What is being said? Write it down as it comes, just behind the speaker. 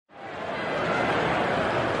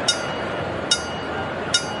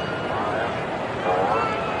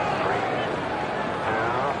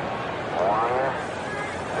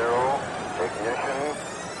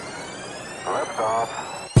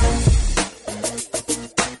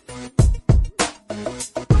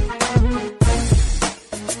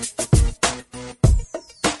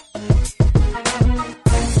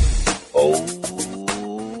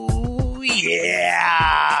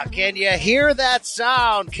Can you hear that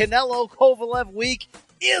sound? Canelo-Kovalev week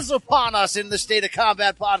is upon us in the State of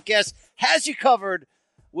Combat podcast. Has you covered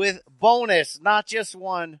with bonus, not just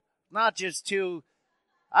one, not just two.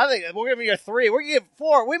 I think we're giving you 3. We're going to give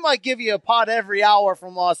 4. We might give you a pod every hour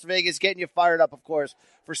from Las Vegas, getting you fired up, of course,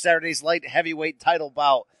 for Saturday's light heavyweight title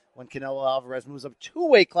bout when Canelo Alvarez moves up 2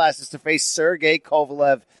 weight classes to face Sergey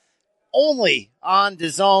Kovalev, only on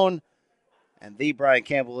Dazn. And the Brian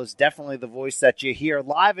Campbell is definitely the voice that you hear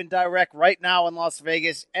live and direct right now in Las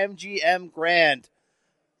Vegas, MGM Grand.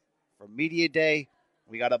 For Media Day,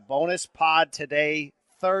 we got a bonus pod today,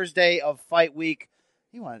 Thursday of Fight Week.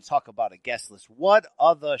 You want to talk about a guest list. What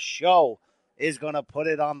other show is going to put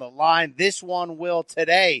it on the line? This one will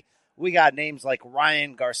today. We got names like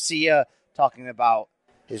Ryan Garcia talking about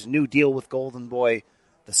his new deal with Golden Boy,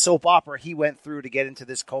 the soap opera he went through to get into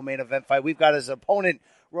this co-main event fight. We've got his opponent,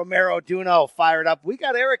 Romero Duno, fired up. We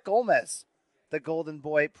got Eric Gomez, the Golden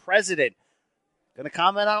Boy president, going to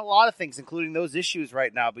comment on a lot of things, including those issues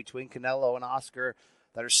right now between Canelo and Oscar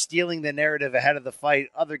that are stealing the narrative ahead of the fight.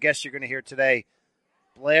 Other guests you're going to hear today,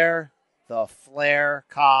 Blair, the Flair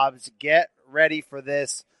Cobbs. Get ready for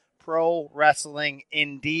this. Pro wrestling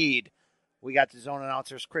indeed. We got the zone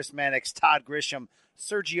announcers, Chris Mannix, Todd Grisham,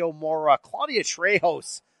 Sergio Mora, Claudia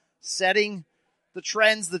Trejos, setting the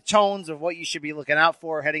trends, the tones of what you should be looking out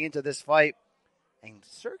for heading into this fight. And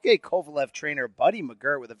Sergey Kovalev trainer Buddy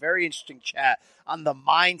McGirt with a very interesting chat on the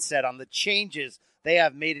mindset, on the changes they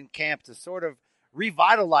have made in camp to sort of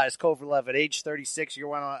revitalize Kovalev at age 36. You're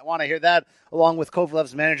going to want to hear that, along with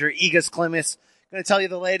Kovalev's manager, Egis Klimas. Going to tell you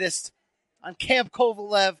the latest on Camp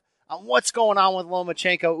Kovalev, on what's going on with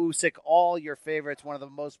Lomachenko, Usyk, all your favorites, one of the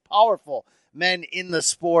most powerful men in the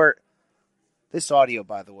sport. This audio,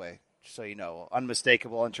 by the way, just so you know,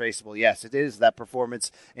 unmistakable, untraceable. Yes, it is that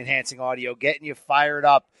performance-enhancing audio, getting you fired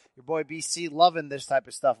up. Your boy BC loving this type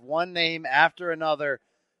of stuff. One name after another.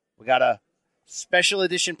 We got a special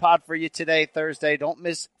edition pod for you today, Thursday. Don't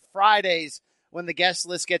miss Fridays when the guest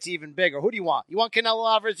list gets even bigger. Who do you want? You want Canelo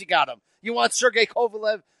Alvarez? You got him. You want Sergey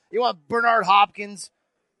Kovalev? You want Bernard Hopkins?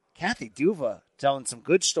 Kathy Duva telling some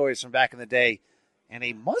good stories from back in the day. And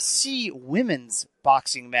a must-see women's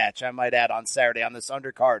boxing match, I might add, on Saturday on this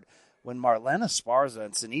undercard when Marlena Esparza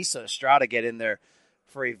and Sinisa Estrada get in there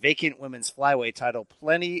for a vacant women's flyweight title.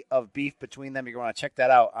 Plenty of beef between them. You're going to want to check that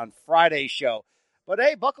out on Friday's show. But,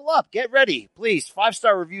 hey, buckle up. Get ready. Please,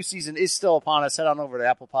 5-star review season is still upon us. Head on over to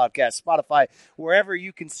Apple Podcasts, Spotify, wherever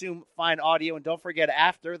you consume fine audio. And don't forget,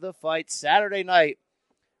 after the fight, Saturday night,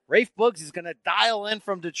 Rafe Boogs is going to dial in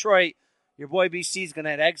from Detroit. Your boy BC is going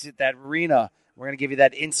to exit that arena. We're going to give you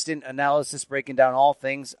that instant analysis, breaking down all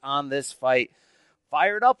things on this fight.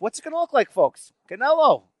 Fired up. What's it going to look like, folks?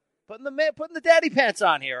 Canelo putting the daddy pants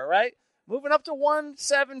on here, all right? Moving up to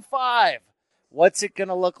 175. What's it going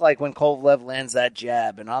to look like when Kovalev lands that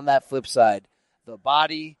jab? And on that flip side, the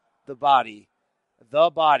body, hashtag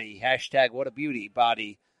what a beauty,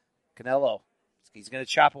 body. Canelo, he's going to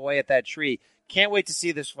chop away at that tree. Can't wait to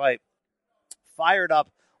see this fight. Fired up.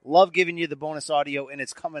 Love giving you the bonus audio, and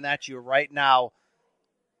it's coming at you right now.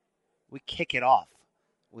 We kick it off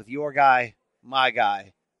with your guy, my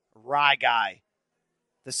guy, Rye Guy,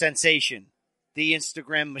 the sensation, the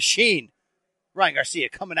Instagram machine, Ryan Garcia,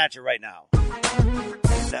 coming at you right now.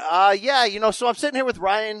 So I'm sitting here with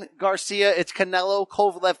Ryan Garcia. It's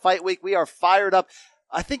Canelo-Kovalev Fight Week. We are fired up.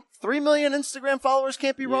 I think 3 million Instagram followers,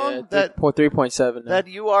 can't be wrong. 3.7. That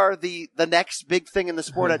you are the next big thing in the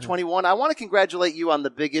sport at 21. I want to congratulate you on the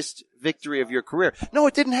biggest victory of your career. No,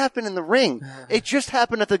 it didn't happen in the ring. It just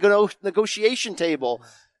happened at the negotiation table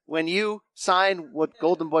when you signed what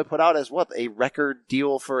Golden Boy put out as a record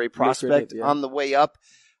deal for a prospect on the way up.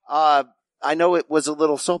 I know it was a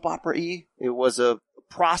little soap opera-y. It was a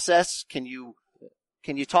process. Can you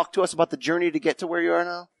talk to us about the journey to get to where you are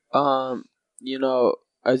now?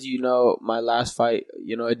 As you know, my last fight,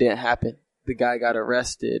 it didn't happen. The guy got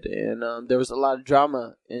arrested, and there was a lot of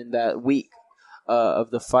drama in that week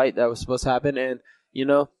of the fight that was supposed to happen. And,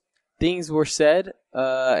 things were said,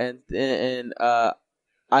 and I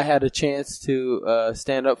had a chance to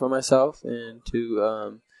stand up for myself and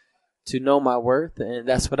to know my worth, and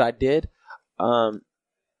that's what I did. And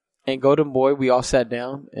Golden Boy, we all sat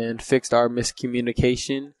down and fixed our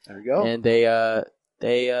miscommunication. There we go. And they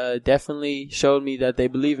definitely showed me that they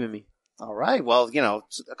believe in me. All right. Well, a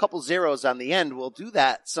couple zeros on the end will do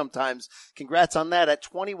that sometimes. Congrats on that. At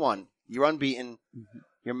 21, you're unbeaten. Mm-hmm.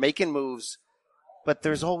 You're making moves. But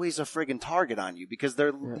there's always a friggin' target on you because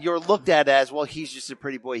you're looked at as, well, he's just a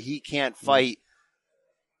pretty boy. He can't fight.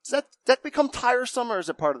 Does that become tiresome, or is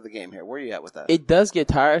it part of the game here? Where are you at with that? It does get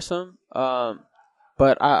tiresome. But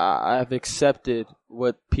but I've accepted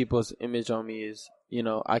what people's image on me is. You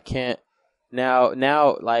know, I can't now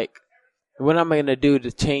like, what am I going to do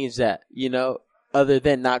to change that, you know, other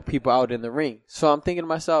than knock people out in the ring? So I'm thinking to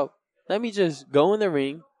myself, let me just go in the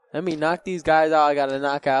ring. Let me knock these guys out I got to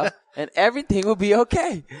knock out, and everything will be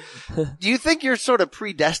okay. Do you think you're sort of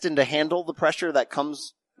predestined to handle the pressure that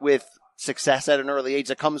comes with success at an early age,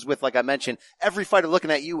 that comes with, like I mentioned, every fighter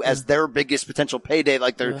looking at you as their biggest potential payday,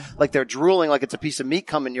 like they're drooling like it's a piece of meat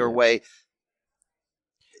coming your way?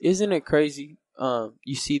 Isn't it crazy?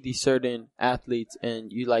 You see these certain athletes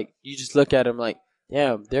and you just look at them like,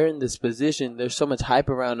 damn, they're in this position. There's so much hype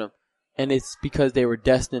around them, and it's because they were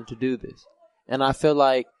destined to do this. And I feel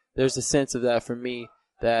like there's a sense of that for me,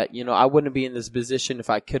 that, you know, I wouldn't be in this position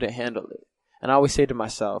if I couldn't handle it. And I always say to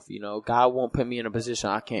myself, you know, God won't put me in a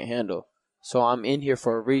position I can't handle. So I'm in here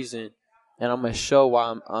for a reason, and I'm going to show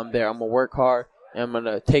why I'm there. I'm going to work hard, and I'm going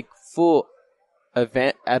to take full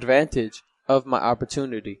advantage of my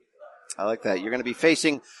opportunity. I like that. You're going to be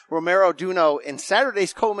facing Romero Duno in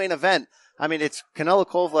Saturday's co-main event. I mean, it's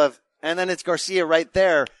Canelo-Kovalev, and then it's Garcia right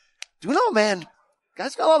there. Duno, man,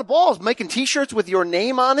 guy's got a lot of balls, making T-shirts with your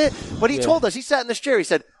name on it. But he told us, he sat in this chair, he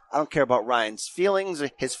said, I don't care about Ryan's feelings,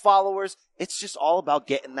 his followers. It's just all about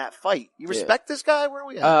getting that fight. You respect this guy? Where are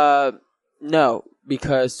we at? No,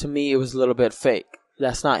 because to me it was a little bit fake.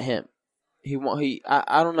 That's not him.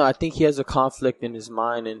 I don't know. I think he has a conflict in his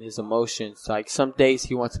mind and his emotions. Like, some days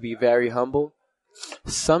he wants to be very humble.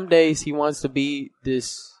 Some days he wants to be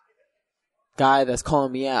this guy that's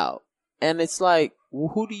calling me out. And it's like,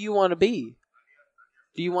 well, who do you want to be?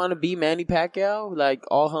 Do you want to be Manny Pacquiao, like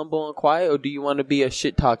all humble and quiet, or do you want to be a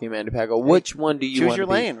shit-talking Manny Pacquiao? Which one do you want to be? Choose your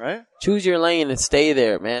lane, right? Choose your lane and stay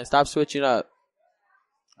there, man. Stop switching up.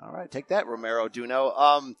 All right, take that, Romero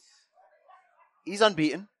Duno. He's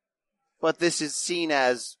unbeaten, but this is seen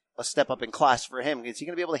as a step up in class for him. Is he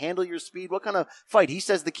going to be able to handle your speed? What kind of fight? He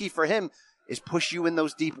says the key for him is push you in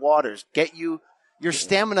those deep waters, get your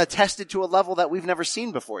stamina tested to a level that we've never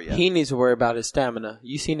seen before yet. He needs to worry about his stamina.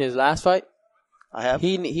 You seen his last fight? I have.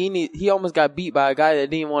 He almost got beat by a guy that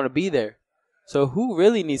didn't want to be there. So who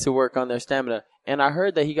really needs to work on their stamina? And I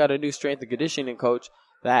heard that he got a new strength and conditioning coach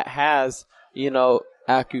that has, you know,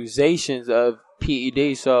 accusations of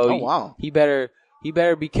PED. So he better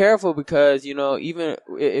be careful, because, you know, even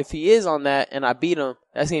if he is on that and I beat him,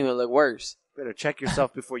 that's going to look worse. Better check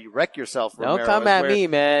yourself before you wreck yourself, Romero. Don't come at me,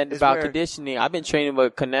 man, about conditioning. I've been training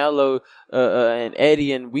with Canelo and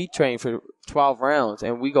Eddie, and we train for 12 rounds,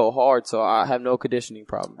 and we go hard, so I have no conditioning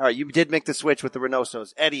problem. All right, you did make the switch with the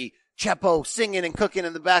Reynosos. Eddie, Chepo singing and cooking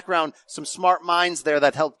in the background. Some smart minds there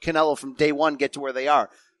that helped Canelo from day one get to where they are.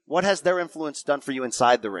 What has their influence done for you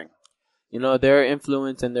inside the ring? You know, their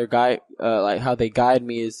influence and their guide, like how they guide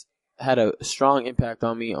me, had a strong impact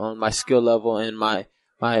on me, on my skill level and my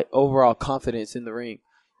overall confidence in the ring.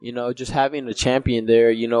 You know, just having a champion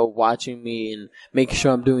there, you know, watching me and making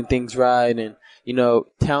sure I'm doing things right, and, you know,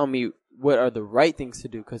 telling me what are the right things to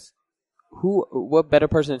do. Because what better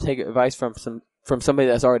person to take advice from somebody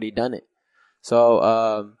that's already done it?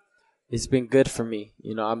 So it's been good for me.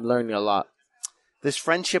 You know, I'm learning a lot. This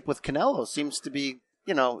friendship with Canelo seems to be,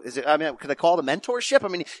 you know, could I call it a mentorship? I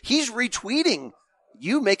mean, he's retweeting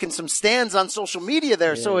you making some stands on social media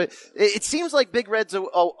there. Yeah. So it seems like Big Red's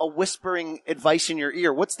a whispering advice in your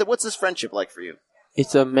ear. What's this friendship like for you?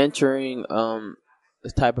 It's a mentoring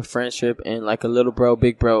type of friendship, and like a little bro,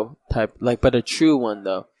 big bro type, but a true one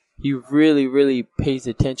though. He really, really pays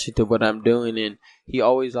attention to what I'm doing, and he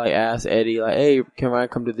always asks Eddie, hey, can Ryan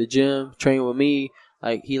come to the gym, train with me?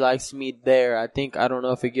 Like, he likes me there. I don't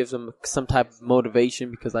know if it gives him some type of motivation,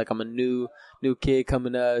 because I'm a new kid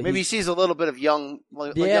coming up. Maybe he sees a little bit of young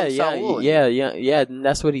Saul. Yeah. And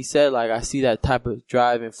that's what he said. Like, I see that type of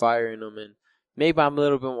drive and fire in him, and maybe I'm a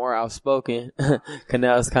little bit more outspoken.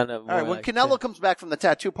 Canelo's kind of more. All right, when Canelo comes back from the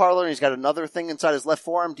tattoo parlor and he's got another thing inside his left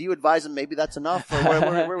forearm, do you advise him maybe that's enough? Or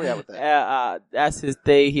where are we at with that? That's his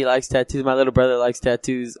thing. He likes tattoos. My little brother likes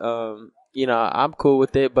tattoos. You know, I'm cool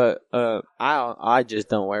with it, but I just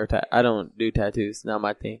don't wear I don't do tattoos. Not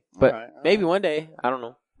my thing. But maybe one day. I don't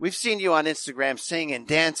know. We've seen you on Instagram singing,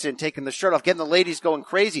 dancing, taking the shirt off, getting the ladies going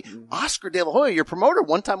crazy. Oscar De La Hoya, your promoter,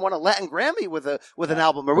 one time won a Latin Grammy with an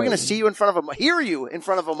album. Are we going to see you hear you in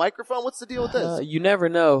front of a microphone? What's the deal with this? You never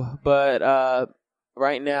know, but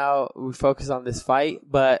right now we focus on this fight.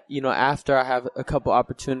 But, you know, after I have a couple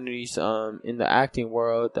opportunities in the acting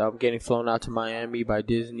world, I'm getting flown out to Miami by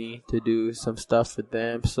Disney to do some stuff for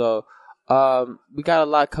them. So we got a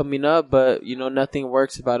lot coming up, but, you know, nothing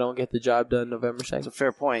works if I don't get the job done November 2nd. That's a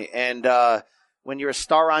fair point. And when you're a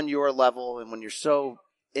star on your level, and when you're so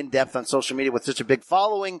in-depth on social media with such a big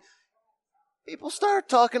following, people start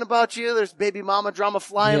talking about you. There's baby mama drama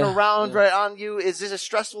flying around right on you. Is this a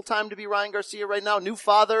stressful time to be Ryan Garcia right now? New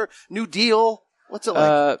father, new deal. What's it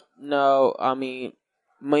like? No, I mean,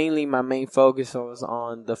 mainly my main focus was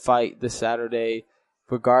on the fight this Saturday.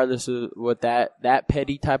 Regardless of what that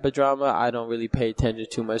petty type of drama, I don't really pay attention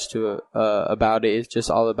too much to it, about it. It's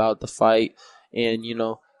just all about the fight and,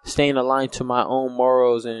 staying aligned to my own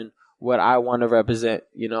morals and what I want to represent.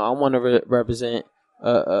 I want to represent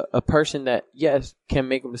a person that, yes, can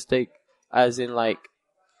make a mistake, as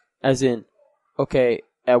in, okay,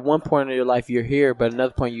 at one point in your life you're here, but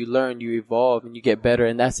another point you learn, you evolve, and you get better,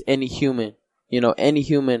 and that's any human. Any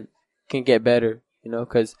human can get better,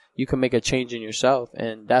 because you can make a change in yourself,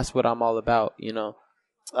 and that's what I'm all about,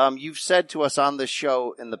 You've said to us on this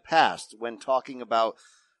show in the past, when talking about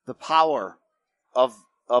the power of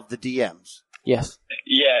the DMs. Yes.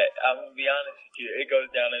 Yeah, I'm going to be honest with you. It goes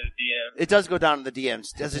down in the DMs. It does go down in the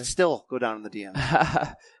DMs. Does it still go down in the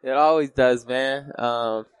DMs? It always does, man.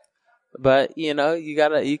 But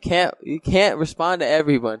you can't respond to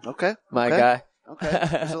everyone. Okay. My guy. Okay.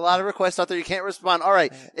 There's a lot of requests out there. You can't respond. All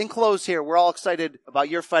right. In close here, we're all excited about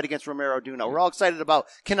your fight against Romero Duno. We're all excited about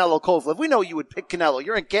Canelo-Kovalev. We know you would pick Canelo.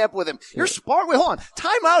 You're in camp with him. You're sparring. Wait, hold on.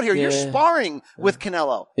 Time out here. You're sparring with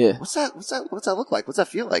Canelo. Yeah. What's that look like? What's that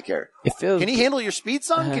feel like here? It feels. Can he handle your speed,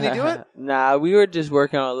 son? Can he do it? Nah, we were just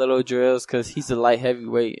working on little drills because he's a light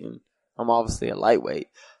heavyweight and I'm obviously a lightweight.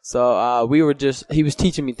 So he was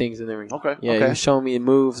teaching me things in the ring. Okay. Yeah, he was showing me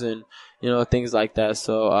moves and things like that.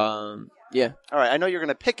 So yeah. All right, I know you're going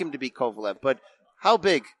to pick him to beat Kovalev, but how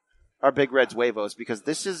big are Big Red's huevos? Because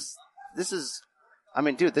this is, I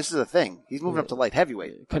mean, dude, this is a thing. He's moving up to light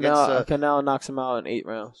heavyweight. Canelo knocks him out in 8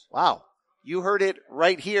 rounds. Wow. You heard it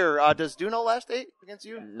right here. Does Duno last 8 against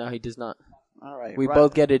you? No, he does not. All right. We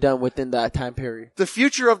both get it done within that time period. The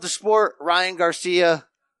future of the sport, Ryan Garcia.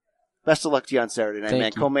 Best of luck to you on Saturday night,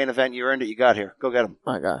 man. Co-main event, you earned it. You got here. Go get him.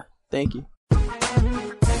 My God. Thank you.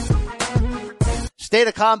 State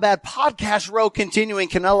of Combat podcast row continuing.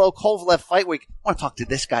 Canelo-Kovalev fight week. I want to talk to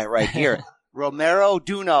this guy right here. Romero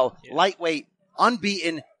Duno, lightweight,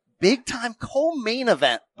 unbeaten, big-time co-main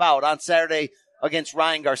event bout on Saturday against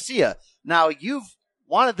Ryan Garcia. Now, you've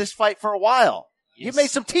wanted this fight for a while. Yes. You made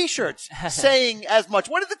some T-shirts saying as much.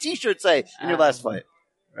 What did the T-shirt say in your last fight?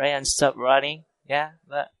 Ryan, stop running. Yeah,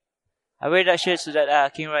 but I wear that shirt so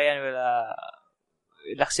that King Ryan will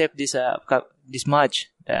accept this match.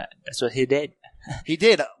 That's what he did. He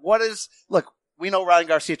did. Look, we know Ryan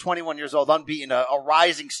Garcia, 21 years old, unbeaten, a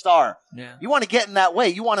rising star. Yeah. You want to get in that way.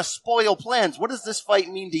 You want to spoil plans. What does this fight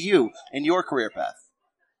mean to you in your career path?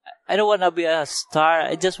 I don't want to be a star.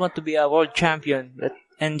 I just want to be a world champion.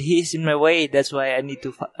 And he's in my way. That's why I need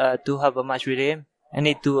to have a match with him. I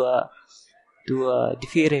need to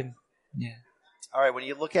defeat him. Yeah. All right, when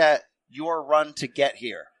you look at your run to get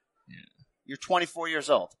here, you're 24 years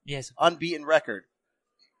old. Yes. Unbeaten record.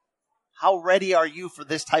 How ready are you for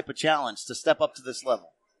this type of challenge to step up to this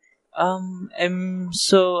level? I'm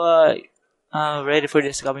so ready for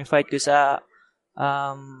this coming fight because I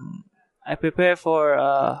prepare for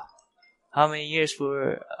how many years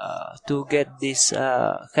for to get this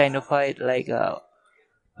kind of fight, like a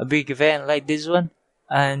big event like this one,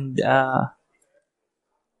 and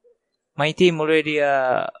my team already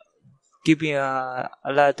give me a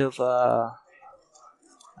lot of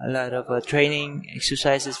training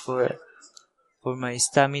exercises for my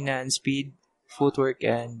stamina and speed, footwork,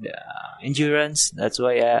 and endurance. That's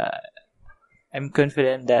why I'm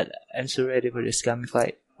confident that I'm so ready for this coming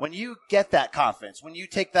fight. When you get that confidence, when you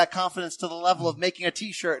take that confidence to the level of making a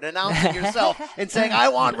T-shirt and announcing yourself and saying, I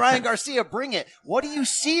want Ryan Garcia, bring it. What do you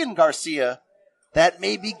see in Garcia that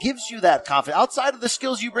maybe gives you that confidence? Outside of the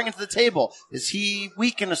skills you bring into the table, is he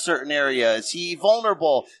weak in a certain area? Is he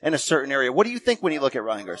vulnerable in a certain area? What do you think when you look at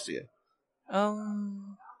Ryan Garcia?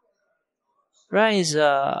 Ryan is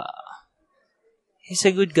he's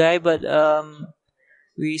a good guy, but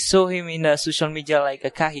we saw him in social media like a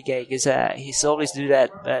cocky guy because he's always do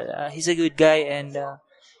that. But he's a good guy, and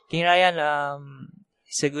King Ryan,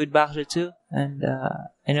 he's a good boxer too. And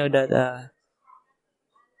I know that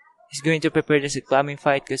he's going to prepare this coming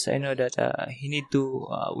fight because I know that he need to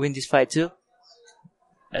win this fight too.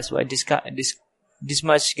 That's why this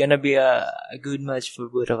match is gonna be a good match for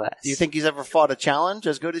both of us. Do you think he's ever fought a challenge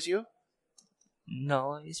as good as you?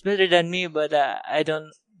 No, he's better than me, but I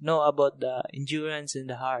don't know about the endurance and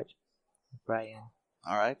the heart of Ryan.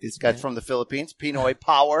 All right. This guy's from the Philippines, Pinoy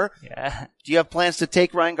Power. Yeah. Do you have plans to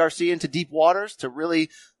take Ryan Garcia into deep waters to really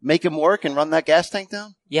make him work and run that gas tank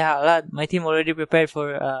down? Yeah, a lot. My team already prepared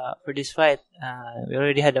for this fight. We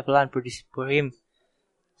already had a plan for him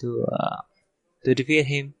to defeat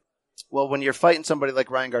him. Well, when you're fighting somebody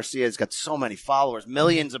like Ryan Garcia, he's got so many followers,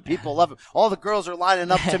 millions of people love him. All the girls are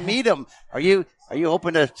lining up to meet him. Are you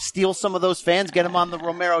hoping to steal some of those fans, get him on the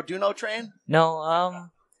Romero Duno train? No,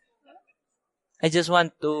 I just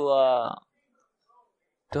want to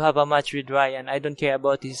have a match with Ryan. I don't care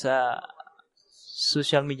about his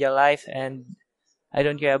social media life, and I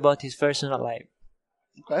don't care about his personal life.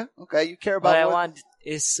 Okay. You care about what I want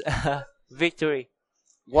is victory.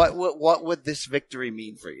 What would this victory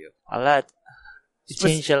mean for you? A lot. It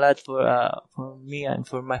changed a lot for me and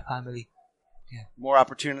for my family. Yeah. More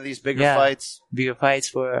opportunities, bigger fights. Bigger fights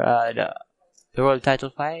for the world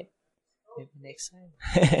title fight. Maybe next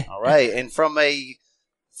time. All right. And from a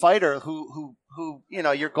fighter who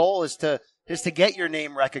your goal is to get your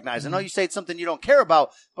name recognized. I know you say it's something you don't care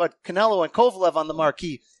about, but Canelo and Kovalev on the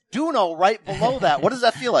marquee. Duno right below that. What does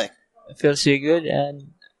that feel like? It feels so good,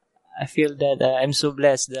 and I feel that I'm so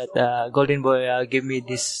blessed that Golden Boy gave me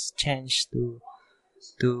this chance to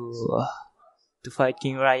fight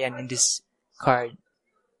King Ryan in this card,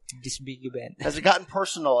 this big event. Has it gotten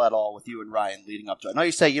personal at all with you and Ryan leading up to it? I know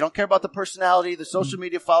you say you don't care about the personality, the social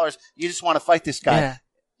media followers. You just want to fight this guy. Yeah.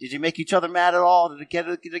 Did you make each other mad at all? Did it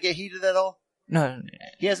get heated at all? No.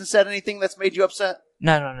 He hasn't said anything that's made you upset?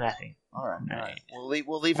 No, nothing. All right. No. All right.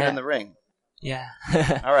 We'll leave it in the ring. Yeah.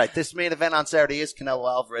 All right. This main event on Saturday is Canelo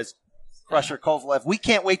Alvarez, Crusher Kovalev. We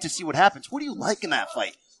can't wait to see what happens. What do you like in that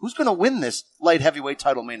fight? Who's going to win this light heavyweight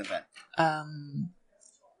title main event? I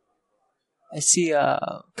see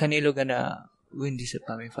Canelo gonna win this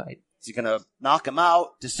upcoming fight. Is he going to knock him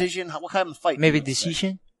out? Decision? What kind of fight? Maybe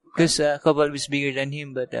decision. Because Kovalev is bigger than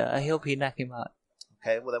him, but I hope he knock him out.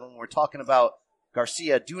 Okay. Well, then when we're talking about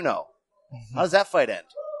Garcia Duno, how does that fight end?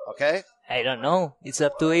 Okay. I don't know. It's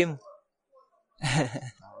up to him.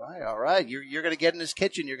 All right. You're going to get in his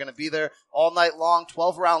kitchen. You're going to be there all night long.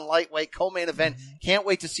 12-round lightweight co-main event. Can't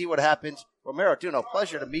wait to see what happens. Romero Duno,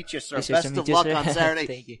 pleasure to meet you, sir. Best of luck on Saturday.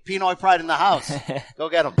 Thank you. Pinoy Pride in the house. Go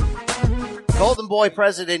get him. Golden Boy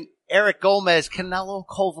President Eric Gomez, Canelo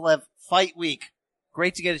Kovalev Fight Week.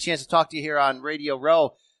 Great to get a chance to talk to you here on Radio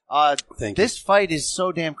Row. Thank you. This fight is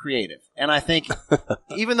so damn creative. And I think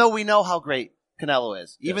even though we know how great Canelo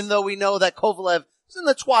is, even though we know that Kovalev is in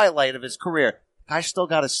the twilight of his career, guy's still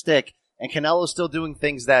got a stick, and Canelo's still doing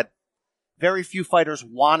things that very few fighters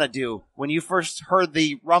want to do. When you first heard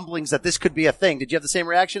the rumblings that this could be a thing, did you have the same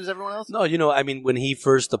reaction as everyone else? No, when he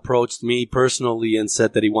first approached me personally and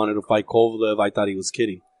said that he wanted to fight Kovalev, I thought he was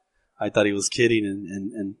kidding.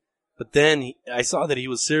 But then I saw that he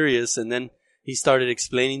was serious, and then he started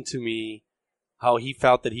explaining to me how he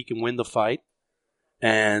felt that he can win the fight,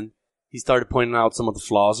 and he started pointing out some of the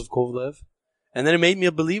flaws of Kovalev, and then it made me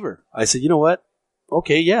a believer. I said, you know what?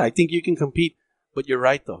 Okay, yeah, I think you can compete, but you're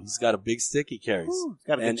right though. He's got a big stick he carries. Ooh, he's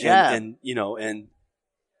got a good jab. And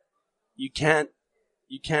you can't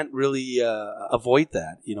really avoid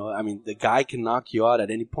that. The guy can knock you out at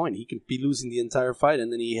any point. He can be losing the entire fight,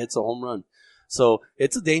 and then he hits a home run. So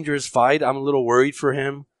it's a dangerous fight. I'm a little worried for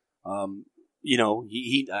him. He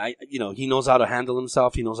knows how to handle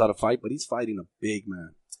himself. He knows how to fight, but he's fighting a big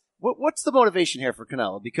man. What's the motivation here for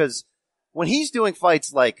Canelo? Because when he's doing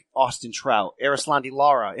fights like Austin Trout, Arislandi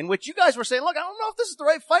Lara, in which you guys were saying, look, I don't know if this is the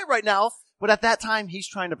right fight right now, but at that time he's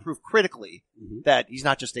trying to prove critically that he's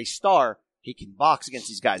not just a star, he can box against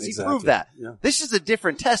these guys. Exactly. He proved that. Yeah. This is a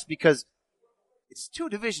different test because it's 2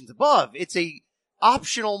 divisions above. It's a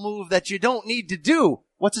optional move that you don't need to do.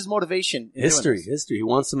 What's his motivation? History. He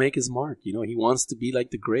wants to make his mark. He wants to be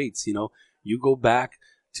like the greats. You go back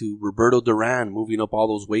to Roberto Duran moving up all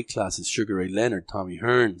those weight classes, Sugar Ray Leonard, Tommy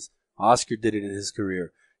Hearns. Oscar did it in his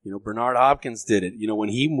career. Bernard Hopkins did it, when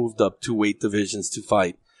he moved up 2 weight divisions to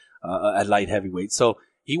fight at light heavyweight. So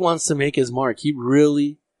he wants to make his mark.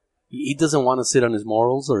 He doesn't want to sit on his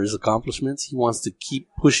morals or his accomplishments. He wants to keep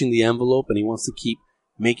pushing the envelope, and he wants to keep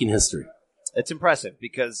making history. It's impressive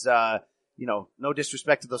because, no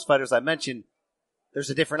disrespect to those fighters I mentioned, there's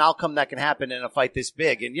a different outcome that can happen in a fight this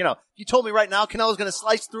big. And, if you told me right now Canelo's going to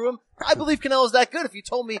slice through him, I believe Canelo's that good. If you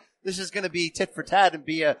told me this is going to be tit for tat and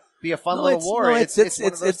be a fun little war, it's one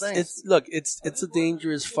of those things. It's a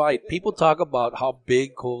dangerous fight. People talk about how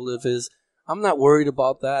big Kovalev is. I'm not worried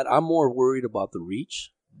about that. I'm more worried about the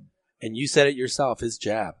reach. And you said it yourself, his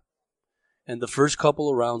jab. And the first couple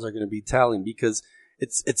of rounds are going to be telling because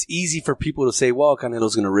it's easy for people to say, well,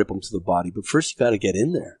 Canelo's going to rip him to the body. But first you got to get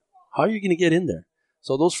in there. How are you going to get in there?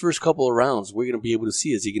 So those first couple of rounds, we're going to be able to see,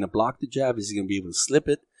 is he going to block the jab? Is he going to be able to slip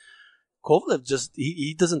it? Kovalev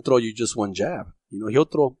he doesn't throw you just one jab. He'll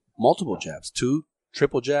throw multiple jabs, 2,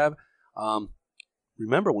 triple jab.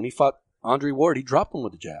 Remember, when he fought Andre Ward, he dropped him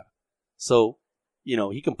with a jab. So,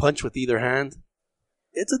 he can punch with either hand.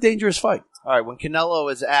 it's a dangerous fight. All right, when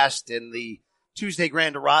Canelo is asked in the Tuesday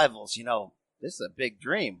Grand Arrivals, this is a big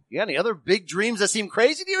dream. You got any other big dreams that seem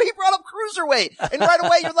crazy to you? He brought up cruiserweight, and right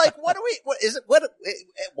away you're like, what is it?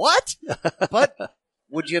 What? But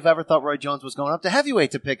would you have ever thought Roy Jones was going up to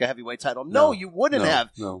heavyweight to pick a heavyweight title? No, you wouldn't have.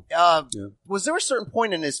 No. Was there a certain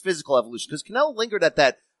point in his physical evolution? Because Canelo lingered at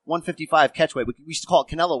that 155 catchweight. We used to call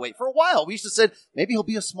it Canelo weight for a while. We used to say maybe he'll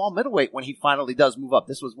be a small middleweight when he finally does move up.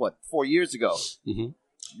 This was 4 years ago. Mm-hmm.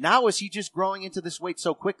 Now is he just growing into this weight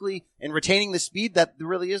so quickly and retaining the speed that there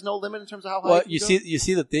really is no limit in terms of how high? Well, you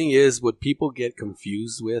see, the thing is, what people get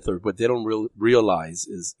confused with, or what they don't realize,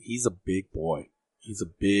 is he's a big boy. He's a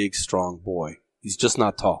big, strong boy. He's just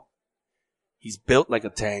not tall. He's built like a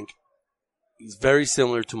tank. He's very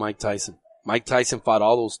similar to Mike Tyson. Mike Tyson fought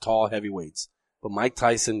all those tall heavyweights, but Mike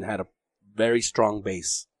Tyson had a very strong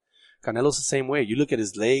base. Canelo's the same way. You look at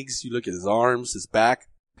his legs, you look at his arms, his back.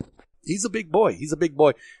 He's a big boy. He's a big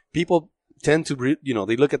boy. People tend to,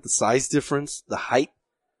 they look at the size difference, the height,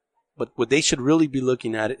 but what they should really be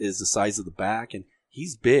looking at is the size of the back, and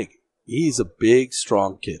he's big. He's a big,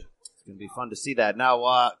 strong kid. It's going to be fun to see that. Now,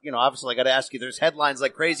 obviously I got to ask you, there's headlines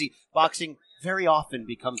like crazy. Boxing very often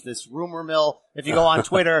becomes this rumor mill. If you go on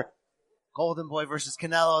Twitter, Golden Boy versus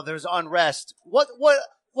Canelo, there's unrest. What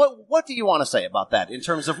do you want to say about that in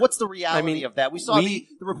terms of what's the reality of that? We saw the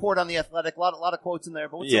report on The Athletic, a lot of quotes in there,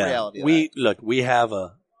 but what's the reality of that? We have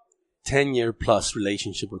a 10-year plus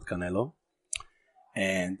relationship with Canelo,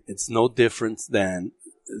 and it's no different than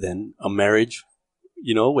a marriage,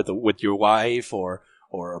 with your wife or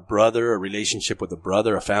a brother, a relationship with a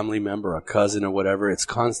brother, a family member, a cousin, or whatever. It's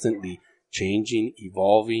constantly changing,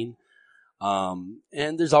 evolving.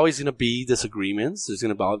 And there's always going to be disagreements. There's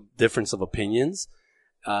going to be difference of opinions.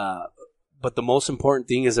 But the most important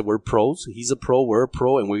thing is that we're pros. He's a pro, we're a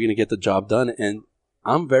pro, and we're going to get the job done. And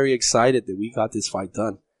I'm very excited that we got this fight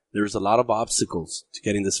done. There's a lot of obstacles to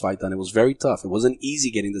getting this fight done. It was very tough. It wasn't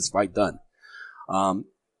easy getting this fight done.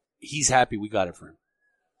 He's happy we got it for him.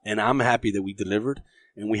 And I'm happy that we delivered.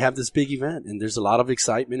 And we have this big event. And there's a lot of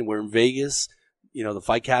excitement. We're in Vegas, the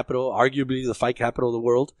fight capital, arguably the fight capital of the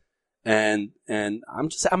world. And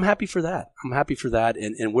I'm happy for that. I'm happy for that.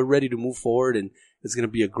 And we're ready to move forward. And it's going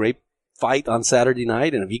to be a great fight on Saturday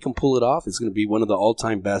night. And if he can pull it off, it's going to be one of the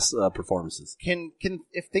all-time best performances. Can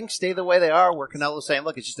if things stay the way they are, where Canelo's saying,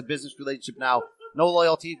 look, it's just a business relationship now, no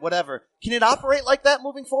loyalty, whatever. Can it operate like that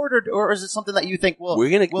moving forward, or is it something that you think we'll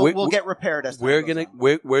get repaired as time goes on?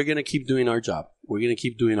 We're gonna keep doing our job. We're gonna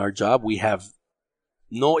keep doing our job. We have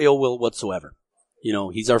no ill will whatsoever.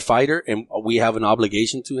 He's our fighter, and we have an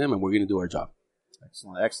obligation to him, and we're gonna do our job.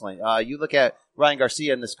 Excellent. You look at Ryan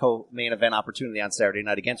Garcia in this co-main event opportunity on Saturday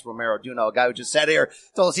night against Romero Duno, a guy who just sat here,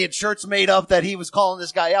 told us he had shirts made up that he was calling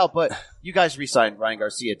this guy out, but you guys re-signed Ryan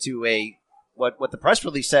Garcia to what the press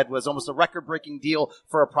release said was almost a record-breaking deal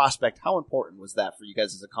for a prospect. How important was that for you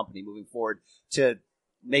guys as a company moving forward to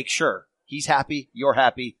make sure he's happy, you're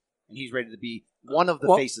happy, and he's ready to be one of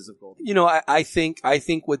the faces of Golden? I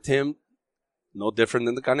think with him, no different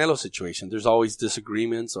than the Canelo situation. There's always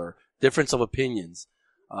disagreements or difference of opinions.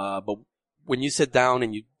 But when you sit down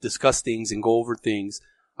and you discuss things and go over things,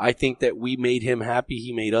 I think that we made him happy.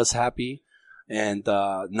 He made us happy. And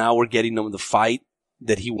now we're getting him the fight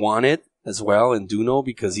that he wanted as well in Duno,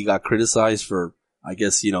 because he got criticized for, I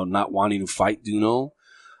guess, not wanting to fight Duno.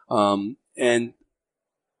 And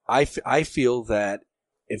I feel that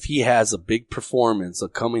if he has a big performance, a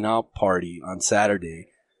coming out party on Saturday,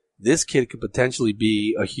 this kid could potentially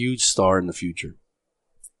be a huge star in the future.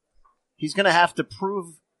 He's going to have to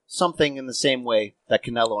prove something in the same way that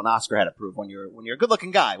Canelo and Oscar had to prove when you're a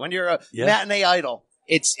good-looking guy, when you're a matinee idol.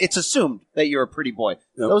 It's assumed that you're a pretty boy.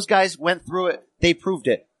 Yep. Those guys went through it. They proved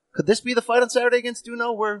it. Could this be the fight on Saturday against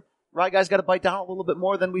Duno where Ryan guy's got to bite down a little bit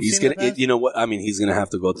more than we've seen in the past? You know what? I mean, he's going to have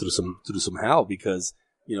to go through some hell because,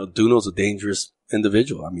 Duno's a dangerous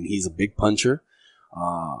individual. I mean, he's a big puncher.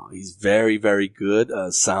 He's very, very good,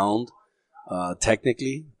 sound,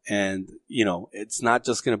 technically. And, it's not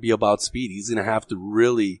just going to be about speed. He's going to have to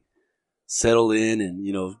really settle in and,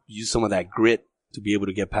 use some of that grit to be able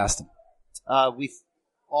to get past him.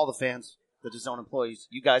 All the fans, the Dazn employees,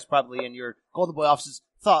 you guys probably in your Golden Boy offices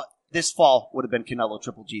thought this fall would have been Canelo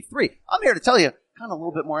Triple G3. I'm here to tell you, kind of a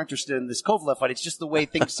little bit more interested in this Kovalev fight. It's just the way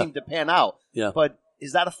things seem to pan out. Yeah. But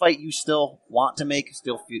is that a fight you still want to make,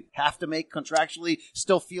 still have to make contractually,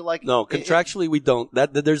 still feel like... No, contractually we don't.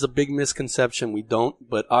 There's a big misconception. We don't.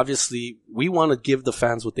 But obviously, we want to give the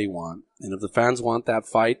fans what they want. And if the fans want that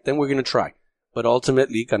fight, then we're going to try. But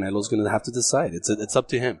ultimately, Canelo's going to have to decide. It's up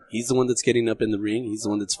to him. He's the one that's getting up in the ring. He's the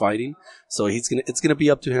one that's fighting. So it's going to be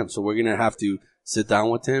up to him. So we're going to have to sit down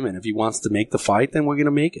with him, and if he wants to make the fight, then we're going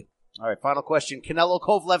to make it. All right, final question.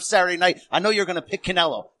 Canelo-Kovalev Saturday night. I know you're going to pick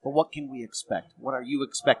Canelo, but what can we expect? What are you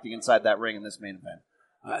expecting inside that ring in this main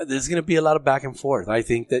event? There's going to be a lot of back and forth. I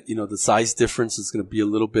think that, the size difference is going to be a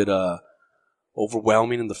little bit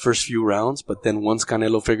overwhelming in the first few rounds, but then once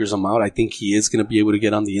Canelo figures him out, I think he is going to be able to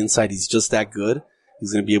get on the inside. He's just that good.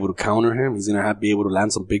 He's going to be able to counter him. He's going to be able to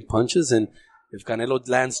land some big punches, and if Canelo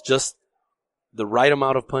lands just the right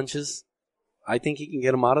amount of punches, I think he can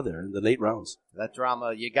get him out of there in the late rounds. That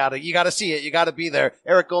drama, you gotta see it. You gotta be there.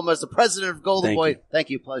 Eric Gomez, the president of Golden Boy.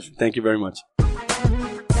 Thank you. Pleasure. Thank you very much.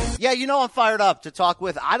 Yeah, I'm fired up to talk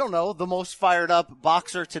with, I don't know, the most fired up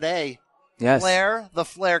boxer today. Yes.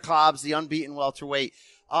 Blair Cobbs, the unbeaten welterweight.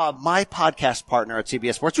 My podcast partner at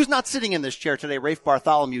CBS Sports, who's not sitting in this chair today, Rafe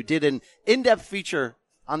Bartholomew, did an in-depth feature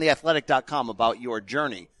on theathletic.com about your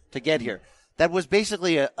journey to get here. That was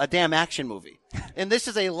basically a damn action movie. And this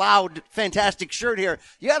is a loud, fantastic shirt here.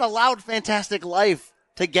 You had a loud, fantastic life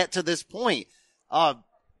to get to this point.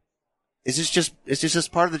 Is this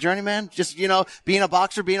just part of the journey, man? Just, being a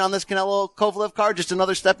boxer, being on this Canelo-Kovalev card, just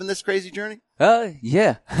another step in this crazy journey?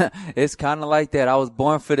 Yeah. It's kind of like that. I was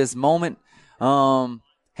born for this moment.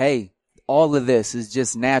 Hey, all of this is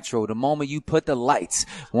just natural. The moment you put the lights,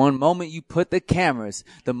 one moment you put the cameras,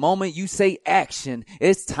 the moment you say action,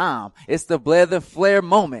 it's time. It's the Blair the Flair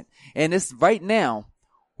moment. And it's right now,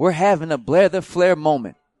 we're having a Blair the Flair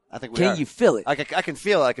moment. I think Can you feel it? I can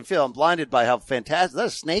feel it. I'm blinded by how fantastic. Is that a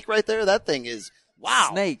snake right there? That thing is,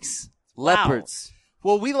 wow. Snakes, leopards.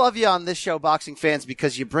 Well, we love you on this show, boxing fans,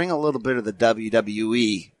 because you bring a little bit of the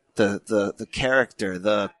WWE, the character,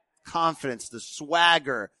 the confidence, the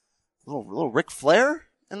swagger. Little Ric Flair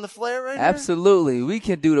in the Flair right Absolutely. We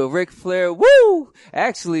can do the Ric Flair. Woo!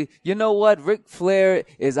 Actually, you know what? Ric Flair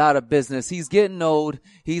is out of business. He's getting old.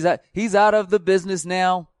 He's out of the business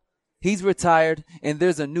now. He's retired, and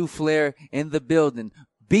there's a new Flair in the building.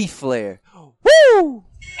 B Flair. Woo! Oh,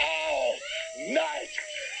 nice.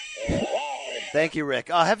 Thank you, Rick.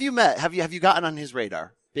 Have you gotten on his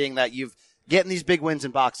radar? Being that you've getting these big wins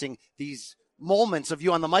in boxing, these moments of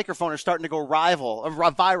you on the microphone are starting to go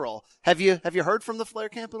viral. Have you heard from the Flair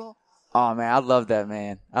camp at all? Oh man, I love that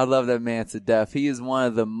man. I love that man to death. He is one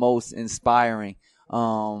of the most inspiring,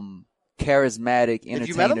 charismatic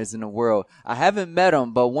entertainers in the world. I haven't met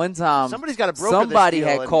him, but one time somebody's got a broker. Somebody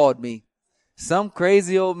had called me. Some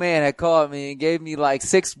crazy old man had called me and gave me like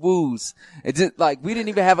 6 woos. It just we didn't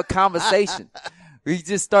even have a conversation. We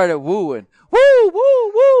just started wooing. Woo, woo,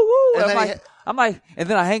 woo, woo. And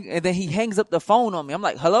then he hangs up the phone on me. I'm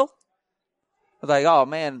like, hello? I was like, oh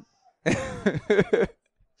man. I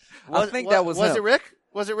think that was him. Was it Rick?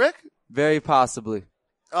 Was it Rick? Very possibly.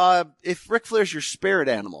 If Ric Flair's your spirit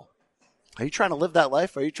animal, are you trying to live that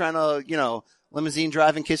life? Are you trying to, limousine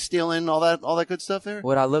driving, kiss stealing, all that good stuff there?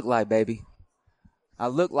 What I look like, baby? I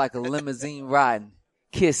look like a limousine riding,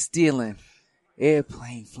 kiss stealing,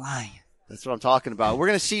 airplane flying. That's what I'm talking about. We're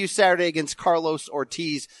going to see you Saturday against Carlos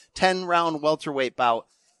Ortiz, 10-round welterweight bout.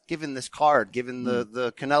 Given this card, given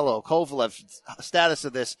the Canelo-Kovalev status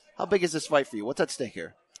of this, how big is this fight for you? What's at stake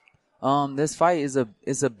here? This fight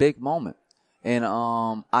is a big moment. And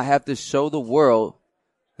I have to show the world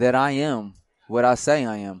that I am what I say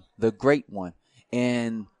I am, the great one.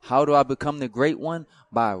 And how do I become the great one?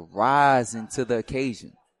 By rising to the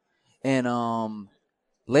occasion. And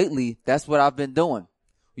lately, that's what I've been doing.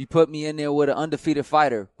 You put me in there with an undefeated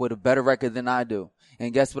fighter with a better record than I do.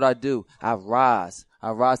 And guess what I do? I rise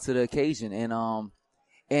to the occasion.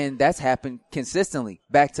 And that's happened consistently,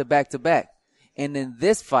 back to back to back. And in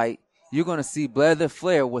this fight, you're going to see Blair the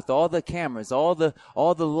Flair with all the cameras, all the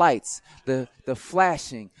lights, the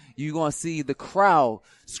flashing. You're going to see the crowd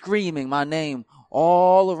screaming my name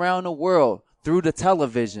all around the world through the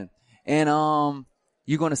television. And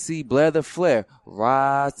you're going to see Blair the Flair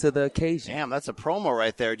rise to the occasion. Damn, that's a promo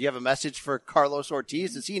right there. Do you have a message for Carlos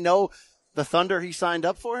Ortiz? Does he know the thunder he signed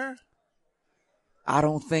up for here? I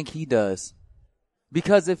don't think he does.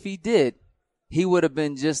 Because if he did, he would have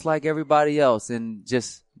been just like everybody else and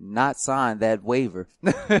just not signed that waiver.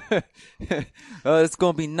 It's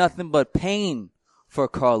going to be nothing but pain for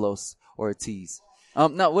Carlos Ortiz.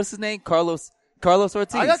 No, what's his name? Carlos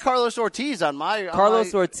Ortiz. I got Carlos Ortiz on my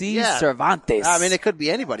Ortiz yeah. Cervantes. I mean, it could be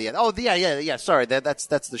anybody. Oh, yeah. Sorry, that's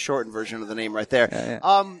the shortened version of the name right there.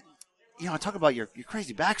 Yeah. Talk about your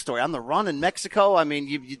crazy backstory on the run in Mexico. I mean,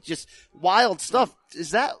 you just wild stuff.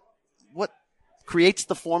 Is that what creates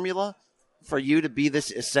the formula for you to be this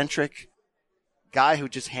eccentric guy who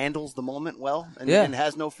just handles the moment well and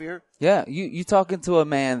has no fear? Yeah, you talking to a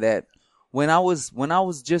man that when I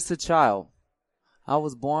was just a child, I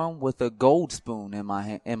was born with a gold spoon in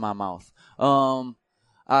my mouth.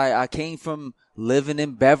 I came from living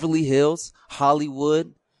in Beverly Hills,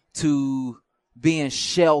 Hollywood, to being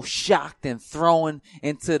shell-shocked and thrown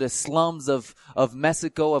into the slums of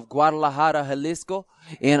Mexico, of Guadalajara, Jalisco.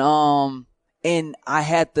 And I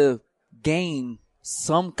had to gain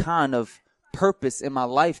some kind of purpose in my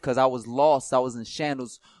life because I was lost. I was in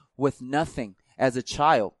shambles with nothing as a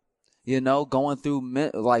child, going through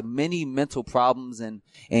many mental problems and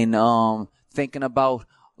thinking about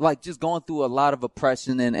just going through a lot of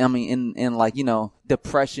oppression and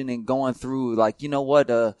depression and going through I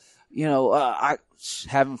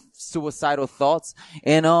having suicidal thoughts.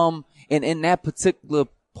 And in that particular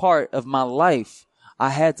part of my life, I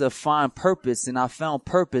had to find purpose, and I found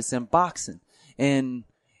purpose in boxing. And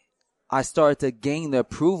I started to gain the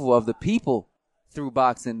approval of the people through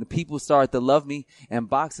boxing. The people started to love me, and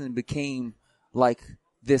boxing became like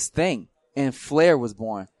this thing. And Flair was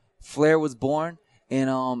born.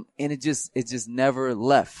 And it just never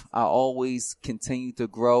left. I always continued to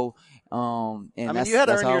grow. And you had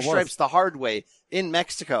to earn your stripes the hard way in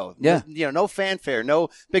Mexico. Yeah. No fanfare, no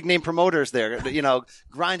big name promoters there,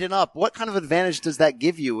 grinding up. What kind of advantage does that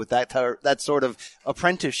give you with that sort of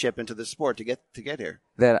apprenticeship into the sport to get here?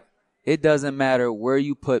 That it doesn't matter where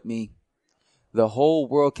you put me. The whole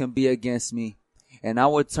world can be against me, and I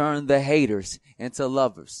would turn the haters into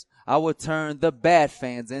lovers. I would turn the bad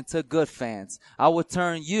fans into good fans. I would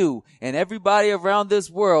turn you and everybody around this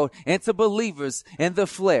world into believers in the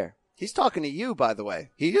Flair. He's talking to you, by the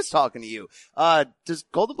way. He is talking to you. Does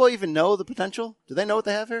Golden Boy even know the potential? Do they know what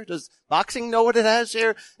they have here? Does boxing know what it has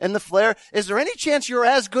here in the Flair? Is there any chance you're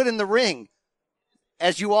as good in the ring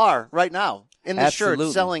as you are right now in the shirt,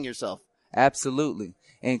 selling yourself? Absolutely.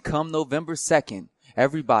 And come November 2nd,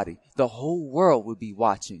 everybody, the whole world will be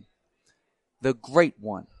watching the great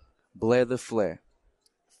one, Blair the Flair.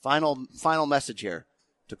 Final message here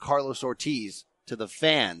to Carlos Ortiz, to the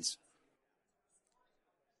fans.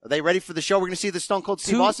 Are they ready for the show? We're going to see the Stone Cold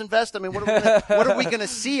Steve Austin vest? I mean, what are we going to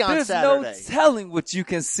see on Saturday? There's no telling what you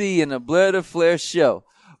can see in a Blair the Flair show.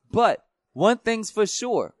 But one thing's for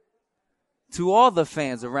sure, to all the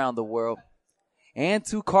fans around the world and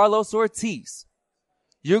to Carlos Ortiz,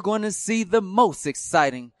 you're going to see the most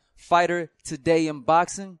exciting fighter today in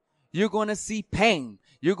boxing. You're going to see pain.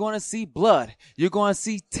 You're going to see blood. You're going to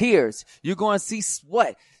see tears. You're going to see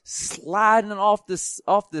sweat sliding off the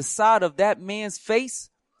side of that man's face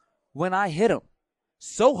when I hit him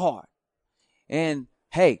so hard. And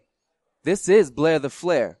hey, this is Blair the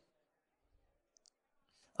Flair.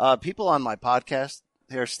 People on my podcast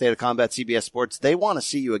here, State of Combat, CBS Sports, they want to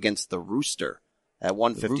see you against the Rooster at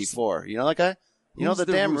 154. You know that guy? You know the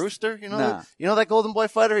damn Rooster? You know that Golden Boy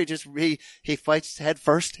fighter? He fights head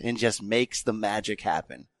first and just makes the magic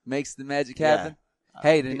happen. Makes the magic happen? Yeah.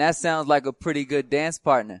 Hey, then that sounds like a pretty good dance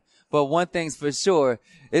partner. But one thing's for sure,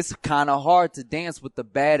 it's kind of hard to dance with the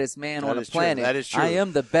baddest man on the planet. That is true. I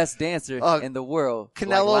am the best dancer in the world.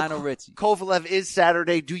 Canelo-Kovalev is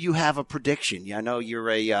Saturday. Do you have a prediction? Yeah, I know you're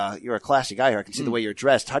a classy guy here. I can see the way you're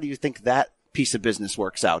dressed. How do you think that piece of business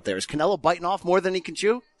works out there? Is Canelo biting off more than he can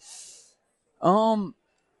chew? You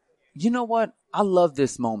know what? I love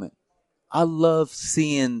this moment. I love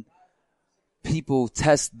seeing people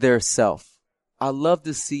test their self. I love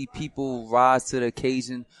to see people rise to the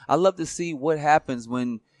occasion. I love to see what happens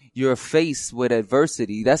when you're faced with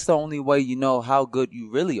adversity. That's the only way you know how good you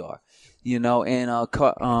really are, and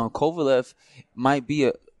Kovalev might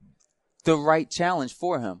be the right challenge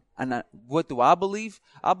for him. And what do I believe?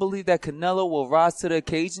 I believe that Canelo will rise to the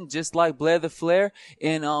occasion just like Blair the Flair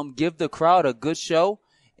and give the crowd a good show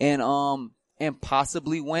and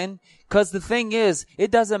possibly win. Because the thing is,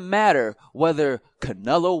 it doesn't matter whether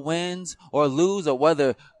Canelo wins or lose or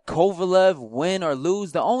whether Kovalev win or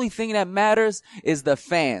lose. The only thing that matters is the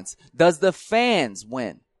fans. Does the fans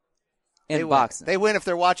win in boxing? They win if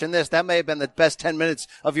they're watching this. That may have been the best 10 minutes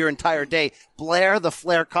of your entire day. Blair, the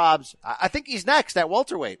Flair Cobbs, I think he's next at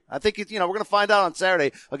welterweight. I think, we're going to find out on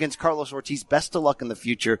Saturday against Carlos Ortiz. Best of luck in the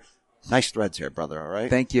future. Nice threads here, brother, all right?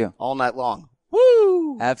 Thank you. All night long.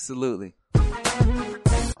 Woo! Absolutely.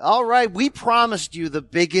 All right, we promised you the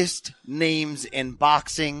biggest names in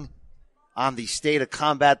boxing on the State of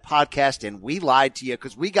Combat podcast, and we lied to you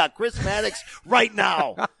because we got Chris Mannix right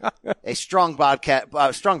now, a strong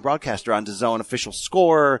broadcaster on Dazn, official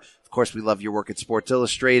scorer. Of course, we love your work at Sports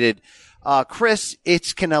Illustrated. Chris,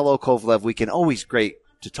 it's Canelo-Kovalev weekend. Always great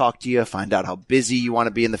to talk to you, find out how busy you want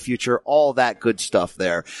to be in the future, all that good stuff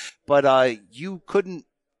there. But you couldn't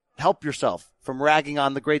help yourself from ragging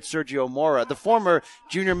on the great Sergio Mora, the former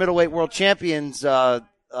junior middleweight world champions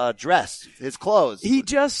dress, his clothes.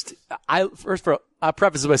 I'll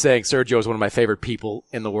preface this by saying Sergio is one of my favorite people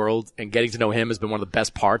in the world, and getting to know him has been one of the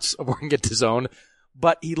best parts of working at Dazn.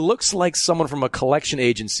 But he looks like someone from a collection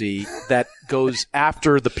agency that goes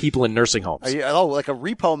after the people in nursing homes. Like a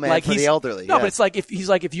repo man for the elderly. No, but it's like if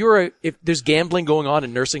there's gambling going on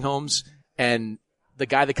in nursing homes and the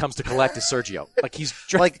guy that comes to collect is Sergio. Like he's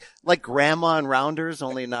like grandma and Rounders,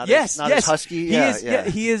 only not as husky.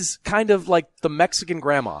 He is kind of like the Mexican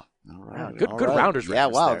grandma. All right, good Rounders. Yeah,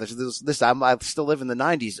 wow. There. I still live in the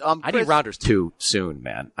 90s. I need Rounders 2 soon,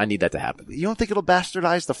 man. I need that to happen. You don't think it'll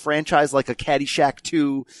bastardize the franchise like a Caddyshack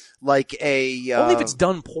 2, like a... Only if it's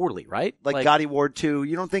done poorly, right? Like Gotti Ward 2.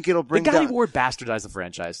 You don't think it'll bring Gotti Ward bastardized the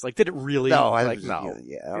franchise? Like, did it really? No, no.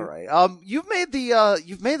 Yeah, all right. You've made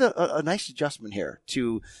a nice adjustment here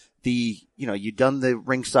to you've done the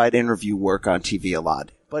ringside interview work on TV a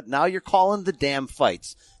lot, but now you're calling the damn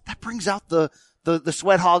fights. That brings out the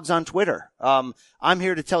sweat hogs on Twitter. I'm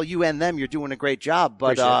here to tell you and them you're doing a great job,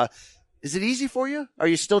 but is it easy for you? Are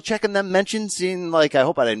you still checking them mentions? I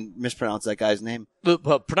hope I didn't mispronounce that guy's name. The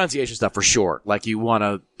pronunciation stuff for sure. Like you want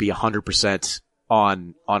to be 100%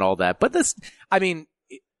 on all that. But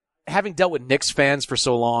having dealt with Knicks fans for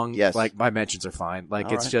so long, yes. Like my mentions are fine. Like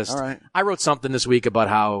all it's right, just, all right. I wrote something this week about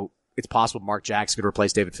how it's possible Mark Jackson could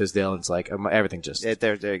replace David Fisdale, and it's like everything just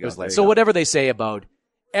there you go. So whatever they say about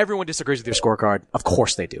everyone disagrees with your scorecard, of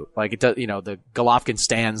course they do. Like it does, the Golovkin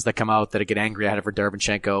stands that come out that get angry at it for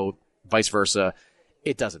Derevchenko, vice versa.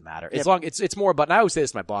 It doesn't matter. As long it's more about. And I always say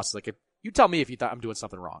this to my boss, like if you tell me if you thought I'm doing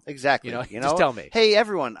something wrong. Exactly. Just tell me. Hey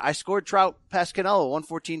everyone, I scored Trout past Canelo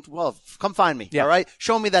 114-12. Come find me. Yeah. All right.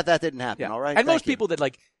 Show me that didn't happen. Yeah. All right. And most people that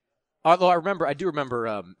although I do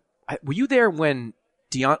remember. Were you there when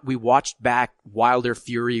we watched back Wilder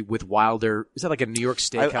Fury with Wilder? Is that like a New York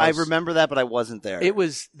Steakhouse? I remember that, but I wasn't there.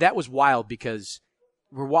 That was wild because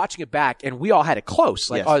we're watching it back and we all had it close,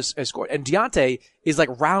 like us as scored. And Deontay is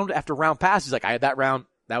like round after round pass. He's like, I had that round.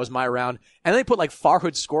 That was my round. And then they put like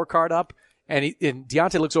Farhood's scorecard up and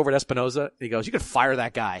Deontay looks over at Espinoza and he goes, you could fire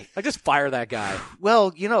that guy. Like just fire that guy.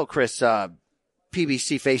 Well, Chris,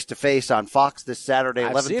 PBC face-to-face on Fox this Saturday,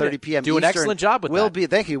 11:30 p.m. Do an Eastern. excellent job with that.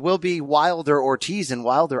 Thank you. Will be Wilder Ortiz and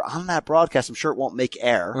Wilder on that broadcast. I'm sure it won't make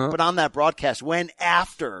air, but on that broadcast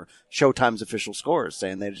after Showtime's official scores,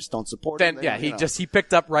 saying they just don't support him. He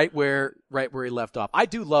picked up right where he left off. I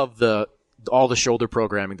do love all the shoulder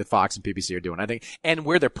programming that Fox and PBC are doing. I think, and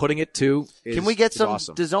where they're putting it too. Can we get some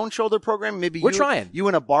awesome. DAZN shoulder programming? Maybe we're trying. You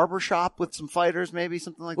in a barber shop with some fighters, maybe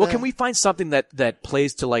something like that. Well, can we find something that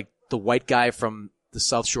plays to like the white guy from the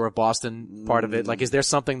South Shore of Boston part of it? Like, is there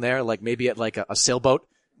something there? Like maybe at like a sailboat?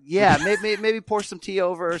 Yeah, maybe pour some tea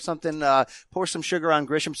over or something. Pour some sugar on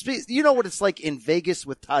Grisham. You know what it's like in Vegas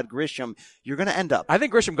with Todd Grisham. You're going to end up. I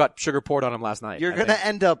think Grisham got sugar poured on him last night. You're going to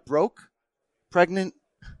end up broke, pregnant,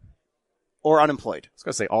 or unemployed. I was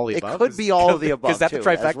going to say all the above. It could be all of the above. Is that the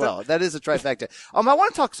trifecta? As well. That is a trifecta. I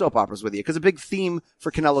want to talk soap operas with you because a big theme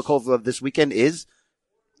for Canelo-Kovalev this weekend is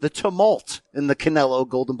the tumult in the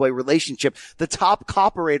Canelo-Golden Boy relationship. The top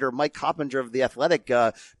copperator, Mike Coppinger of The Athletic,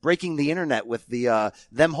 breaking the internet with the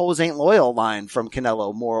them hoes ain't loyal line from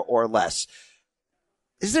Canelo, more or less.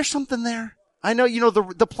 Is there something there? I know,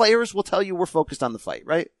 the players will tell you we're focused on the fight,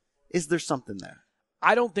 right? Is there something there?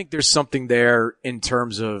 I don't think there's something there in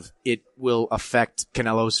terms of it will affect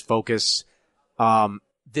Canelo's focus.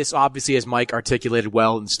 This obviously, as Mike articulated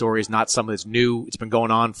well in the story, is not something that's new. It's been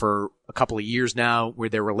going on for a couple of years now where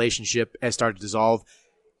their relationship has started to dissolve.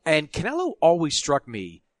 And Canelo always struck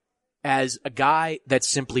me as a guy that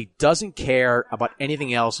simply doesn't care about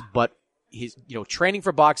anything else but his, training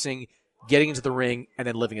for boxing, getting into the ring, and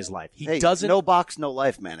then living his life. He doesn't. No box, no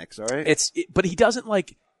life, Mannix, all right? But he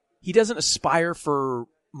doesn't aspire for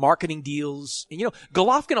marketing deals. And,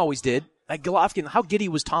 Golovkin always did. Like Golovkin, how giddy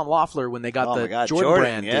was Tom Loeffler when they got Jordan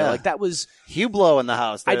brand deal? Like that was Hublot in the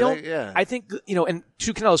house. I think, and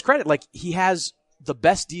to Canelo's credit, like he has the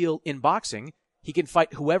best deal in boxing. He can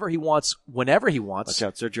fight whoever he wants, whenever he wants. Watch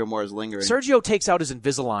out, Sergio Mora's lingering. Sergio takes out his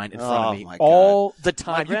Invisalign in front of me all the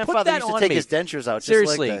time. My grandfather used to take his dentures out.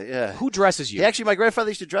 Seriously, just like that. Yeah. Who dresses you? Actually, my grandfather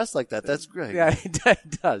used to dress like that. That's great. Yeah,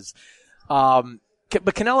 it does.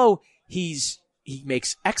 But Canelo, he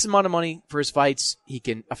makes X amount of money for his fights. He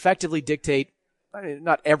can effectively dictate,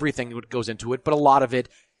 not everything that goes into it, but a lot of it.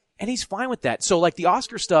 And he's fine with that. So like the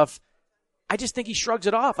Oscar stuff, I just think he shrugs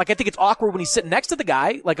it off. Like I think it's awkward when he's sitting next to the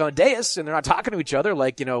guy, like on a dais, and they're not talking to each other,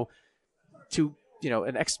 like, an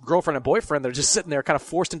ex-girlfriend and boyfriend. They're just sitting there kind of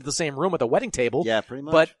forced into the same room at the wedding table. Yeah, pretty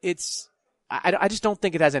much. But I just don't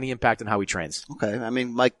think it has any impact on how he trains. Okay. I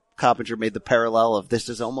mean, Mike Coppinger made the parallel of this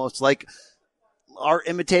is almost like are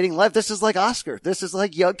imitating Lev. This is like Oscar. This is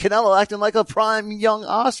like young Canelo acting like a prime young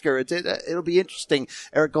Oscar. It'll be interesting.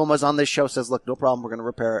 Eric Gomez on this show says, look, no problem. We're going to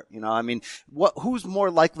repair it. I mean, who's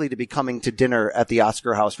more likely to be coming to dinner at the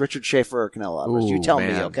Oscar house, Richard Schaefer or Canelo Alvarez? You tell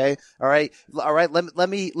me, okay? All right. Let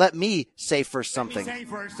me say first something.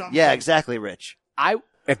 Yeah, exactly, Rich.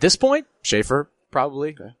 At this point, Schaefer,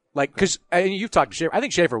 probably. Okay. Cause you've talked to Schaefer. I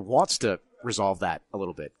think Schaefer wants to resolve that a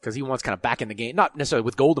little bit because he wants kind of back in the game, not necessarily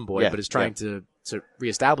with Golden Boy, but is trying to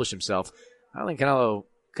reestablish himself. I don't think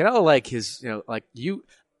Canelo like his,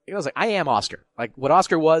 I am Oscar. Like what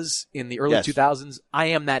Oscar was in the early 2000s, I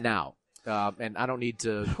am that now. And I don't need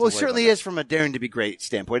to. Well, it certainly is from a daring to be great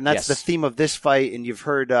standpoint. And that's the theme of this fight. And you've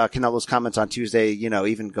heard, Canelo's comments on Tuesday,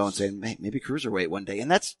 even go and say, maybe cruiserweight one day. And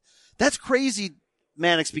that's crazy,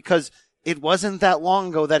 Mannix, because it wasn't that long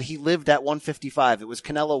ago that he lived at 155. It was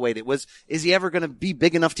Canelo weight. Is he ever going to be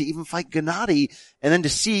big enough to even fight Gennady? And then to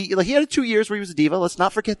see, he had 2 years where he was a diva. Let's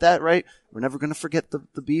not forget that, right? We're never going to forget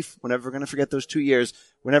the beef. We're never going to forget those 2 years.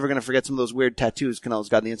 We're never going to forget some of those weird tattoos Canelo's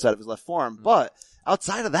got on the inside of his left forearm. But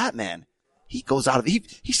outside of that, man, he goes out of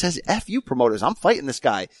he says, F you promoters. I'm fighting this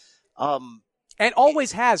guy. And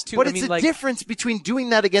always has, too. But it's a difference between doing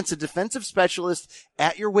that against a defensive specialist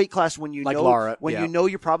at your weight class when you know Lara, you know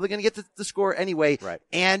you're probably going to get the score anyway, right,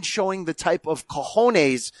 and showing the type of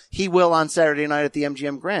cojones he will on Saturday night at the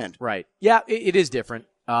MGM Grand. Right. Yeah, it is different.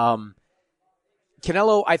 Canelo,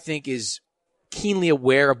 I think, is keenly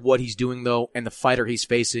aware of what he's doing, though, and the fighter he's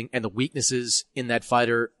facing and the weaknesses in that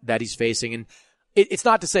fighter that he's facing. And it's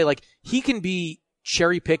not to say, he can be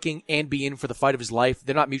cherry picking and be in for the fight of his life.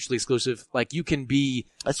 They're not mutually exclusive. You can be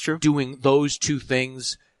doing those two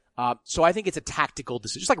things. So I think it's a tactical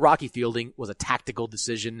decision. Just like Rocky Fielding was a tactical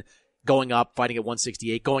decision going up, fighting at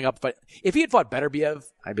 168, going up. If he had fought Beterbiev,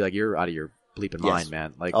 I'd be like, you're out of your bleeping mind,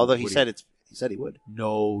 man. Although he said he would.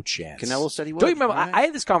 No chance. Canelo said he would. Don't you remember? Right. I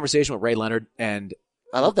had this conversation with Ray Leonard, and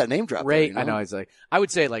I love that name drop. Ray, I know. It's I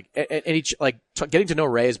would say getting to know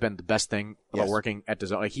Ray has been the best thing about working at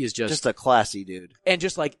DAZN. He is just a classy dude, and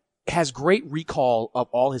just has great recall of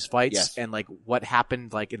all his fights and what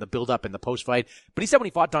happened in the build up and the post fight. But he said when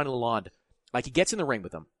he fought Donnie Lalonde, he gets in the ring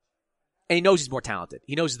with him, and he knows he's more talented.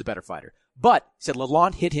 He knows he's the better fighter. But he said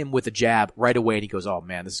Lalonde hit him with a jab right away, and he goes, "Oh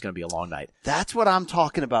man, this is going to be a long night." That's what I'm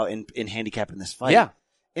talking about in handicapping this fight. Yeah.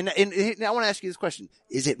 And I want to ask you this question: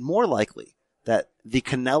 is it more likely that the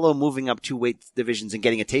Canelo moving up 2 weight divisions and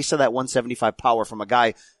getting a taste of that 175 power from a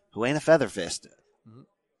guy who ain't a feather fist,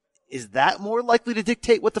 is that more likely to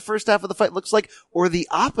dictate what the first half of the fight looks like, or the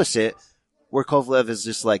opposite, where Kovalev is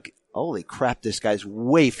just holy crap, this guy's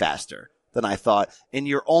way faster than I thought, and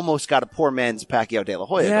you're almost got a poor man's Pacquiao De La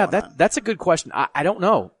Hoya. Yeah, that's a good question. I don't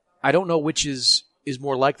know. I don't know which is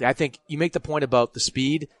more likely. I think you make the point about the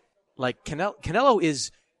speed. Canelo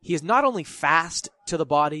he is not only fast to the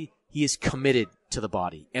body, he is committed to the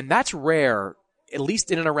body. And that's rare, at least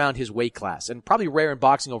in and around his weight class, and probably rare in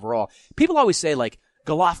boxing overall. People always say,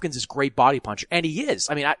 Golovkin's this great body puncher, and he is.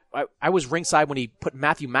 I mean, I was ringside when he put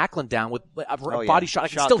Matthew Macklin down with a body shot. I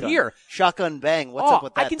can still hear. Shotgun bang. What's up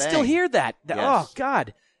with that I can bang? still hear that. Yes. Oh,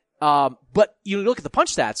 God. But you look at the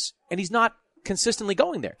punch stats, and he's not consistently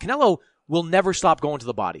going there. Canelo will never stop going to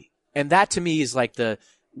the body. And that, to me, is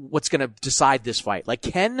what's going to decide this fight.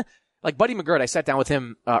 Buddy McGirt, I sat down with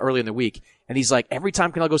him early in the week, and he's like, every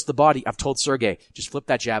time Canelo goes to the body, I've told Sergey, just flip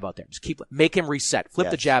that jab out there. Just make him reset. Flip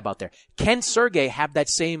the jab out there. Can Sergey have that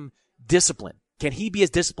same discipline? Can he be as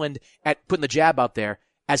disciplined at putting the jab out there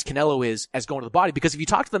as Canelo is as going to the body? Because if you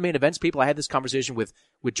talk to the main events people, I had this conversation with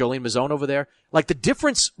Jolene Mazzone over there, the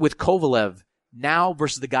difference with Kovalev now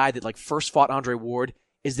versus the guy that first fought Andre Ward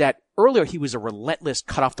is that earlier he was a relentless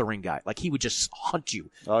cut off the ring guy. He would just hunt you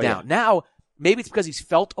down. Yeah. Now, maybe it's because he's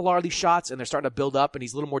felt a lot of these shots and they're starting to build up and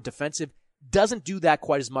he's a little more defensive. Doesn't do that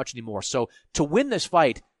quite as much anymore. So to win this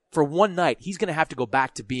fight for one night, he's going to have to go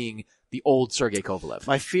back to being the old Sergey Kovalev.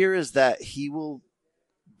 My fear is that he will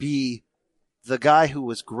be the guy who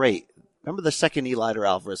was great. Remember the second Eli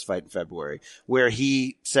Alvarez fight in February where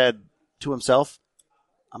he said to himself,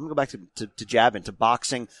 I'm going to go back to jabbing, to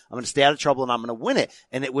boxing. I'm going to stay out of trouble and I'm going to win it.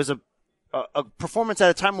 And it was a performance at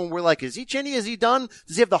a time when we're is he chinny? Is he done?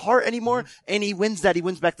 Does he have the heart anymore? And he wins that. He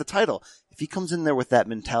wins back the title. If he comes in there with that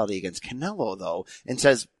mentality against Canelo, though, and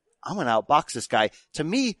says, I'm going to outbox this guy, to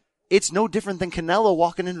me, it's no different than Canelo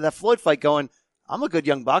walking into that Floyd fight going, I'm a good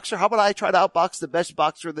young boxer. How about I try to outbox the best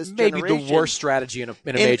boxer of this generation? Maybe the worst strategy in a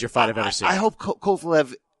major fight I've ever seen. I hope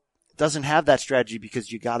Kovalev doesn't have that strategy because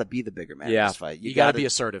you got to be the bigger man in this fight. You got to be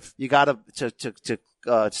assertive. You got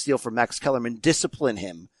to steal from Max Kellerman, discipline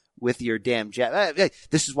him with your damn jab.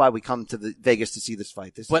 This is why we come to the Vegas to see this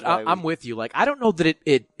fight. I'm with you. Like, I don't know that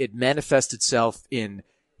it manifests itself in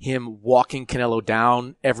him walking Canelo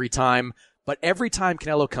down every time, but every time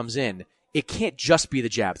Canelo comes in, it can't just be the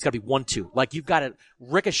jab. It's got to be 1-2. Like, you've got to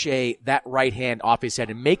ricochet that right hand off his head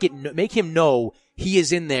and make him know he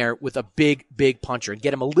is in there with a big, big puncher and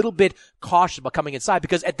get him a little bit cautious about coming inside.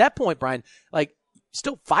 Because at that point, Brian, like,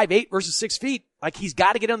 still 5'8" versus 6 feet. Like, he's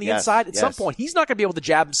got to get on the inside at some point. He's not going to be able to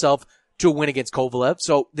jab himself to a win against Kovalev.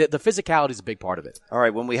 So the physicality is a big part of it. All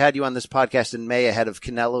right. When we had you on this podcast in May ahead of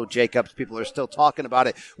Canelo Jacobs, people are still talking about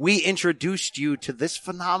it. We introduced you to this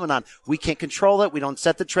phenomenon. We can't control it. We don't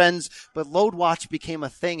set the trends, but Load Watch became a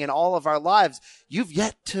thing in all of our lives. You've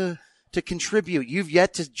yet to contribute. You've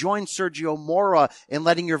yet to join Sergio Mora in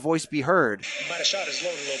letting your voice be heard. He might have shot his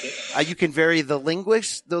load a little bit. You can vary the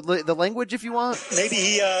language if you want. Maybe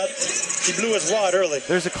he blew his wad early.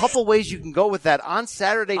 There's a couple ways you can go with that. On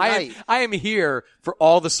Saturday night. I am here for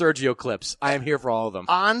all the Sergio clips. I am here for all of them.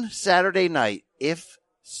 On Saturday night, if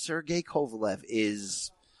Sergey Kovalev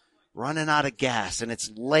is running out of gas and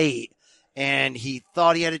it's late, and he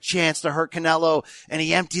thought he had a chance to hurt Canelo, and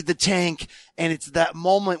he emptied the tank, and it's that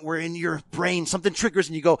moment where in your brain something triggers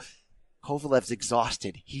and you go, Kovalev's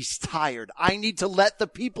exhausted. He's tired. I need to let the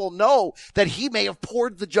people know that he may have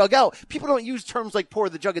poured the jug out. People don't use terms like pour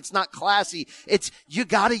the jug. It's not classy. It's, you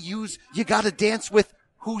gotta dance with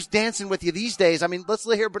who's dancing with you these days. I mean, let's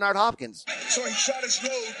hear Bernard Hopkins. So he shot his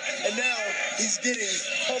load, and now he's getting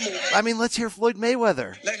pummeled. I mean, let's hear Floyd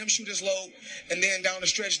Mayweather. Let him shoot his load, and then down the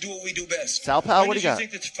stretch, do what we do best. Sal Powell, what do you got? When did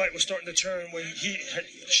you think that the fight was starting to turn when he had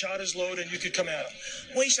shot his load and you could come at him?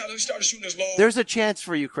 When he started shooting his load. There's a chance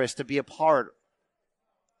for you, Chris, to be a part.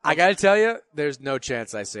 I gotta tell you, there's no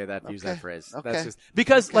chance I say that, use that phrase. Okay. That's just,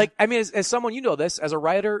 because, like, I mean, as someone, you know this, as a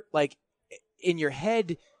writer, like, in your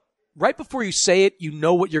head, right before you say it, you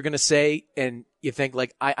know what you're going to say, and you think,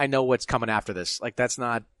 like, I know what's coming after this. Like, that's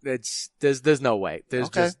not, there's no way.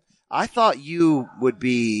 I thought you would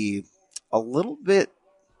be a little bit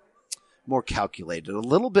more calculated, a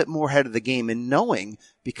little bit more ahead of the game in knowing,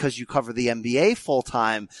 because you cover the NBA full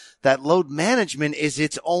time, that load management is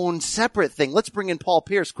its own separate thing. Let's bring in Paul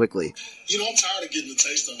Pierce quickly. You know, I'm tired of getting the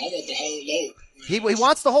taste of it. I want the whole load. He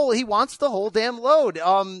wants the whole damn load.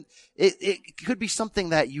 It could be something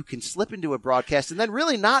that you can slip into a broadcast and then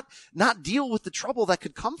really not deal with the trouble that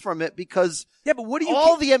could come from it, because but what do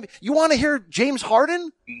you you want to hear James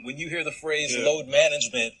Harden? When you hear the phrase load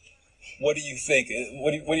management, what do you think?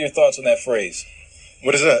 What are your thoughts on that phrase?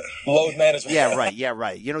 What is that? Load management. Yeah,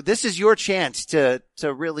 right. You know, this is your chance to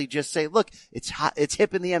really just say, look, it's hot, it's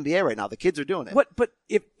hip in the NBA right now. The kids are doing it. But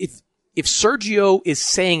if Sergio is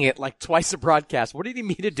saying it like twice a broadcast, what did he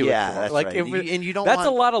mean to do it for? That's like, right. And you don't that's want,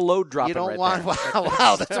 a lot of load dropping. You don't right want there.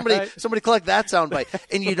 wow. Somebody collect that soundbite.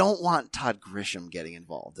 And you don't want Todd Grisham getting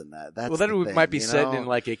involved in that. That's then we thing, might be sitting in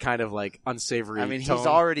like a kind of like unsavory. I mean, tone. he's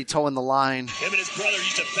already towing the line. Him and his brother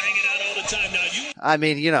used to bang it out all the time. Now you. I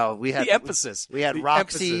mean, you know, we had the emphasis. We had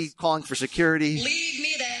Roxy calling for security. Leave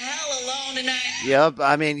me the hell alone tonight. Yep.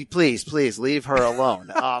 I mean, please leave her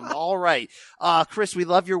alone. All right. Chris, we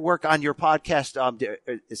love your work on your podcast.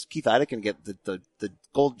 Is Keith Idec going to get the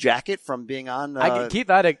gold jacket from being on? Keith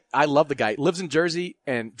Idec, I love the guy. Lives in Jersey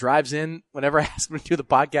and drives in whenever I ask him to do the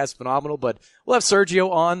podcast. Phenomenal. But we'll have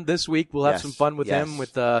Sergio on this week. We'll have some fun with him.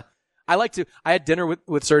 I had dinner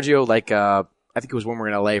with Sergio, like, I think it was when we were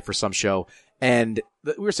in LA for some show. And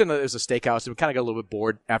we were sitting there, it was a steakhouse, and we kind of got a little bit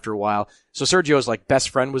bored after a while. So Sergio's like best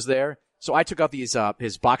friend was there. So I took out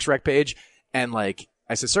his box rec page, and like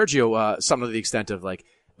I said, Sergio, something to the extent of like,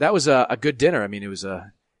 that was a good dinner. I mean, it was I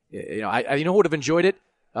who would have enjoyed it?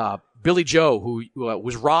 Billy Joe, who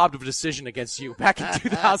was robbed of a decision against you back in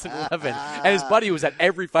 2011, and his buddy was at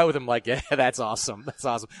every fight with him. Like, yeah, that's awesome. That's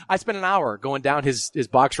awesome. I spent an hour going down his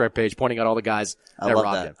box rec page, pointing out all the guys that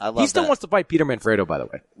robbed him. He still wants to fight Peter Manfredo, by the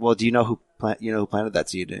way. Well, do you know who planted that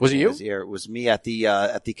seed? Was it you? It was me at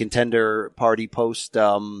the contender party post.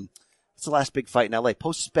 It's the last big fight in LA.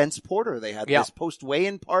 Post Spence Porter, they had this post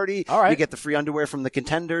weigh-in party. All right. You get the free underwear from the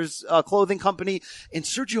Contenders clothing company. And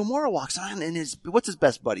Sergio Mora walks on, and what's his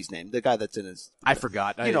best buddy's name? The guy that's in his. I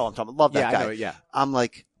forgot. You know what I'm talking about. Love that guy. I know, yeah. I'm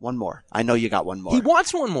like, one more. I know you got one more. He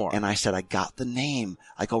wants one more. And I said, I got the name.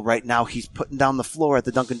 I go, right now he's putting down the floor at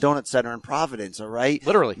the Dunkin' Donuts Center in Providence. All right,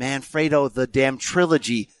 literally, Manfredo, the damn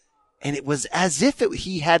trilogy. And it was as if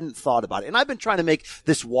he hadn't thought about it. And I've been trying to make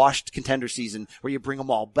this washed contender season where you bring them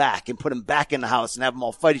all back and put them back in the house and have them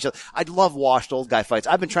all fight each other. I'd love washed old guy fights.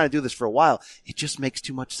 I've been trying to do this for a while. It just makes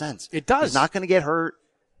too much sense. It does. He's not going to get hurt.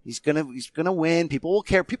 He's gonna win. People will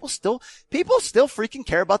care. People still freaking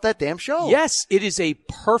care about that damn show. Yes, it is a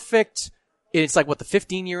perfect It's like, the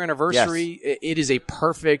 15-year anniversary? Yes. It is a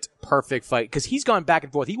perfect fight because he's gone back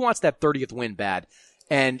and forth. He wants that 30th win bad.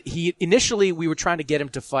 And initially we were trying to get him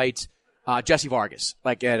to fight Jesse Vargas,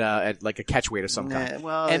 like at like a catchweight or some kind.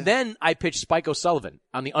 And then I pitched Spike O'Sullivan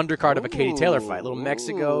on the undercard of a Katie Taylor fight, little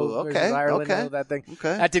Mexico versus Ireland, that thing.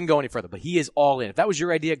 Okay. That didn't go any further, but he is all in. If that was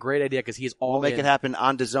your idea, great idea, because he is all in. We'll make it happen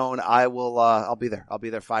on Dazn. I will. I'll be there. I'll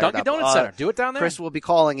be there. Fired Dunkin' up. Donuts Center. Do it down there. Chris will be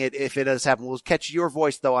calling it if it does happen. We'll catch your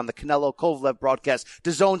voice though on the Canelo-Kovalev broadcast.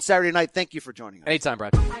 Dazn Saturday night. Thank you for joining us. Anytime,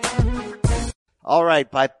 Brad. All right,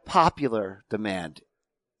 by popular demand,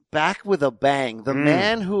 back with a bang. The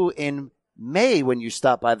man who in May, when you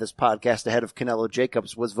stopped by this podcast ahead of Canelo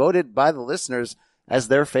Jacobs, was voted by the listeners as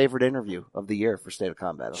their favorite interview of the year for State of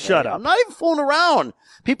Combat. Okay? Shut up. I'm not even fooling around.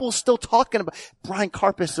 People still talking about Brian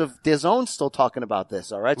Karpus of Dazn still talking about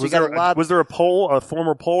this. All right. So Was there a poll, a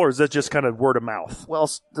formal poll, or is that just kind of word of mouth? Well,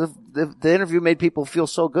 the interview made people feel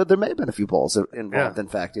so good. There may have been a few polls involved. In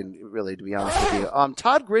fact, really, to be honest with you,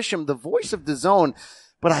 Todd Grisham, the voice of Dazn,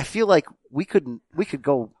 but I feel like we could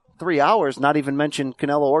go 3 hours, not even mention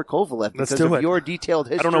Canelo or Kovalev because of your detailed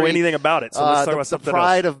history. I don't know anything about it, so let's talk about something else. The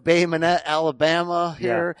pride of Bay Minette, Alabama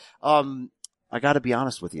here. Yeah. I got to be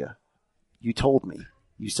honest with you. You told me.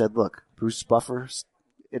 You said, look, Bruce Buffer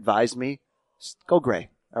advised me, go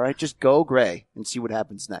gray. All right? Just go gray and see what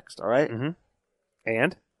happens next. All right? Mm-hmm.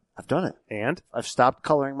 And? I've done it. And? I've stopped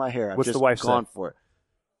coloring my hair. What's I've just the wife gone say? for it.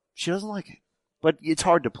 She doesn't like it. But it's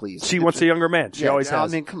hard to please. She wants a younger man. She always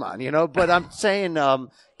has. I mean, come on, but I'm saying,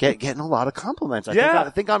 getting a lot of compliments. I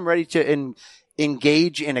think I'm ready to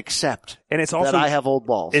engage and accept. And it's also that I have old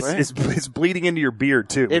balls. It's bleeding into your beard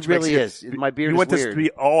too. It really is. My beard. You want this to be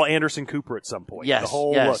all Anderson Cooper at some point. Yes, the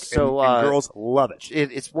whole yes. look. So and girls love it.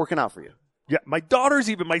 It's working out for you. Yeah, my daughter's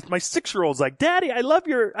even my 6-year-old's like, Daddy, I love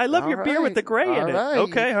your beard with the gray in it. Right.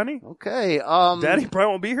 Okay, honey. Okay. Daddy probably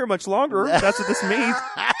won't be here much longer. That's what this means.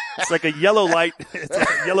 It's like a yellow light. It's like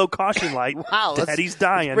a yellow caution light. Wow. Daddy's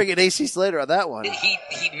dying. Let's bring in AC Slater on that one. He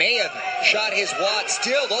may have shot his wad.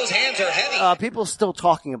 Still, those hands are heavy. People still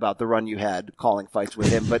talking about the run you had calling fights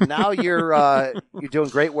with him, but now you're doing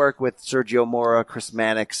great work with Sergio Mora, Chris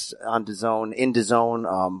Mannix on Dazn, in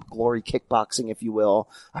Dazn, Glory Kickboxing, if you will.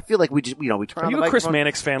 I feel like we turn on the microphone. Are you a Chris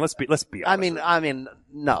Mannix fan? Let's be honest. I mean,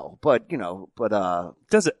 no, but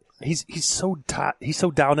does it? He's so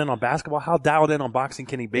dialed in on basketball. How dialed in on boxing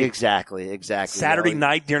can he be? Exactly. Saturday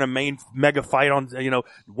night during a main mega fight on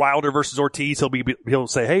Wilder versus Ortiz, he'll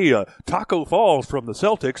say, "Hey, Taco Falls from the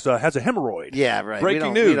Celtics has a hemorrhoid." Yeah, right.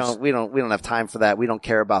 Breaking news. We don't have time for that. We don't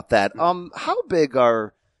care about that. How big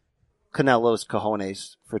are Canelo's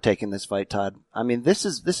cojones for taking this fight, Todd? I mean, this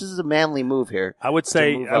is a manly move here. I would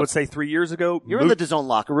say 3 years ago. You're in the Dazn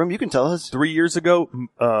locker room. You can tell us. 3 years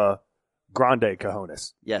ago, Grande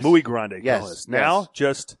cojones. Yes. Muy grande yes. cojones. Now,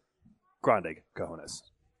 just grande cojones.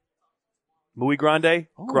 Muy grande,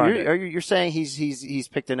 grande. You're saying he's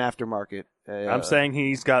picked an aftermarket. I'm saying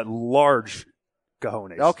he's got large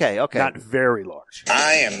cojones. Okay. Not very large.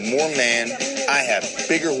 I am more man. I have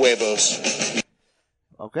bigger huevos.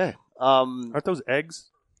 Okay. Aren't those eggs?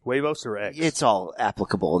 Huevos or eggs? It's all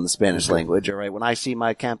applicable in the Spanish language, all right? When I see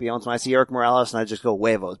my campeones, when I see Eric Morales, and I just go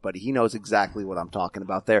huevos, buddy. He knows exactly what I'm talking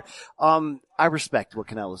about there. I respect what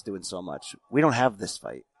Canelo's doing so much. We don't have this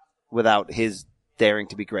fight without his daring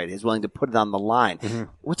to be great. He's willing to put it on the line. Mm-hmm.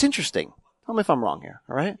 What's interesting, tell me if I'm wrong here,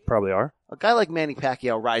 all right? Probably are. A guy like Manny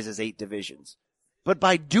Pacquiao rises 8 divisions. But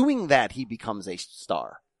by doing that, he becomes a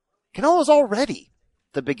star. Canelo's already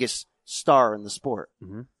the biggest star in the sport.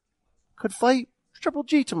 Mm-hmm. Could fight Triple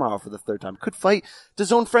G tomorrow for the 3rd time. Could fight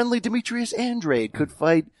Dazn-friendly Demetrius Andrade. Could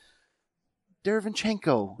fight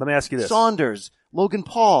Derevyanchenko. Let me ask you this. Saunders. Logan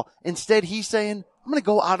Paul. Instead, he's saying, I'm going to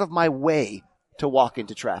go out of my way to walk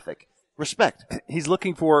into traffic. Respect. He's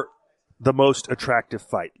looking for the most attractive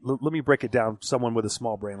fight. Let me break it down. Someone with a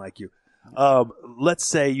small brain like you. Let's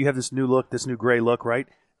say you have this new look, this new gray look, right?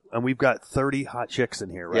 And we've got 30 hot chicks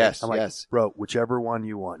in here, right? Yes, I'm like, yes. Bro, whichever one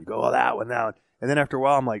you want. You go, that one. And then after a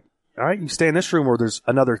while, I'm like, all right, you stay in this room where there's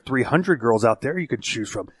another 300 girls out there you can choose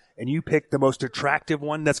from. And you pick the most attractive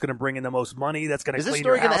one that's going to bring in the most money, that's going to clean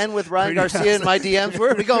your house. Is this story going to end with Ryan Garcia in my DMs?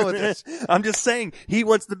 Where are we going with this? I'm just saying, he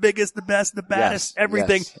wants the biggest, the best, the baddest,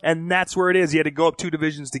 everything. Yes. And that's where it is. He had to go up 2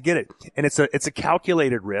 divisions to get it. And it's a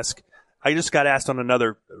calculated risk. I just got asked on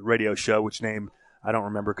another radio show, which name I don't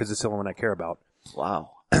remember because it's the only one I care about.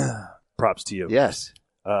 Wow. Props to you. Yes.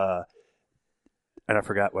 And I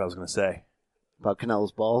forgot what I was going to say. About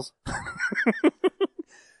Canelo's balls?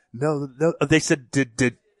 No, they said, did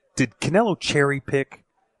Canelo cherry pick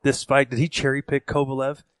this fight? Did he cherry pick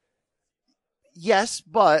Kovalev? Yes,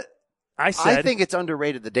 but I think it's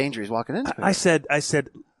underrated the danger he's walking into. I said,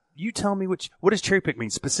 You tell me what does cherry pick mean?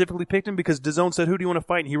 Specifically picked him because DAZN said, who do you want to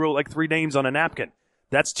fight? And he wrote like 3 names on a napkin.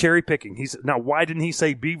 That's cherry picking. Now, why didn't he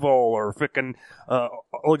say Bivol or frickin'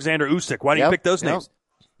 Alexander Usyk? Why didn't he pick those names?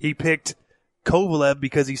 He picked Kovalev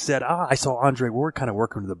because he said, I saw Andre Ward kind of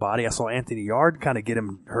working to the body. I saw Anthony Yard kind of get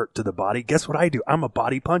him hurt to the body. Guess what I do? I'm a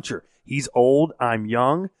body puncher. He's old. I'm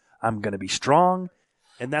young. I'm going to be strong.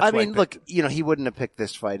 And that's look, he wouldn't have picked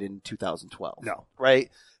this fight in 2012. No.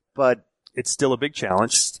 Right? But it's still a big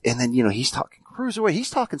challenge. And then, he's talking cruiserweight. He's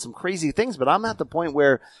talking some crazy things, but I'm at the point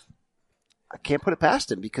where I can't put it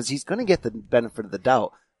past him because he's going to get the benefit of the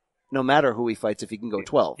doubt no matter who he fights if he can go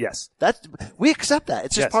 12. Yes. We accept that.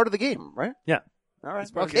 It's just part of the game, right? Yeah. All right.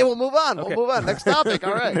 Okay, we'll move on. Okay. We'll move on. Next topic.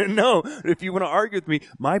 All right. No, if you want to argue with me,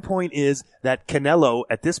 my point is that Canelo,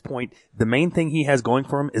 at this point, the main thing he has going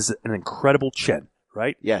for him is an incredible chin,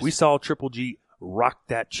 right? Yes. We saw Triple G rock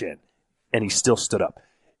that chin, and he still stood up.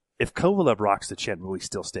 If Kovalev rocks the chin, will he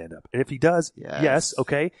still stand up? And if he does, yes,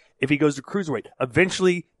 okay. If he goes to cruiserweight,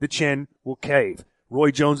 eventually the chin will cave.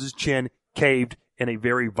 Roy Jones's chin caved in a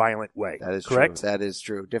very violent way. That is correct. True. That is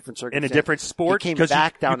true. Different circumstances. In a different sport, he came because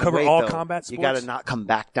back down you cover in weight, all though. combat sports. You got to not come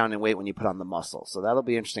back down in weight when you put on the muscle. So that'll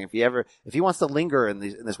be interesting. If he wants to linger in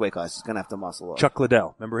this weight class, he's going to have to muscle up. Chuck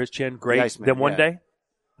Liddell, remember his chin? Great. The Iceman, then one day,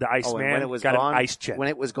 the Iceman when it was got gone, an ice chin. When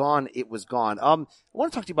it was gone, it was gone. I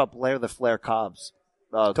want to talk to you about Blair the Flair Cobbs.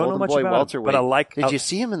 Don't Golden know much Boy about welterweight. him, but Did you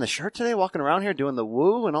see him in the shirt today, walking around here doing the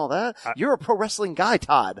woo and all that? You're a pro wrestling guy,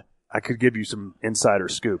 Todd. I could give you some insider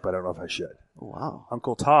scoop. I don't know if I should. Oh, wow.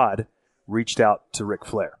 Uncle Todd reached out to Ric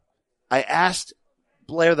Flair. I asked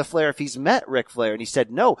Blair the Flair if he's met Ric Flair, and he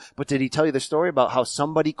said no. But did he tell you the story about how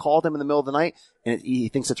somebody called him in the middle of the night, and he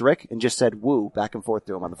thinks it's Rick, and just said woo back and forth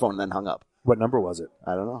to him on the phone and then hung up? What number was it?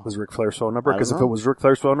 I don't know. Was Ric Flair's phone number? Because if it was Ric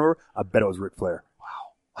Flair's phone number, I bet it was Ric Flair.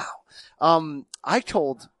 Wow. I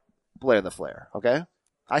told Blair the Flair, okay?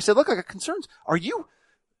 I said, look, I got concerns. Are you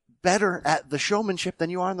better at the showmanship than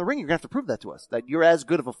you are in the ring? You're going to have to prove that to us, that you're as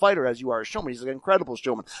good of a fighter as you are a showman. He's an incredible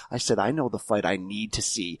showman. I said, I know the fight I need to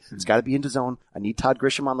see. It's got to be in DAZN. I need Todd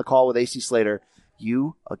Grisham on the call with AC Slater.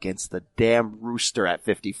 You against the damn rooster at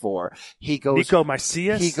 54. He goes, Nico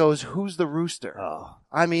Macias? He goes, who's the rooster? Oh.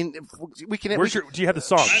 I mean, we can. Do you have the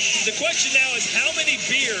song? The question now is how many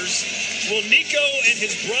beers will Nico and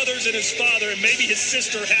his brothers and his father and maybe his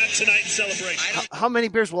sister have tonight in celebration? How many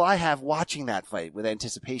beers will I have watching that fight with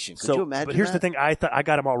anticipation? Could you imagine But here's that? the thing. I thought I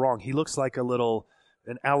got him all wrong. He looks like in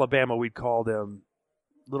Alabama, we'd call them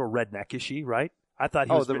little redneck-ishy, right? I thought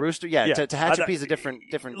he was the rooster? Yeah. Tehachapi is a different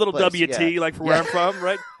little place. WT, like for where I'm from,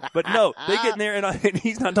 right? But no, they get in there, and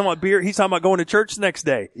he's not talking about beer. He's talking about going to church the next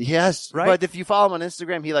day. Yes, right? But if you follow him on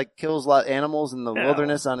Instagram, he kills a lot of animals in the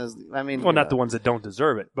wilderness on his. Not the ones that don't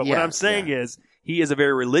deserve it. But what I'm saying is, he is a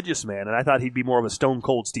very religious man, and I thought he'd be more of a Stone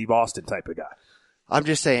Cold Steve Austin type of guy. I'm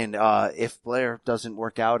just saying, if Blair doesn't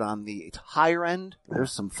work out on the higher end,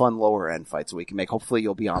 there's some fun lower end fights we can make. Hopefully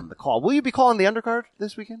you'll be on the call. Will you be calling the undercard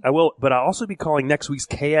this weekend? I will, but I'll also be calling next week's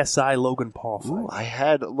KSI Logan Paul fight. Ooh, I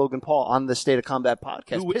had Logan Paul on the State of Combat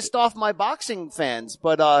podcast. Pissed off my boxing fans,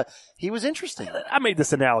 but he was interesting. I made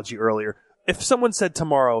this analogy earlier. If someone said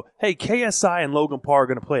tomorrow, hey, KSI and Logan Paul are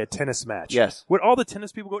going to play a tennis match. Yes. Would all the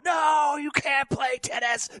tennis people go, no, you can't play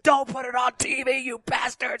tennis. Don't put it on TV, you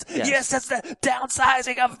bastards. Yes, that's the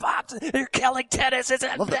downsizing of boxing. You're killing tennis.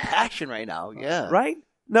 I love the passion right now. Yeah. Right?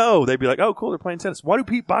 No, they'd be like, oh, cool, they're playing tennis. Why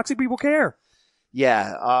do boxing people care?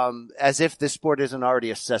 Yeah, as if this sport isn't already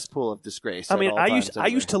a cesspool of disgrace. I mean, I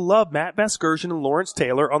used to love Matt Vasgersian and Lawrence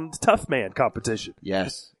Taylor on the Tough Man competition.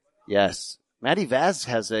 Yes. Matty Vaz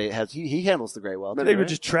he handles the great well. They would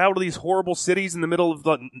just travel to these horrible cities in the middle of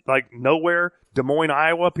nowhere, Des Moines,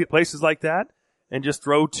 Iowa, places like that, and just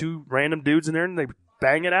throw 2 random dudes in there and they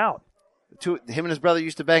bang it out. Him and his brother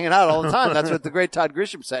used to bang it out all the time. That's what the great Todd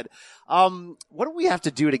Grisham said. What do we have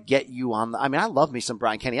to do to get you on? I love me some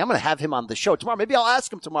Brian Kenny. I'm going to have him on the show tomorrow. Maybe I'll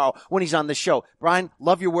ask him tomorrow when he's on the show. Brian,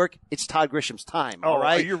 love your work. It's Todd Grisham's time. All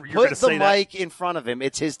right, you're put the mic in front of him.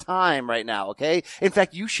 It's his time right now. Okay. In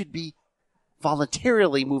fact, you should be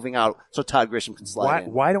voluntarily moving out so Todd Grisham can slide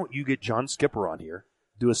in. Why don't you get John Skipper on here?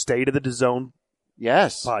 Do a State of the DAZN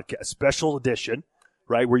podcast, special edition,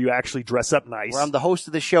 right, where you actually dress up nice. Where I'm the host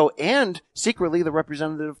of the show and secretly the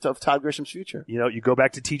representative of Todd Grisham's future. You know, you go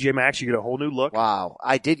back to TJ Maxx, you get a whole new look. Wow.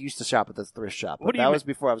 I did used to shop at the thrift shop, but that was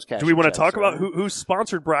before I was cashing. Do we want to talk about who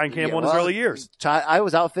sponsored Brian Campbell in his early years? I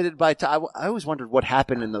was outfitted by Todd. I always wondered what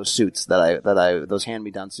happened in those suits those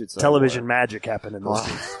hand-me-down suits. Television magic happened in those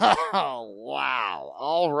suits. Oh, wow.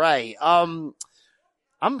 All right.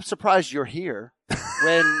 I'm surprised you're here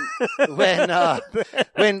when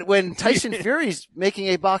Tyson Fury's making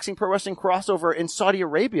a boxing pro wrestling crossover in Saudi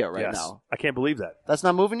Arabia right now. I can't believe that. That's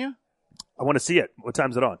not moving you? I want to see it. What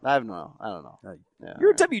time's it on? I don't know. Yeah.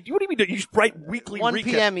 You're a W. What do you mean? You write weekly 1 recap.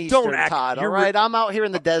 p.m. Eastern, Don't act. Todd. All right, I'm out here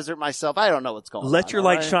in the desert myself. I don't know what's going on. Let your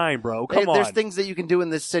light shine, bro. Come on. There's things that you can do in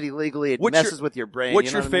this city legally. It messes with your brain.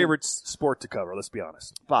 What's your favorite sport to cover? Let's be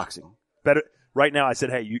honest. Boxing. Better. Right now, I said,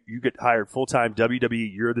 hey, you get hired full-time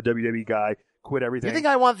WWE. You're the WWE guy. Quit everything. You think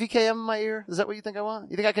I want VKM in my ear? Is that what you think I want?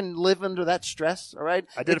 You think I can live under that stress? All right.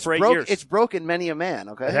 I did it for 8 years. It's broken many a man.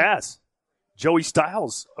 Okay. It has. Joey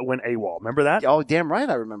Styles went AWOL. Remember that? Oh, damn right,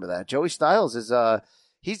 I remember that. Joey Styles is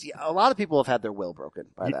he's a lot of people have had their will broken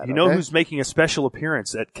by that. You know who's making a special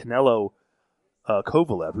appearance at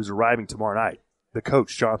Canelo-Kovalev, who's arriving tomorrow night? The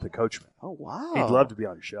coach, Jonathan Coachman. Oh wow, he'd love to be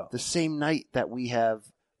on your show. The same night that we have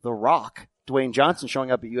The Rock, Dwayne Johnson,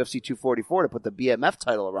 showing up at UFC 244 to put the BMF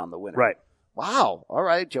title around the winner. Right. Wow. All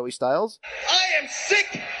right, Joey Styles. I am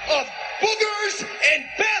sick of boogers and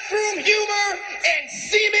bathroom humor and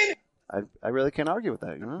semen. I really can't argue with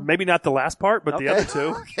that. You know? Maybe not the last part, but the other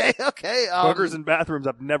two. Okay. Boogers and bathrooms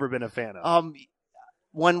I've never been a fan of.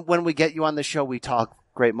 When we get you on the show, we talk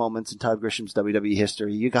great moments in Todd Grisham's WWE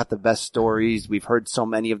history. You got the best stories. We've heard so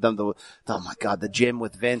many of them. Oh my God, the gym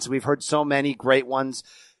with Vince. We've heard so many great ones.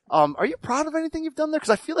 Are you proud of anything you've done there? Because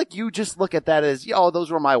I feel like you just look at that as,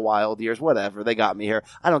 those were my wild years. Whatever. They got me here.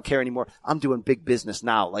 I don't care anymore. I'm doing big business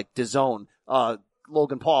now, like DAZN,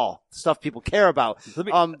 Logan Paul, stuff people care about.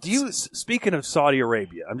 Speaking of Saudi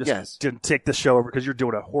Arabia, I'm just going to take the show over because you're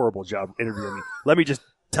doing a horrible job interviewing me. Let me just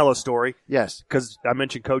tell a story. Yes. Because I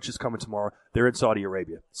mentioned Coach is coming tomorrow. They're in Saudi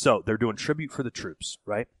Arabia. So they're doing tribute for the troops,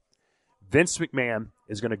 right? Vince McMahon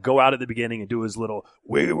is going to go out at the beginning and do his little,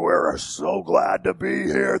 we were so glad to be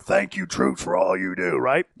here. Thank you, troops, for all you do,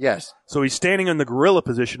 right? Yes. So he's standing in the gorilla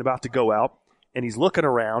position about to go out. And he's looking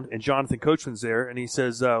around, and Jonathan Coachman's there, and he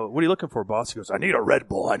says, what are you looking for, boss? He goes, I need a Red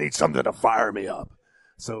Bull. I need something to fire me up.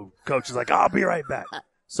 So Coach is like, I'll be right back.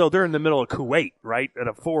 So they're in the middle of Kuwait, right, at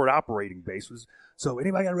a forward operating base. So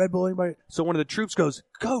anybody got a Red Bull? Anybody? So one of the troops goes,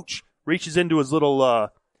 Coach, reaches into his little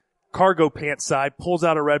cargo pants side, pulls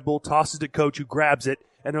out a Red Bull, tosses it to Coach, who grabs it.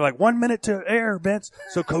 And they're like, 1 minute to air, Vince.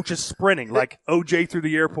 So Coach is sprinting like OJ through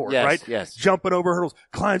the airport, right? Yes. Jumping over hurdles,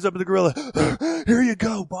 climbs up to the gorilla. Here you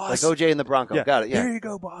go, boss. Like OJ in the Bronco. Yeah. Got it, yeah. Here you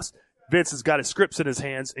go, boss. Vince has got his scripts in his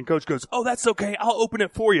hands, and Coach goes, oh, that's okay. I'll open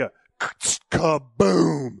it for you.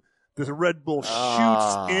 Kaboom. The Red Bull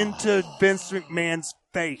shoots into Vince McMahon's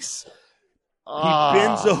face. He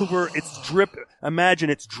bends over. Imagine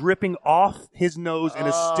it's dripping off his nose in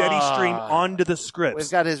a steady stream onto the scripts.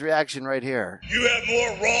 We've got his reaction right here. You have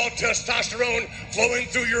more raw testosterone flowing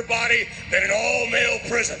through your body than an all-male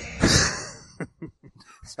prison.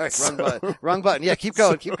 Sorry, wrong button. Yeah, keep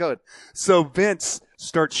going. So Vince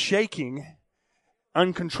starts shaking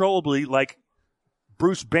uncontrollably like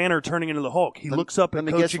Bruce Banner turning into the Hulk. He looks up at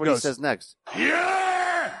Coach and goes, what he says next.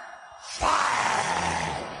 You're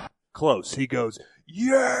fired. Close. He goes,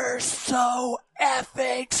 you're so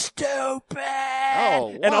effing stupid. Oh,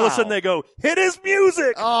 wow. And all of a sudden they go, hit his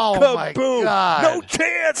music. Oh, kaboom. My God. No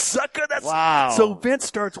chance, sucker. Wow. So Vince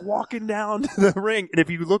starts walking down the ring. And if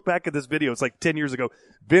you look back at this video, it's like 10 years ago.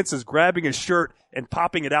 Vince is grabbing his shirt and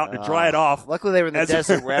popping it out to dry it off. Luckily they were in the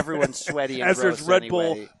desert where everyone's sweaty and as gross there's Red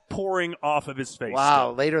anyway. Bull pouring off of his face.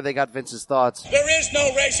 Wow. Later they got Vince's thoughts. There is no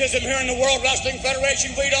racism here in the World Wrestling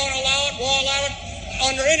Federation. We don't allow it. We'll allow it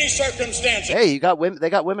under any circumstances. Hey, they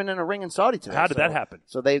got women in a ring in Saudi today. How did that happen?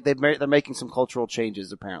 So they're making some cultural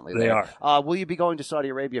changes apparently. They are. Will you be going to Saudi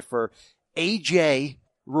Arabia for AJ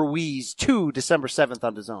Ruiz 2 December 7th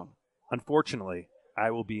on DAZN? Unfortunately, I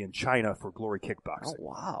will be in China for Glory Kickboxing.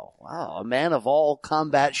 Oh, wow. A man of all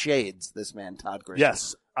combat shades, this man, Todd Grisham.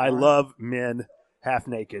 Yes, I love men half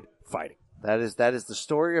naked fighting. That is the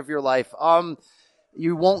story of your life.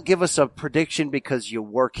 You won't give us a prediction because you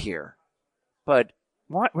work here, but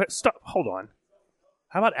what? Wait, stop. Hold on.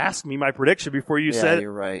 How about ask me my prediction before you said it?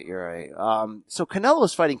 You're right. So Canelo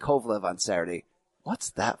is fighting Kovalev on Saturday. What's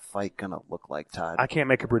that fight gonna look like, Todd? I can't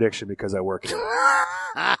make a prediction because I work here.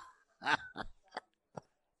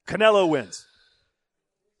 Canelo wins.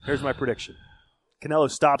 Here's my prediction.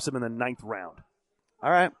 Canelo stops him in the 9th round.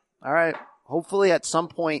 All right. Hopefully at some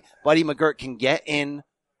point, Buddy McGirt can get in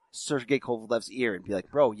Sergey Kovalev's ear and be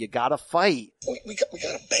like, bro, you gotta fight. We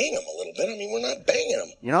gotta bang him a little bit. I mean, we're not banging him.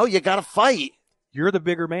 You gotta fight. You're the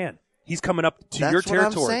bigger man. He's coming up to your territory.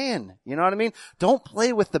 That's what I'm saying. You know what I mean? Don't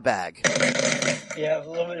play with the bag. You have a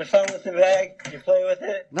little bit of fun with the bag? You play with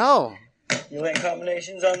it? No. You land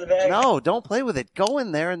combinations on the bag? No, don't play with it. Go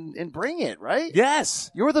in there and bring it, right?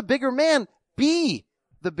 Yes. You're the bigger man. Be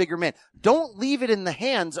the bigger man. Don't leave it in the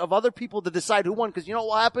hands of other people to decide who won, because you know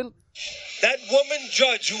what will happen? That woman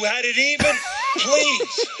judge who had it even,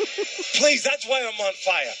 please, that's why I'm on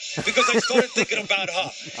fire. Because I started thinking about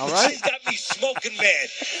her. All right. She's got me smoking mad.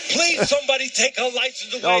 Please, somebody take her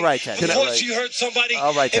license away. All right, Teddy. Before she hurt somebody.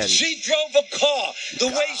 All right, Teddy. If she drove a car the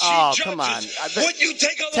way she judges, come on. would you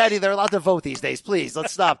take her Teddy, they're allowed to vote these days. Please,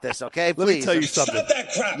 let's stop this, okay? Let me Please. tell you something. Stop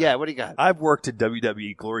that crap. Yeah, what do you got? I've worked at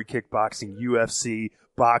WWE, Glory Kickboxing, UFC,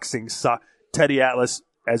 boxing, Teddy Atlas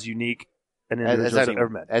as unique an individual as I've ever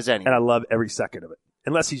met. As any. And I love every second of it.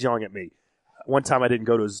 Unless he's yelling at me. One time I didn't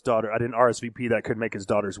go to his daughter. I didn't RSVP that I couldn't make his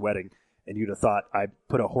daughter's wedding. And you'd have thought I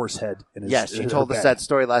put a horse head in his Yes, you in told her us bag. that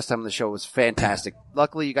story last time on the show. It was fantastic.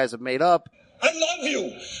 Luckily, you guys have made up. I love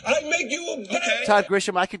you. I make you a bad. Todd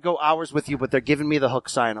Grisham, I could go hours with you, but they're giving me the hook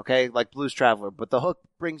sign, okay? Like Blues Traveler. But the hook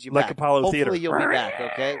brings you Like back. Apollo Hopefully Theater. you'll be back,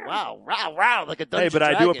 okay? Wow, like a Dungeon Hey, but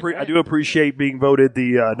I Dragon, right? I do appreciate being voted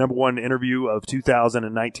the number one interview of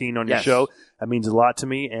 2019 on your Yes. show. That means a lot to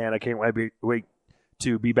me, and I can't wait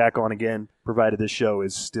to be back on again, provided this show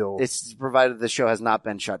is still... It's provided the show has not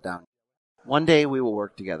been shut down. One day we will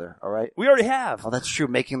work together, all right? We already have. Oh, that's true.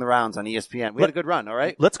 Making the rounds on ESPN. We had a good run, all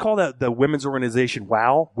right? Let's call that the women's organization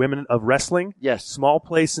WOW, Women of Wrestling. Yes. Small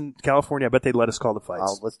place in California. I bet they'd let us call the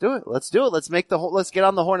fights. Let's do it. Let's do it. Let's get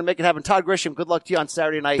on the horn and make it happen. Todd Grisham, good luck to you on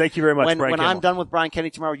Saturday night. Thank you very much, When Brian I'm Campbell. done with Brian Kenny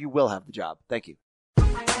tomorrow, you will have the job. Thank you.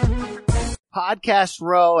 Podcast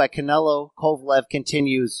Row at Canelo-Kovalev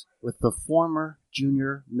continues with the former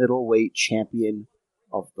junior middleweight champion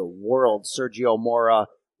of the world, Sergio Mora.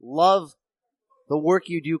 Love the work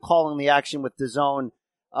you do calling the action with DAZN.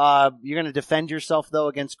 You're going to defend yourself, though,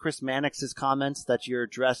 against Chris Mannix's comments that you're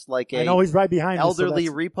dressed like I know he's right behind me. elderly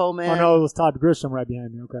so repo man. Oh, no, it was Todd Grisham right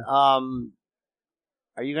behind me. Okay.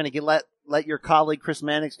 Are you going to let your colleague Chris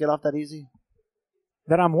Mannix get off that easy?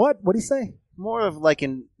 That I'm what? What'd he say? More of like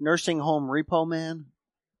a nursing home repo man.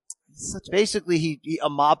 Basically, he a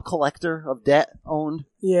mob collector of debt owned.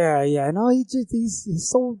 Yeah. No, he's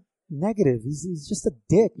so negative. He's just a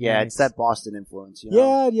dick. Yeah, man. it's that Boston influence. You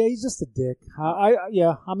know? Yeah, he's just a dick.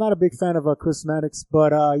 I'm not a big fan of Chris Mannix,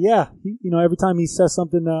 but every time he says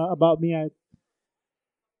something about me,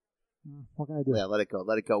 what can I do? Yeah, let it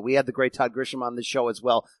go. We had the great Todd Grisham on this show as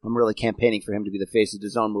well. I'm really campaigning for him to be the face of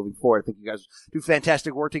DAZN moving forward. I think you guys do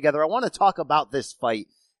fantastic work together. I want to talk about this fight.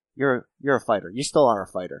 You're a fighter. You still are a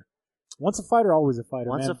fighter. Once a fighter, always a fighter.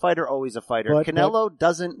 Once man. a fighter, always a fighter. But Canelo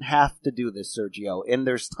doesn't have to do this, Sergio. And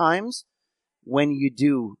there's times when you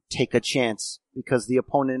do take a chance because the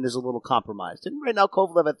opponent is a little compromised. And right now,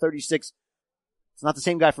 Kovalev at 36, it's not the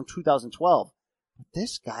same guy from 2012. But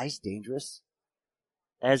this guy's dangerous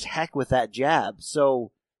as heck with that jab.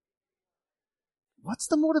 So what's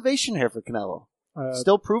the motivation here for Canelo?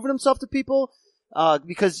 Still proving himself to people?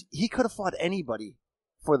 Because he could have fought anybody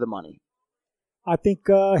for the money. I think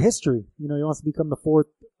history. He wants to become the fourth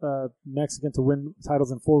Mexican to win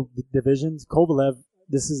titles in 4 divisions. Kovalev,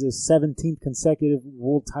 this is his 17th consecutive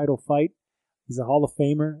world title fight. He's a Hall of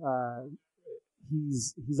Famer.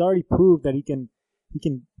 He's already proved that he can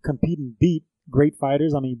compete and beat great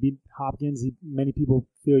fighters. I mean, he beat Hopkins. Many people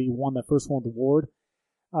feel he won that first one with Ward.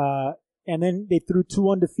 And then they threw 2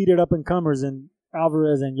 undefeated up-and-comers in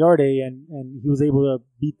Alvarez and Yarde, and he was able to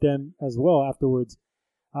beat them as well afterwards.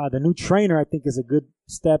 The new trainer, I think, is a good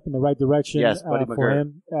step in the right direction Buddy for McGirt.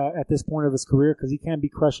 him at this point of his career because he can't be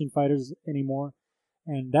crushing fighters anymore.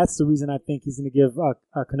 And that's the reason I think he's going to give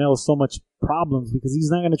Canelo so much problems because he's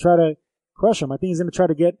not going to try to crush him. I think he's going to try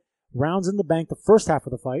to get rounds in the bank the first half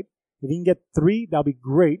of the fight. If he can get 3, that'll be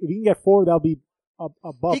great. If he can get 4, that'll be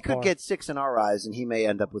above He could par. get 6 in our eyes, and he may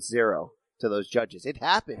end up with 0 to those judges. It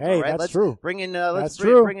happens. Hey, all right? that's Let's true. Bring in, That's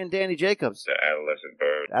bring in Danny Jacobs. The adolescent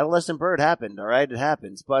bird. Adolescent bird happened. All right, it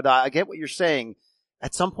happens. But I get what you're saying.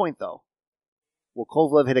 At some point, though, will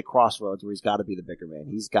Kovalev hit a crossroads where he's got to be the bigger man?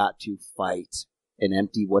 He's got to fight and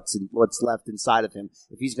empty what's left inside of him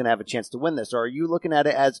if he's going to have a chance to win this. Or are you looking at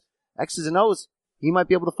it as X's and O's? He might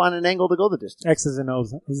be able to find an angle to go the distance. X's and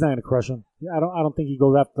O's. He's not going to crush him. I don't think he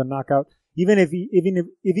goes after the knockout. Even if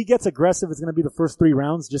he gets aggressive, it's going to be the first 3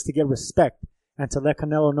 rounds just to get respect and to let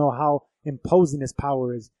Canelo know how imposing his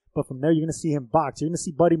power is. But from there, you're going to see him box. You're going to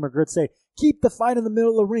see Buddy McGirt say, keep the fight in the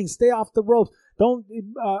middle of the ring. Stay off the ropes. Don't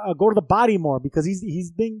go to the body more because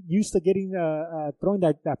he's been used to getting throwing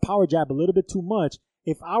that power jab a little bit too much.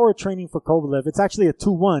 If I were training for Kovalev, it's actually a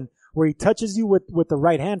 2-1 where he touches you with the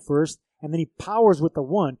right hand first and then he powers with the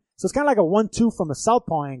 1. So it's kind of like a 1-2 from a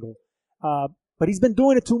southpaw angle. But he's been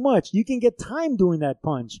doing it too much. You can get time doing that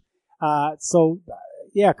punch.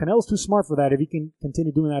 Canelo's too smart for that if he can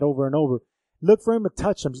continue doing that over and over. Look for him to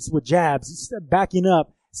touch him just with jabs, just backing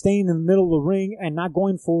up, staying in the middle of the ring and not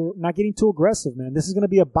getting too aggressive, man. This is going to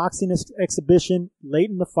be a boxing exhibition late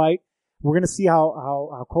in the fight. We're going to see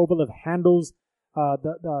how Kovalev handles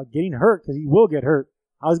the getting hurt, because he will get hurt.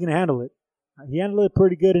 How he's going to handle it. He handled it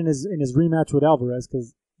pretty good in his rematch with Alvarez,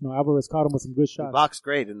 because Alvarez caught him with some good shots. He boxed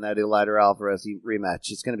great in that Elider Alvarez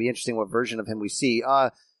rematch. It's going to be interesting what version of him we see.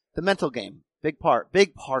 The mental game, big part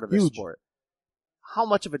of this sport. How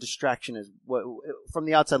much of a distraction is from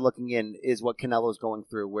the outside looking in is what Canelo's going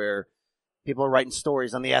through, where people are writing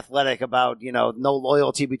stories on The Athletic about, no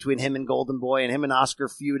loyalty between him and Golden Boy and him and Oscar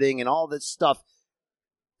feuding and all this stuff.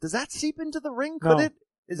 Does that seep into the ring? Could it?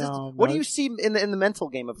 What do you see in the mental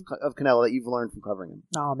game of Canelo that you've learned from covering him?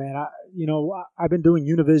 No, man. I've been doing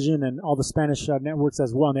Univision and all the Spanish networks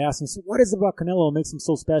as well, and they asked me, so what is it about Canelo that makes him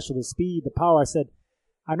so special? The speed, the power. I said,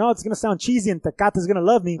 I know it's going to sound cheesy and Tecata's going to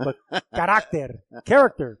love me, but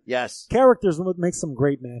character. Yes. Character is what makes him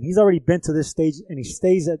great, man. He's already been to this stage, and he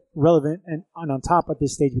stays relevant and on top at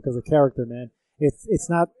this stage because of character, man. It's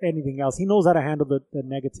not anything else. He knows how to handle the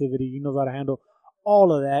negativity. He knows how to handle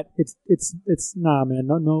all of that. It's nah, man.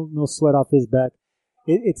 No sweat off his back.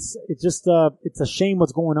 It's just it's a shame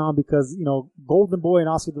what's going on, because Golden Boy and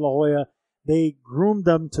Oscar De La Hoya, they groomed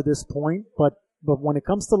them to this point, but when it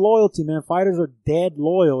comes to loyalty, man, fighters are dead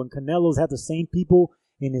loyal, and Canelo's had the same people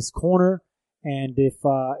in his corner. And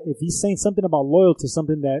if he's saying something about loyalty,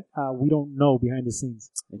 something that we don't know behind the scenes.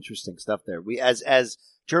 Interesting stuff there. We as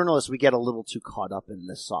journalists, we get a little too caught up in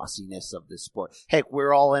the sauciness of this sport. Heck,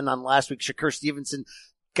 we're all in on last week. Shakur Stevenson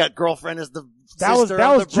got girlfriend as the sister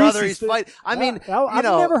of the brother he's fighting. I mean, I've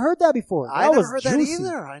never heard that before. I never heard that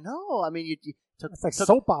either. I know. I mean, you took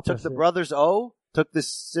soap opera. Took the brother's O, took the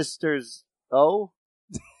sister's O.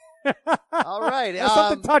 All right. That's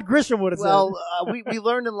something Todd Grisham would have said. Well, we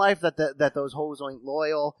learned in life that those hoes ain't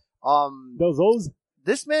loyal. Those hoes?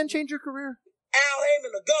 This man changed your career? Al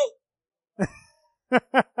Heyman, the GOAT.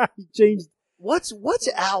 He changed. What's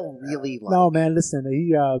Al really like? No, man, listen.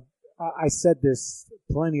 I said this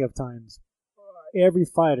plenty of times. Every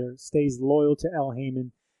fighter stays loyal to Al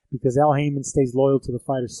Heyman because Al Heyman stays loyal to the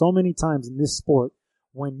fighter. So many times in this sport,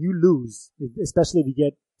 when you lose, especially if you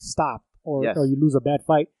get stopped or you lose a bad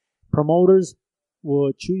fight, promoters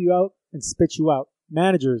will chew you out and spit you out.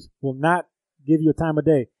 Managers will not give you a time of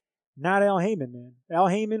day. Not Al Heyman, man. Al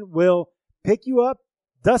Heyman will pick you up,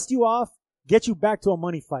 dust you off, get you back to a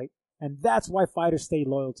money fight. And that's why fighters stay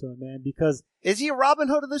loyal to him, man, because... Is he a Robin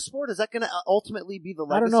Hood of this sport? Is that going to ultimately be the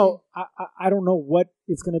legacy? I don't know. I don't know what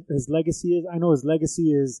his legacy is. I know his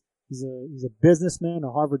legacy is he's a businessman,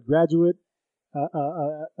 a Harvard graduate,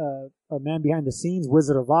 a man behind the scenes,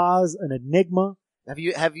 Wizard of Oz, an enigma. Have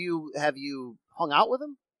you hung out with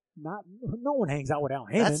him? No one hangs out with Al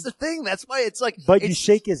Heyman. That's the thing. That's why it's like. But you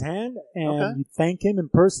shake his hand and you thank him in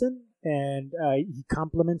person, and he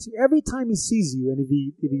compliments you every time he sees you. And if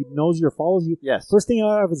he knows you or follows you, first thing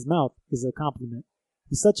out of his mouth is a compliment.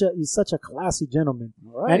 He's such a classy gentleman.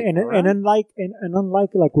 All right, and unlike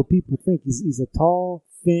like what people think, he's a tall,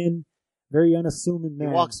 thin, very unassuming man.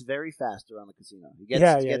 He walks very fast around the casino. He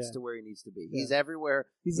gets to where he needs to be. He's everywhere.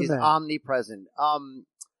 He's omnipresent.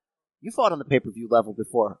 You fought on the pay-per-view level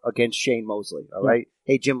before against Shane Mosley, all right?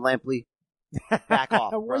 Hey, Jim Lampley, back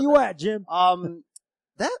off. Where you at, Jim?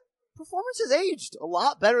 That performance has aged a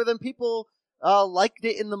lot better than people liked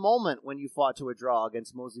it in the moment when you fought to a draw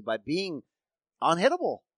against Mosley by being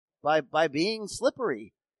unhittable, by being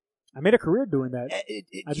slippery. I made a career doing that. I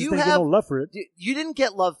just didn't get no love for it. You didn't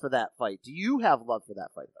get love for that fight. Do you have love for that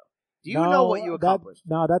fight, though? Do you know what you accomplished?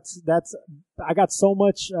 That's. I got so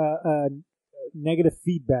much negative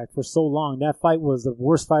feedback for so long. That fight was the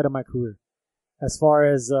worst fight of my career, as far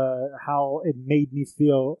as how it made me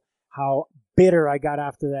feel, how bitter I got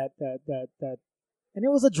after that, and it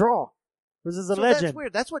was a draw. Versus a legend. That's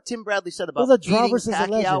weird. That's what Tim Bradley said about beating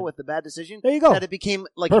Pacquiao with the bad decision. There you go. That it became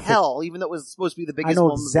like hell, even though it was supposed to be the biggest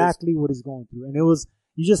moment. I know exactly what he's going through. And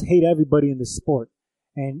you just hate everybody in the sport.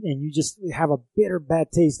 And you just have a bitter,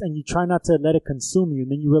 bad taste, and you try not to let it consume you.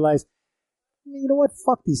 And then you realize, you know what?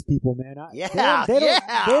 Fuck these people, man. They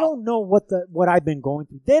don't know what I've been going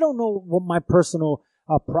through. They don't know what my personal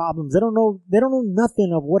problems. They don't know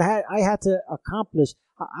nothing of what I had to accomplish.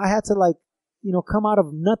 I had to come out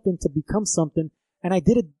of nothing to become something. And I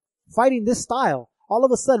did it fighting this style. All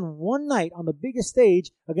of a sudden, one night on the biggest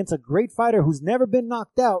stage against a great fighter who's never been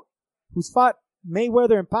knocked out, who's fought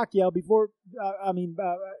Mayweather and Pacquiao before,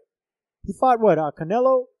 he fought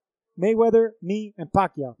Canelo, Mayweather, me, and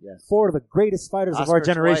Pacquiao. Yes. 4 of the greatest fighters of our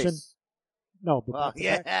generation. Twice. No, but Well, back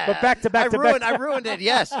to back. But back to back to back. I ruined it.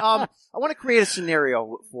 Yes. I want to create a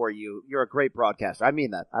scenario for you. You're a great broadcaster. I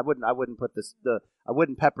mean that. I wouldn't put this. I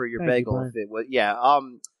wouldn't pepper your Thank bagel you, if it was. Yeah.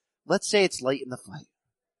 Let's say it's late in the fight.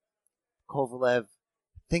 Kovalev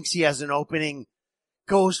thinks he has an opening,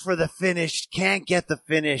 goes for the finish, can't get the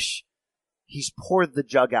finish. He's poured the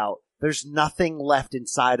jug out. There's nothing left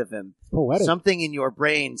inside of him. Poetic. Something in your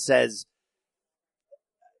brain says,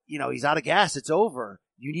 he's out of gas. It's over.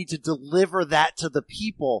 You need to deliver that to the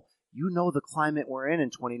people. You know the climate we're in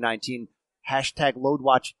 2019. Hashtag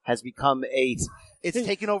LoadWatch has become it's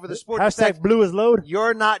taken over the sport. Hashtag blue is load.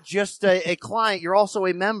 You're not just a client. You're also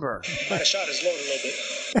a member. Might have shot his load a little bit.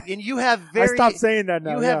 And you have I stopped saying that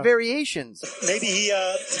now. You have variations. Maybe he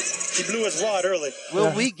blew his wad early.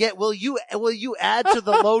 Will you add to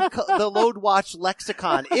the load watch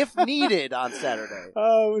lexicon if needed on Saturday?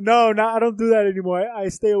 Oh, no, I don't do that anymore. I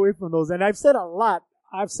stay away from those. And I've said a lot.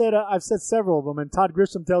 I've said several of them. And Todd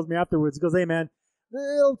Grisham tells me afterwards, he goes, "Hey man, a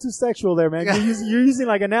little too sexual there, man. You're using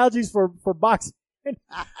like analogies for boxing."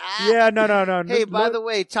 Yeah, no. Hey, by the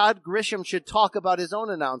way, Todd Grisham should talk about his own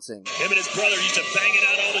announcing. Him and his brother used to bang it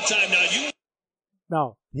out all the time.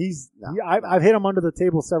 Now I've hit him under the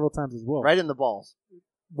table several times as well. Right in the balls.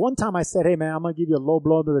 One time I said, "Hey man, I'm gonna give you a low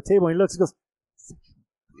blow under the table," and he looks and goes,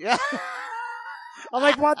 "Yeah." I'm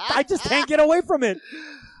like, "What? I just can't get away from it."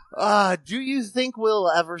 Do you think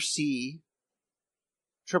we'll ever see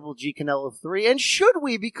Triple G Canelo 3? And should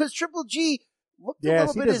we? Because Triple G looked a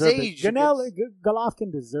little bit his age.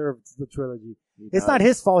 Golovkin deserves the trilogy. It's not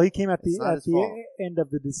his fault. He came at the end of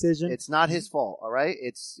the decision. It's not his fault. All right.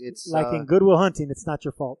 It's like in Good Will Hunting. It's not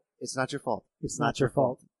your fault. It's not your fault. It's not your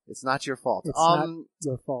fault. It's not your fault. It's not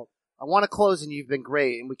your fault. I want to close, and you've been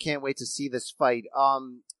great, and we can't wait to see this fight.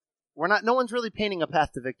 No one's really painting a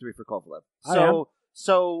path to victory for Kovalev.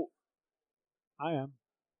 I am.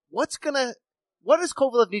 What does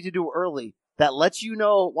Kovalev need to do early that lets you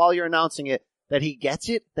know while you're announcing it that he gets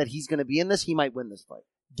it, that he's going to be in this, he might win this fight?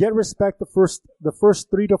 Get respect the first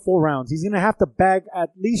 3 to 4 rounds. He's going to have to bag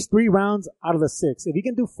at least 3 rounds out of the 6. If he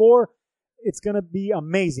can do 4, it's going to be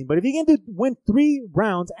amazing. But if he can win 3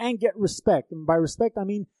 rounds and get respect, and by respect I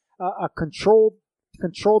mean control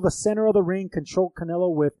the center of the ring, control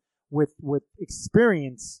Canelo with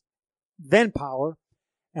experience, then power,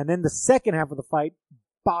 and then the second half of the fight,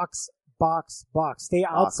 box. Stay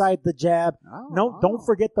outside the jab. Don't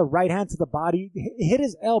forget the right hand to the body. Hit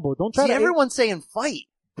his elbow. Don't try to. Everyone's saying fight.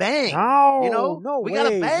 Bang. No, we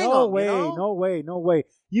gotta bang no him, way, no way.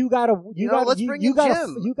 You gotta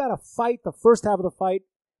fight the first half of the fight,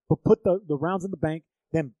 but put the rounds in the bank,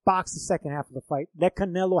 then box the second half of the fight. Let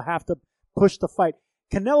Canelo have to push the fight.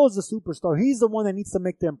 Canelo's the superstar. He's the one that needs to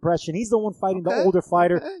make the impression. He's the one fighting the older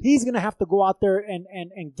fighter. Okay. He's gonna have to go out there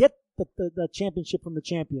and get the championship from the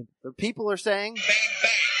champion. The people are saying, bang,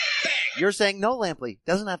 bang, bang. You're saying, no, Lampley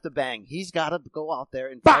doesn't have to bang. He's got to go out there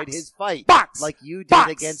and fight his fight. Like you did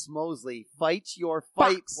against Mosley. Fight your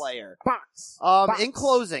fight, player. In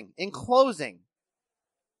closing,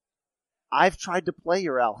 I've tried to play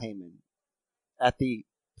your Al Heyman at the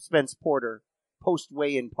Spence Porter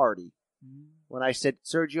post-weigh-in party when I said,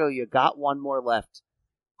 Sergio, you got one more left.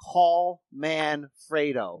 Call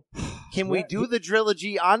Manfredo. Can we do the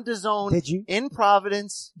trilogy on Dazn in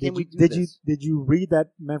Providence? Did you read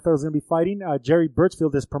that Manfredo's going to be fighting? Jerry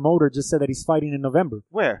Birchfield, his promoter, just said that he's fighting in November.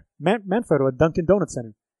 Where? Manfredo at Dunkin' Donuts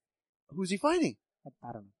Center. Who's he fighting?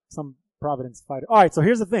 I don't know. Some Providence fighter. All right, so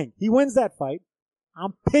here's the thing. He wins that fight.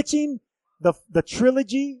 I'm pitching the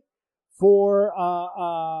trilogy for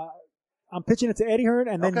I'm pitching it to Eddie Hearn,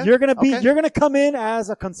 and then you're gonna come in as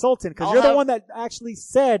a consultant because you're the one that actually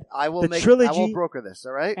said trilogy. I will broker this,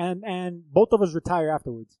 all right? And both of us retire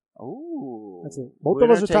afterwards. Oh, that's it. Both of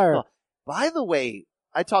us retire. By the way,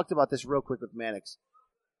 I talked about this real quick with Mannix.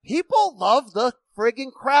 People love the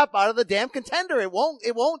friggin' crap out of the damn Contender. It won't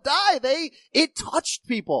die. It touched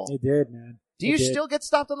people. It did, man. Do you still get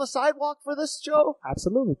stopped on the sidewalk for this show?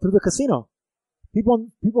 Absolutely, through the casino.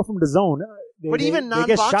 People from the zone. But even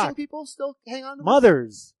non-boxing people still hang on to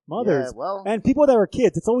Mothers. Yeah, well. And people that are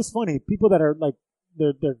kids. It's always funny. People that are like,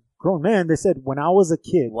 they're grown men. They said, when I was a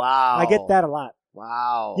kid. Wow. I get that a lot.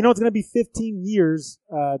 Wow. You know, it's going to be 15 years,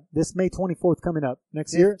 this May 24th coming up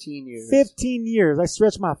next year. 15 years. 15 years. I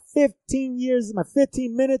stretched my 15 years, my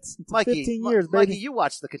 15 minutes into 15 years, baby. Mikey, you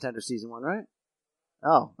watched the Contender season 1, right?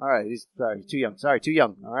 Oh, all right. Sorry, too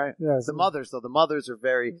young. All right. Yeah, the mothers are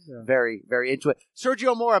very, very, very into it.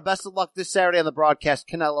 Sergio Mora, best of luck this Saturday on the broadcast.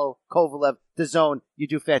 Canelo, Kovalev, Dazn. You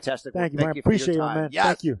do fantastic work. Thank you, man. Appreciate it, man. Yes.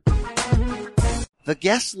 Thank you. The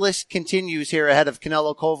guest list continues here ahead of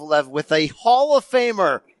Canelo Kovalev with a Hall of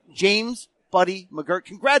Famer, James Buddy McGirt.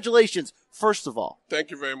 Congratulations. first of all.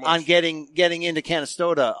 Thank you very much. On getting into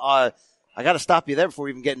Canastota. I got to stop you there before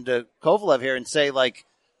we even get into Kovalev here and say, like,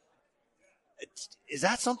 is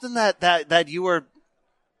that something that you were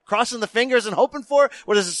crossing the fingers and hoping for?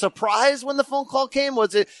 Was it a surprise when the phone call came?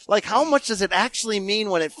 Was it like, how much does it actually mean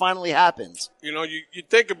when it finally happens? You know, you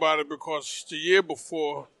think about it because the year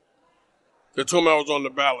before, they told me I was on the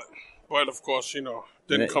ballot. But, of course, you know,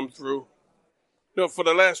 didn't come through. You know, for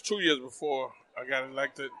the last 2 years before I got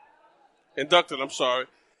inducted,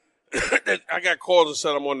 I got called and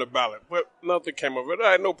said I'm on the ballot. But nothing came of it. All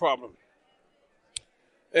right, no problem.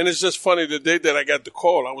 And it's just funny, the day that I got the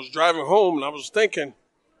call, I was driving home and I was thinking,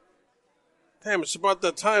 damn, it's about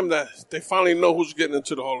that time that they finally know who's getting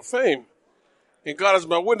into the Hall of Fame. And God is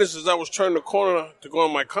my witness, as I was turning the corner to go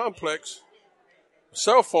in my complex, my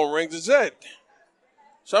cell phone rings, it's Ed.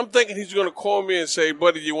 So I'm thinking he's going to call me and say,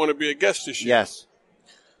 buddy, you want to be a guest this year? Yes.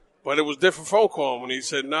 But it was a different phone call when he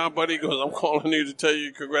said, nah, buddy, he goes, I'm calling you to tell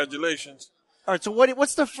you congratulations. All right, so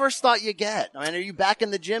what's the first thought you get? I mean, are you back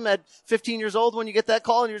in the gym at 15 years old when you get that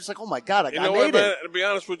call and you're just like, oh, my God, I made it? Man, to be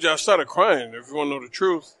honest with you, I started crying, if you want to know the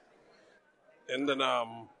truth. And then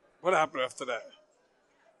what happened after that?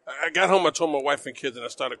 I got home, I told my wife and kids, and I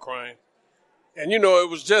started crying. And, you know, it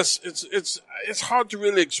was just, it's hard to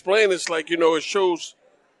really explain. It's like, you know, it shows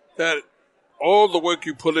that all the work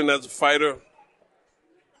you put in as a fighter,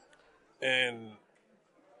 and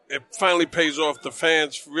it finally pays off. The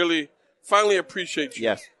fans really finally appreciate you.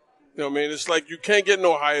 Yes. You know what I mean? It's like you can't get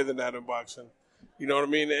no higher than that in boxing. You know what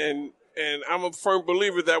I mean? And I'm a firm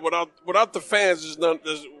believer that without the fans,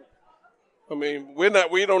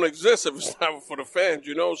 we don't exist if it's not for the fans,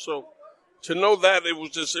 you know? So to know that, it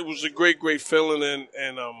was a great, great feeling,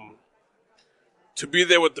 and to be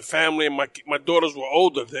there with the family, and my daughters were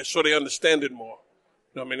older, so they understand it more.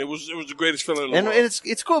 You know what I mean? It was the greatest feeling in the world. And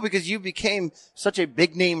it's cool because you became such a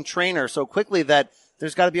big name trainer so quickly that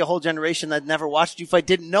there's got to be a whole generation that never watched you fight,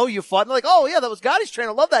 didn't know you fought, and they're like, oh yeah, that was Gotti's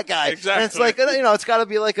trainer, love that guy. Exactly. And it's like, you know, it's got to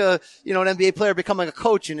be like an NBA player becoming a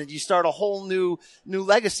coach, and you start a whole new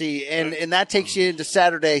legacy, and that takes you into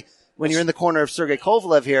Saturday when you're in the corner of Sergey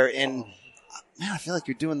Kovalev here, and man, I feel like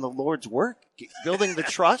you're doing the Lord's work, building the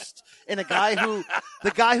trust in the guy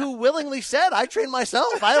who willingly said, I train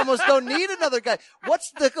myself. I almost don't need another guy. What's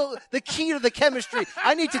the key to the chemistry?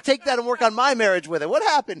 I need to take that and work on my marriage with it. What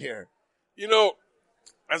happened here? You know,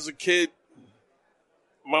 as a kid,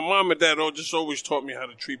 my mom and dad just always taught me how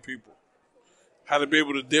to treat people, how to be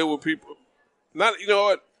able to deal with people. You know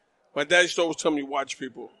what? My dad used to always tell me, watch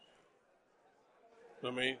people. You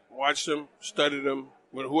know what I mean? Watch them, study them,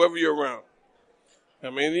 with whoever you're around. I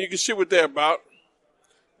mean, you can see what they're about.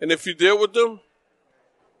 And if you deal with them,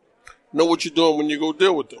 know what you're doing when you go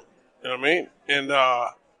deal with them. You know what I mean? And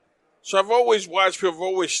so I've always watched people, I've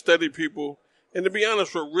always studied people. And to be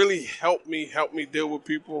honest, what really helped me deal with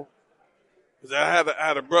people is I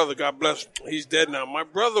had a brother, God bless him, he's dead now. My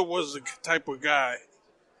brother was the type of guy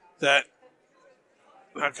that,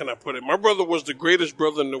 how can I put it? My brother was the greatest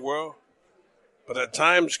brother in the world, but at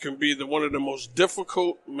times can be one of the most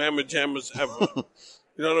difficult mamma jammers ever.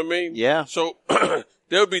 You know what I mean? Yeah. So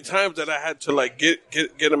there would be times that I had to like get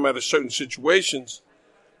him out of certain situations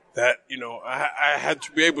that, you know, I had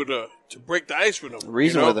to be able to break the ice with him.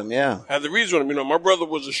 Reason with him, yeah. I had the reason with him. You know, my brother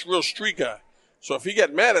was a real street guy. So if he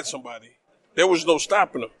got mad at somebody, there was no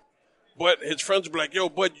stopping him. But his friends would be like, yo,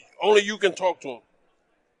 bud, only you can talk to him.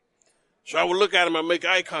 So I would look at him and make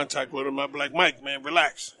eye contact with him. I'd be like, Mike, man,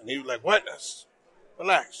 relax. And he was like, what?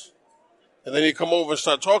 Relax. And then he'd come over and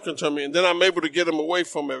start talking to me. And then I'm able to get him away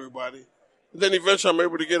from everybody. And then eventually I'm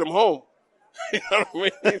able to get him home. You know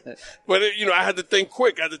what I mean? But, I had to think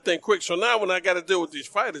quick. So now when I got to deal with these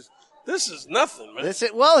fighters, this is nothing, man.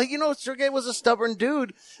 Sergey was a stubborn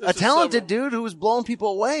dude, a talented dude who was blowing people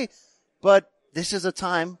away. But this is a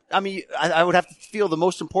time, I mean, I would have to feel the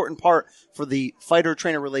most important part for the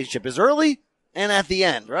fighter-trainer relationship is early and at the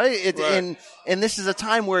end, right? Right. And this is a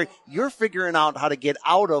time where you're figuring out how to get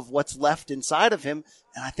out of what's left inside of him.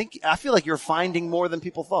 And I feel like you're finding more than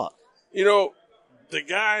people thought. You know, the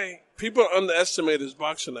guy, people underestimate his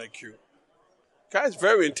boxing IQ. Guy's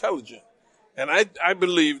very intelligent. And I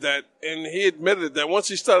believe that, and he admitted that once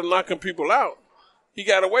he started knocking people out, he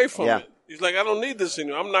got away from it. He's like, I don't need this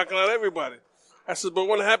anymore. I'm knocking out everybody. I said, but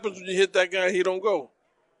what happens when you hit that guy, he don't go?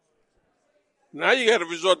 Now you got to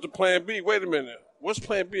resort to plan B. Wait a minute. What's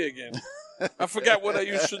plan B again? I forgot what I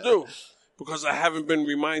used to do because I haven't been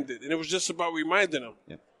reminded. And it was just about reminding him.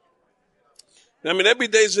 Yep. I mean, every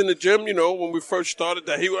day's in the gym, when we first started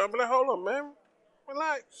that, I'd be like, hold on, man.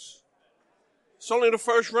 Relax. It's only the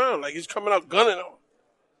first round. Like, he's coming out gunning him.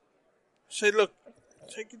 Say, look,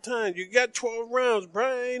 Take your time. You got 12 rounds,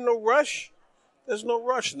 bro. Ain't no rush. There's no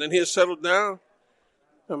rush. And then he'll settle down.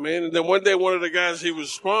 I mean, and then one day one of the guys he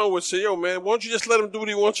was sparring with said, yo, man, why don't you just let him do what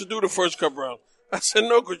he wants to do the first couple rounds? I said,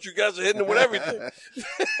 no, because you guys are hitting him with everything.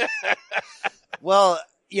 Well,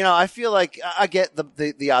 I feel like I get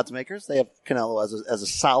the odds makers. They have Canelo as a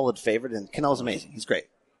solid favorite, and Canelo's amazing. He's great.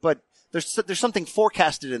 But there's something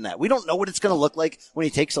forecasted in that. We don't know what it's going to look like when he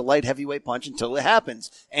takes a light heavyweight punch until it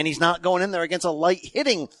happens. And he's not going in there against a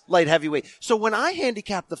hitting light heavyweight. So when I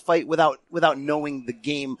handicap the fight without knowing the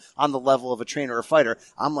game on the level of a trainer or fighter,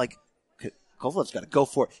 I'm like, Kovalev's got to go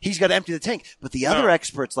for it. He's got to empty the tank. But the other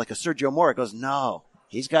experts, like a Sergio Mora, goes, no,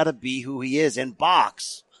 he's got to be who he is in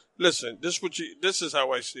box. Listen, this is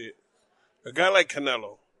how I see it. A guy like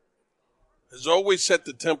Canelo has always set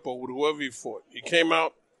the tempo with whoever he fought. He came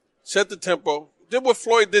out, set the tempo, did what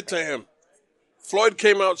Floyd did to him. Floyd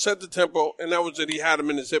came out, set the tempo, and that was it. He had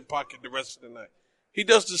him in his hip pocket the rest of the night. He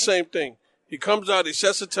does the same thing. He comes out, he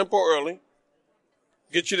sets the tempo early,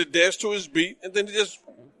 gets you to dance to his beat, and then he just...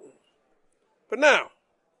 But now,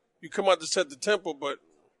 you come out to set the tempo, but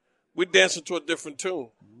we're dancing to a different tune.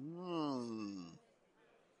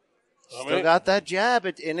 Still got that jab,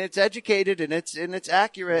 and it's educated, and it's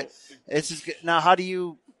accurate. Now, how do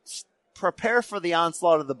you prepare for the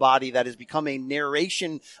onslaught of the body that has become a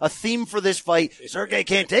narration, a theme for this fight? Sergey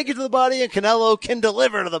can't take it to the body, and Canelo can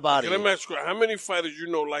deliver to the body. Let me ask you, how many fighters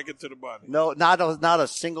like it to the body? No, not a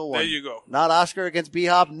single one. There you go. Not Oscar against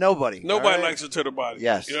B-Hop, nobody. Nobody likes it to the body.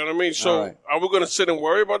 Yes. You know what I mean? So are we going to sit and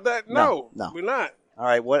worry about that? No, we're not. All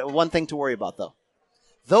right, one thing to worry about, though.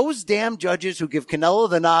 Those damn judges who give Canelo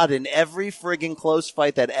the nod in every friggin' close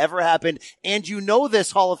fight that ever happened, and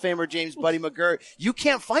this, Hall of Famer James Buddy McGirt, you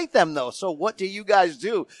can't fight them, though. So what do you guys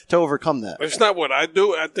do to overcome that? It's not what I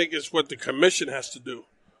do. I think it's what the commission has to do,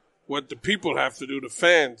 what the people have to do, the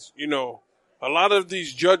fans. A lot of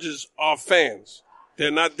these judges are fans.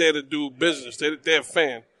 They're not there to do business. They're a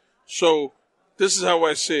fan. So this is how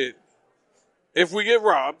I see it. If we get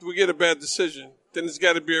robbed, we get a bad decision, then it's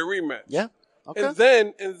got to be a rematch. Yeah.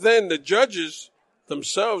 Okay. And then the judges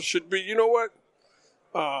themselves should be, you know what?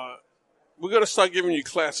 We're gonna start giving you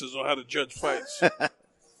classes on how to judge fights.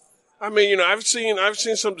 I mean, I've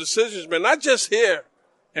seen some decisions, man, not just here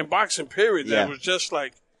in boxing period, that was just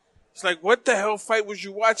like, it's like, what the hell fight was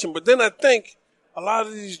you watching? But then I think a lot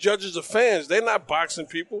of these judges are fans. They're not boxing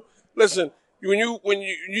people. Listen, when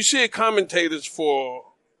you see commentators for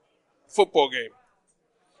football game,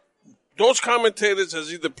 those commentators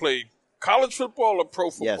has either played college football or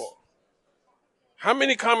pro football. Yes. How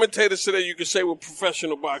many commentators today you can say were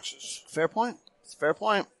professional boxers? Fair point. It's a fair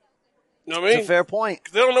point. You know what I mean? It's a fair point.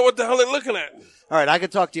 They don't know what the hell they're looking at. All right, I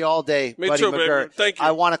could talk to you all day, Me Buddy too, McGirt. baby. Thank you.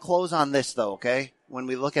 I want to close on this, though, okay? When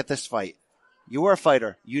we look at this fight, you are a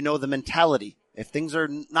fighter. You know the mentality. If things are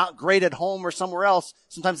not great at home or somewhere else,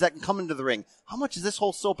 sometimes that can come into the ring. How much is this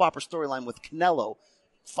whole soap opera storyline with Canelo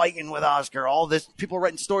fighting with Oscar, all this, people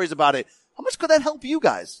writing stories about it, how much could that help you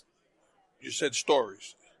guys? You said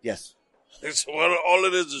stories. Yes. It's all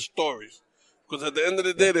it is stories. Because at the end of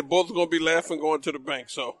the day, they're both going to be laughing going to the bank.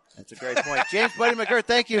 So that's a great point. James Buddy McGirt,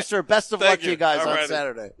 thank you, sir. Best of luck to you guys on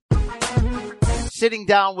Saturday. Sitting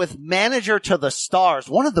down with manager to the stars,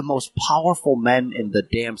 one of the most powerful men in the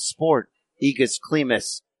damn sport, Egis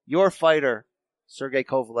Klimas, your fighter, Sergey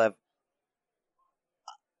Kovalev.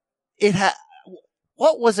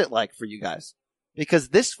 What was it like for you guys? Because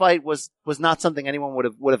this fight was not something anyone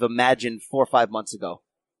would have imagined 4 or 5 months ago.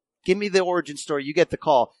 Give me the origin story. You get the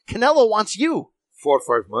call. Canelo wants you. 4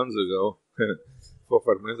 or 5 months ago, 4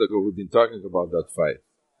 or 5 months ago, we've been talking about that fight.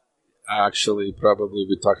 Actually, probably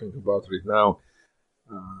we're talking about right now.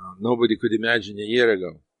 Nobody could imagine a year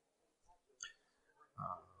ago.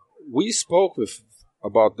 We spoke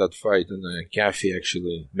about that fight, and Kathy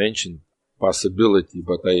actually mentioned possibility,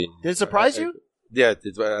 but Did it surprise you? Yeah,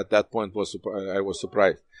 at that point I was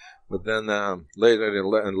surprised. But then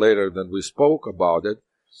later than we spoke about it,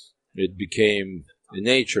 it became a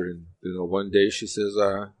nature. And one day she says,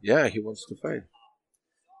 "Yeah, he wants to fight."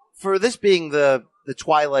 For this being the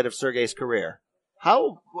twilight of Sergey's career,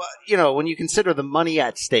 how when you consider the money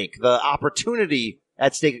at stake, the opportunity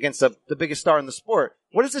at stake against the biggest star in the sport,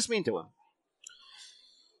 what does this mean to him?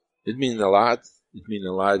 It means a lot. It means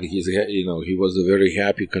a lot. He was a very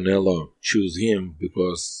happy Canelo choose him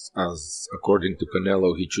because, as according to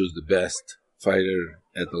Canelo, he chose the best fighter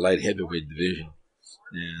at the light heavyweight division,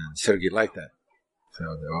 and Sergey liked that. So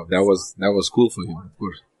that was cool for him, of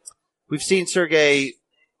course. We've seen Sergey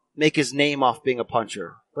make his name off being a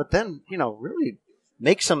puncher, but then really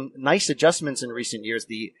make some nice adjustments in recent years.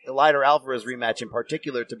 The Eleider Alvarez rematch in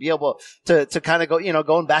particular, to be able to kind of go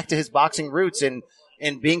going back to his boxing roots and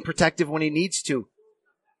and being protective when he needs to.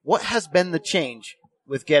 What has been the change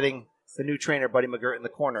with getting the new trainer, Buddy McGirt, in the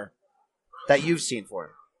corner that you've seen for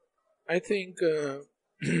him? I think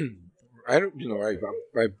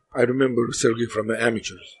I remember Sergey from the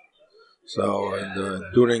amateurs. So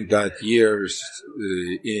during that years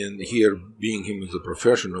in here being him as a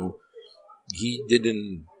professional, he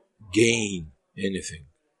didn't gain anything,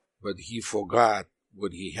 but he forgot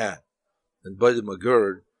what he had. And Buddy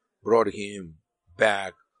McGirt brought him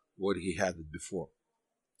back what he had before.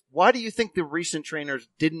 Why do you think the recent trainers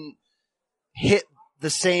didn't hit the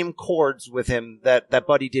same chords with him that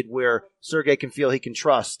Buddy did, where Sergey can feel he can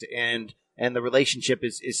trust and the relationship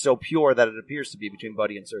is so pure that it appears to be between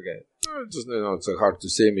Buddy and Sergey? It's hard to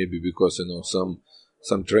say, maybe because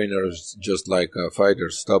some trainers, just like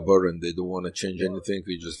fighters, stubborn and they don't want to change anything.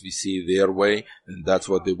 We see their way, and that's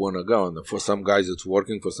what they want to go. And for some guys it's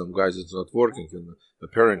working, for some guys it's not working. And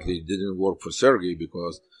apparently it didn't work for Sergey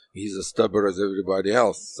because he's as stubborn as everybody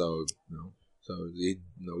else. So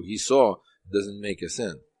he saw it doesn't make a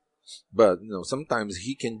sense. But sometimes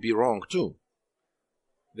he can be wrong too.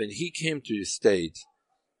 When he came to the States,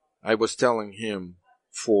 I was telling him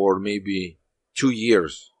for maybe 2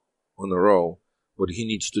 years on a row, but he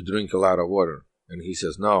needs to drink a lot of water. And he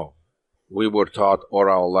says, no, we were taught all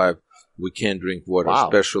our life we can't drink water,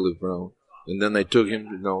 especially from. And then I took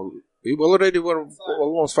him, we already were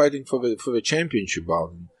almost fighting for the championship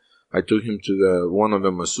bout. I took him to one of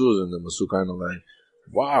the masseurs, and the masseur kind of like,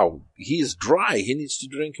 wow, he's dry, he needs to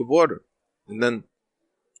drink water. And then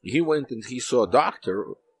he went and he saw a doctor,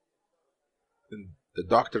 and the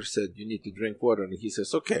doctor said, you need to drink water. And he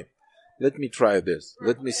says, okay, let me try this.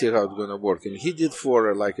 Let me see how it's going to work. And he did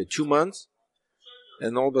for 2 months.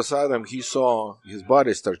 And all of a sudden, he saw his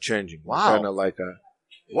body start changing. Wow. Kind of like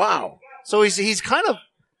wow. So he's kind of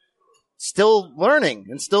still learning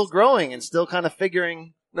and still growing and still kind of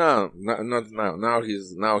figuring. No, not now. Now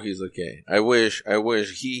he's okay. I wish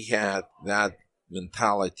he had that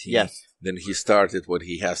mentality. Yes. Then he started what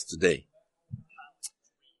he has today.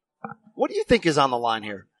 What do you think is on the line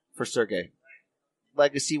here for Sergey?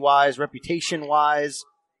 Legacy-wise, reputation-wise,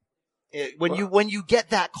 when you get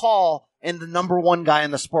that call and the number one guy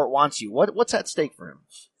in the sport wants you, what's at stake for him?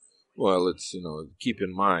 Well, it's keep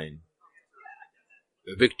in mind,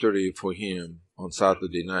 a victory for him on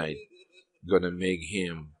Saturday night gonna make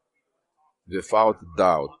him, without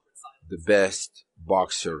doubt, the best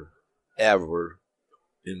boxer ever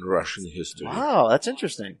in Russian history. Wow, that's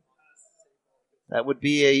interesting. That would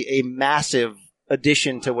be a massive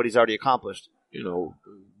addition to what he's already accomplished.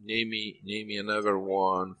 Name me another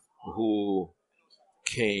one who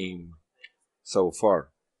came so far.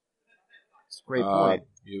 That's a great point.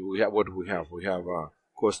 We have what we have. We have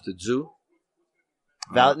Kostadze,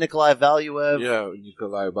 Nikolai Valuev. Yeah,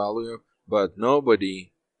 Nikolai Valuev. But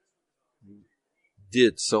nobody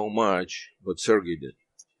did so much what Sergey did.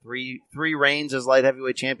 Three reigns as light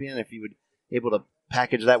heavyweight champion. If you would able to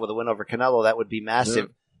package that with a win over Canelo, that would be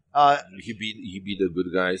massive. Yeah. He beat the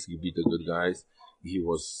good guys. He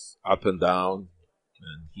was up and down,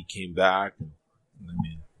 and he came back.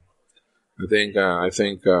 I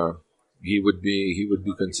think he would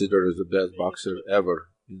be considered as the best boxer ever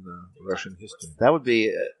in Russian history. That would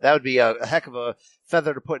be a heck of a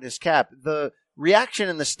feather to put in his cap. The reaction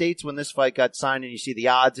in the States when this fight got signed and you see the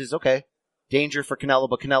odds is, okay, danger for Canelo,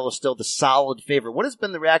 but Canelo's still the solid favorite. What has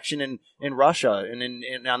been the reaction in Russia and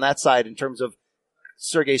in on that side in terms of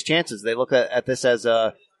Sergey's chances? They look at this as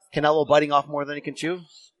Canelo biting off more than he can chew?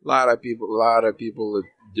 A lot of people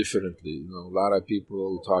differently. A lot of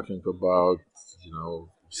people talking about,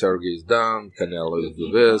 Sergey's done, Canelo is do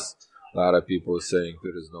this. A lot of people saying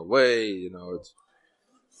there is no way.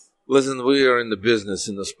 Listen, we are in the business,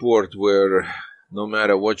 in the sport where no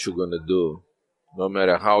matter what you're going to do, no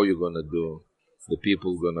matter how you're going to do, the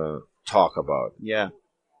people going to talk about it. Yeah.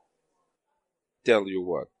 Tell you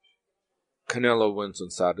what, Canelo wins on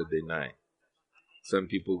Saturday night. Some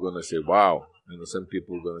people going to say, wow. And some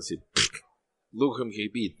people going to say, look him, he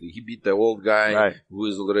beat the old guy who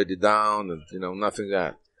is already down and, nothing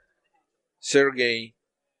that. Sergey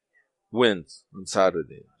wins on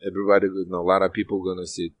Saturday. Everybody, a lot of people going to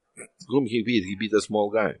say, whom he beat? He beat a small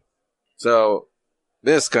guy. So,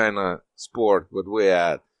 this kind of sport, what we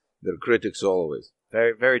at, they're critics always.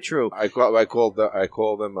 Very, very true. I call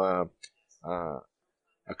them a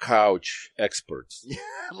couch experts.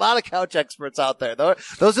 A lot of couch experts out there.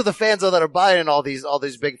 Those are the fans though that are buying all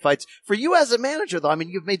these big fights. For you as a manager though,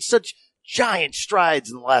 you've made such giant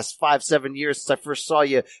strides in the last 5-7 years since I first saw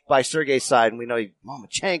you by Sergey's side, and we know you,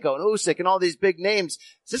 Lomachenko and Usyk and all these big names.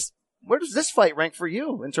 Where does this fight rank for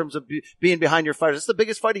you in terms of being behind your fighters? Is this the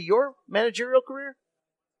biggest fight of your managerial career?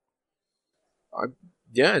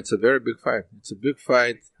 Yeah, it's a very big fight. It's a big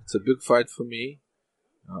fight. It's a big fight for me.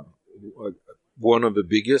 One of the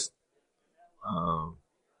biggest.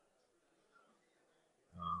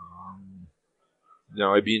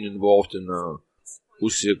 Now I've been involved in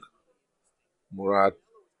Usyk, Murat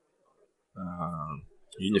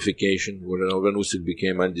unification, when Usyk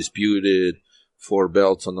became undisputed, 4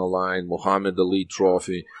 belts on the line, Muhammad Ali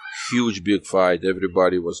trophy, huge big fight.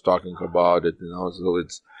 Everybody was talking about it, so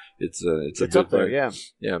it's a big up there, fight.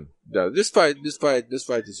 Yeah. This fight is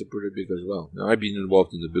a pretty big as well. Now, I've been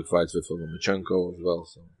involved in the big fights with Lomachenko as well.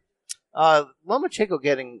 So. Lomachenko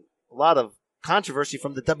getting a lot of controversy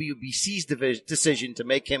from the WBC's decision to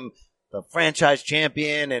make him the franchise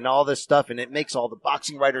champion and all this stuff, and it makes all the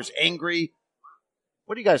boxing writers angry.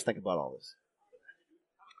 What do you guys think about all this?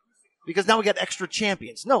 Because now we got extra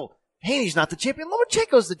champions. No, Haney's not the champion.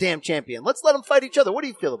 Lomachenko's the damn champion. Let's let them fight each other. What do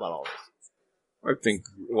you feel about all this? I think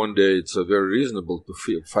one day it's very reasonable to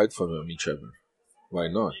fight for them each other. Why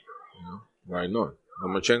not? Why not?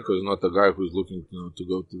 Lomachenko is not a guy who's looking to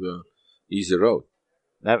go to the easy road.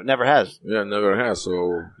 Never has. Yeah, never has.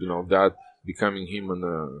 So, that becoming him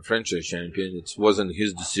a franchise champion, it wasn't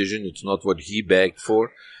his decision. It's not what he begged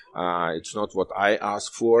for. It's not what I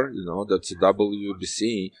asked for. That's the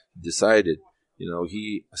WBC decided.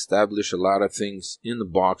 He established a lot of things in the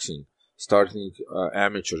boxing. Starting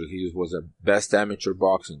amateur, he was a best amateur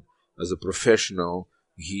boxing. As a professional,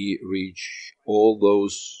 he reached all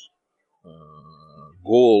those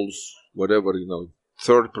goals, whatever,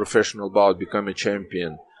 3rd professional bout, become a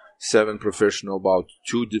champion. 7 professional bout,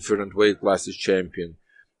 2 different weight classes champion.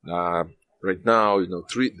 Right now,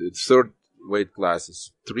 3rd weight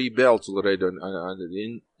classes, 3 belts already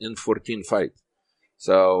in 14 fights.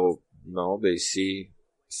 So, they see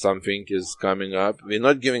something is coming up. We're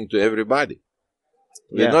not giving to everybody.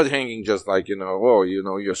 We're not hanging just like,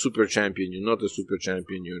 you're super champion, you're not a super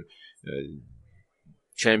champion, you're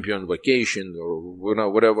champion vacation, or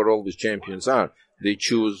whatever all these champions are. They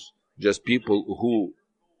choose just people who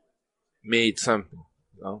made something.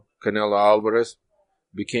 Canelo Alvarez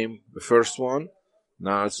became the first one.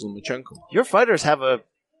 Now it's Lomachenko. Your fighters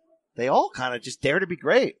they all kind of just dare to be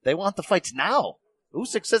great. They want the fights now.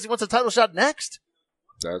 Usyk says he wants a title shot next.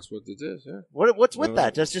 That's what it is, yeah. What's with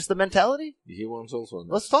that? That's just the mentality? He wants also.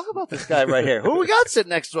 Let's talk about this guy right here. Who we got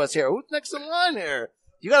sitting next to us here? Who's next in line here?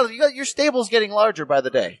 You got your stable's getting larger by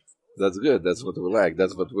the day. That's good. That's what we like.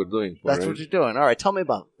 That's what we're doing. That's what you're doing. All right, tell me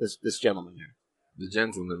about this gentleman here. The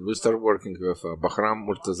gentleman. We started working with Bahram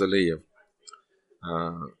Murtazaliyev.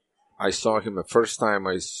 I saw him the first time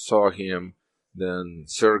I saw him. Then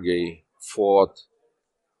Sergey fought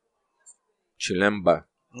Chilemba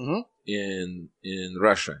in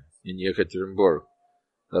Russia, in Yekaterinburg.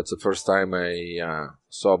 That's the first time I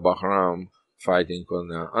saw Bahram fighting on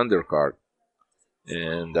the undercard.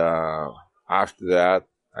 And after that,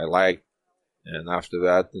 I liked. And after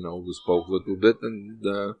that, we spoke a little bit, and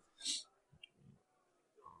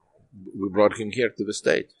we brought him here to the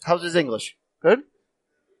state. How's his English? Good?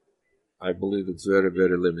 I believe it's very,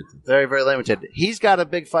 very limited. Very, very limited. He's got a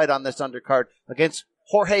big fight on this undercard against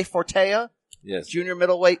Jorge Fortea. Yes. Junior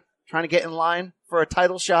middleweight, trying to get in line for a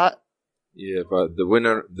title shot. Yeah, but the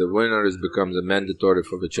winner becomes a mandatory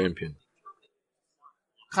for the champion.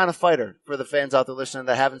 Kind of fighter for the fans out there listening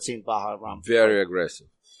that haven't seen Bahram. Very aggressive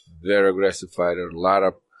fighter. A lot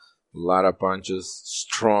of punches,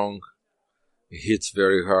 strong, hits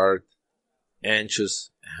very hard,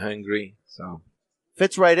 anxious, hungry. So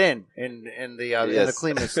fits right in the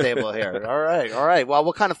Klimas stable here. All right. Well,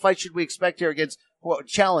 what kind of fight should we expect here against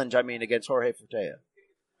against Jorge Fortea?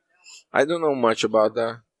 I don't know much about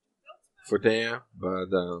that Fortea, but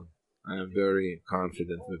I am very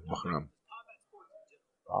confident with Bahram.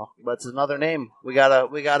 Well, that's another name we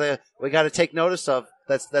gotta take notice of.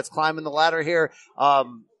 That's climbing the ladder here.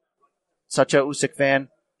 Such a Usyk fan.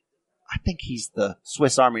 I think he's the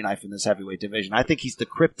Swiss Army knife in this heavyweight division. I think he's the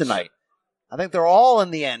kryptonite. I think they're all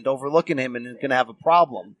in the end overlooking him and going to have a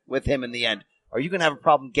problem with him in the end. Are you going to have a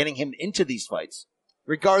problem getting him into these fights,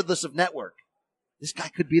 regardless of network? This guy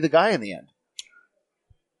could be the guy in the end.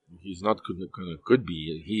 He's not could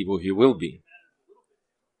be. He will be.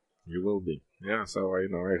 He will be. Yeah. So I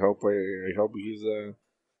hope he's.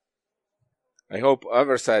 I hope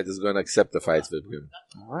other side is going to accept the fights with him.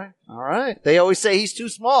 All right. They always say he's too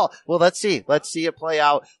small. Well, let's see. Let's see it play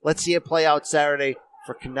out. Let's see it play out Saturday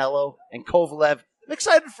for Canelo and Kovalev. I'm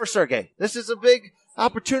excited for Sergey. This is a big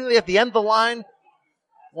opportunity at the end of the line.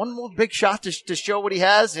 One more big shot to show what he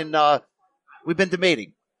has, and we've been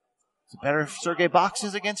debating. Is it better if Sergey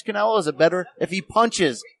boxes against Canelo? Is it better if he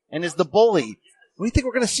punches and is the bully? What do you think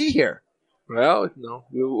we're going to see here? Well, no,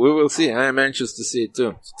 we will see. I am anxious to see it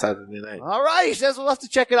too. Saturday night. All right, he says we'll have to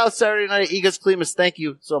check it out Saturday night. Egis Klimas, thank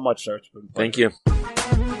you so much, sir. Thank you.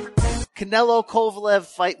 Canelo-Kovalev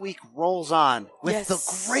fight week rolls on with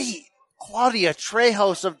the great Claudia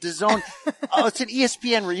Trejos of Dazn. It's an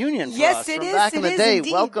ESPN reunion for us from back in the day.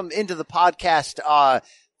 Indeed. Welcome into the podcast.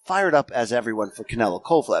 Fired up as everyone for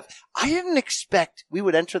Canelo-Kovalev. I didn't expect we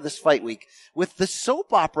would enter this fight week with the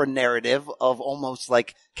soap opera narrative of almost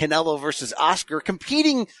like Canelo versus Oscar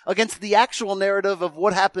competing against the actual narrative of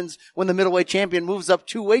what happens when the middleweight champion moves up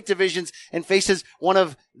 2 weight divisions and faces one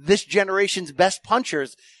of this generation's best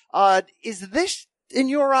punchers. Is this, in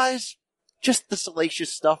your eyes, just the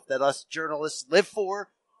salacious stuff that us journalists live for?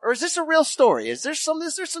 Or is this a real story? Is there some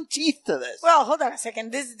teeth to this? Well, hold on a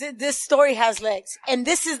second. This story has legs. And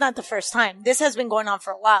this is not the first time. This has been going on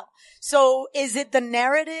for a while. So is it the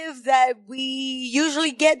narrative that we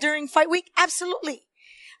usually get during fight week? Absolutely.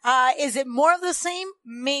 Is it more of the same?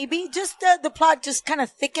 Maybe. Just the plot just kind of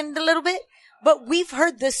thickened a little bit. But we've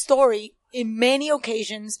heard this story in many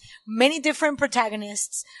occasions, many different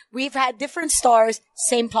protagonists. We've had different stars,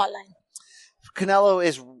 same plot line. Canelo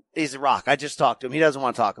is a rock. I just talked to him. He doesn't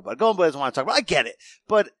want to talk about it. Golden Boy doesn't want to talk about it. I get it.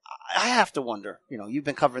 But I have to wonder, you've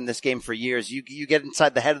been covering this game for years. You get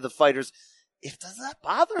inside the head of the fighters. Does that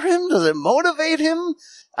bother him? Does it motivate him?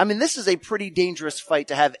 I mean, this is a pretty dangerous fight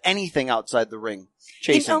to have anything outside the ring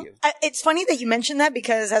chasing you. It's funny that you mentioned that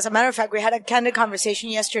because, as a matter of fact, we had a candid conversation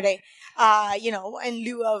yesterday, in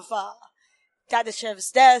lieu of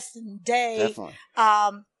Dadashev's death and day. Definitely.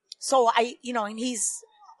 And he's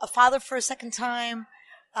a father for a second time.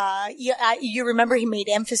 You remember he made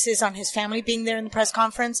emphasis on his family being there in the press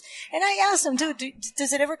conference. And I asked him, dude,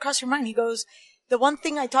 does it ever cross your mind? He goes, the one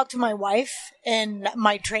thing I talk to my wife and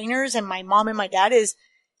my trainers and my mom and my dad is,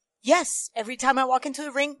 yes, every time I walk into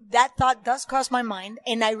the ring, that thought does cross my mind.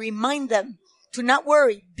 And I remind them to not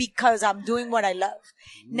worry because I'm doing what I love.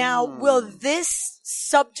 Now, will this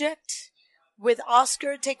subject with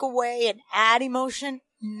Oscar take away and add emotion?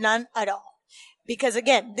 None at all. Because,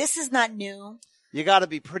 again, this is not new. You got to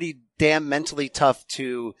be pretty damn mentally tough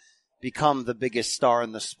to become the biggest star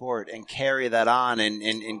in the sport and carry that on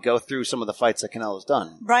and go through some of the fights that Canelo's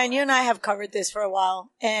done. Brian, you and I have covered this for a while.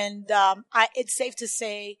 And it's safe to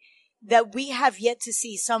say that we have yet to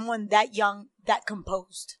see someone that young, that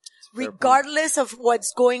composed. Regardless of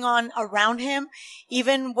what's going on around him,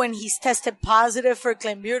 even when he's tested positive for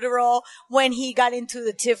clenbuterol, when he got into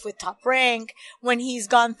the tiff with Top Rank, when he's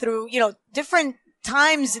gone through, different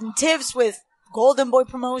times and tiffs with Golden Boy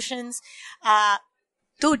promotions,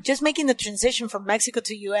 dude, just making the transition from Mexico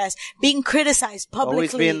to U.S., being criticized publicly.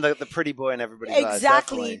 Always being the pretty boy in everybody's eyes.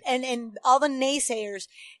 Exactly. And all the naysayers.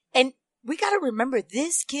 And we got to remember,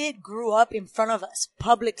 this kid grew up in front of us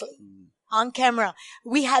publicly. On camera.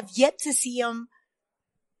 We have yet to see him,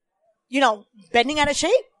 bending out of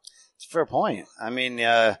shape. It's a fair point. I mean,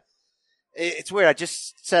 it's weird. I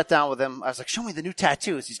just sat down with him. I was like, show me the new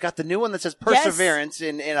tattoos. He's got the new one that says Perseverance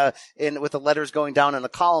in with the letters going down in a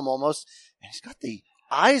column almost. And he's got the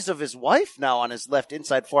eyes of his wife now on his left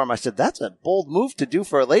inside forearm. I said, that's a bold move to do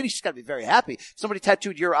for a lady. She's got to be very happy. Somebody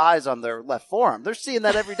tattooed your eyes on their left forearm. They're seeing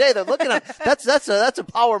that every day. They're looking at that's a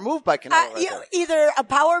power move by Canelo. Either a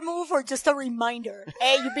power move or just a reminder.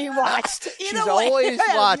 Hey, you're being watched. She's always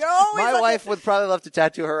watched. My wife would probably love to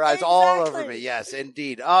tattoo her eyes all over me. Yes,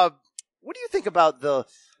 indeed. What do you think about the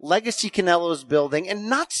legacy Canelo's building, and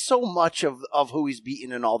not so much of who he's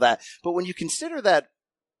beaten and all that, but when you consider that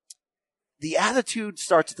the attitude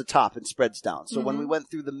starts at the top and spreads down. So when we went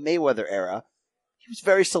through the Mayweather era, he was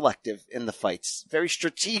very selective in the fights, very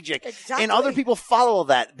strategic. Exactly. And other people follow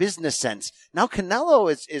that business sense. Now Canelo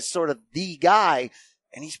is sort of the guy,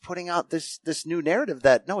 and he's putting out this new narrative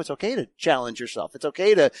that, no, it's okay to challenge yourself. It's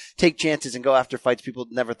okay to take chances and go after fights people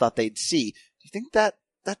never thought they'd see. Do you think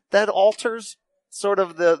that alters sort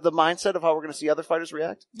of the mindset of how we're going to see other fighters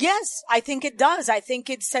react? Yes, I think it does. I think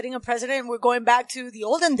it's setting a precedent. We're going back to the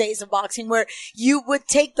olden days of boxing where you would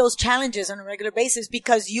take those challenges on a regular basis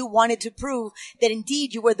because you wanted to prove that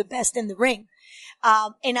indeed you were the best in the ring.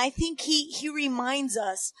 And I think he reminds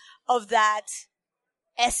us of that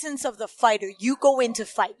essence of the fighter. You go in to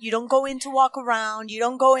fight. You don't go in to walk around. You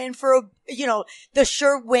don't go in for the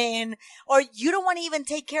sure win, or you don't want to even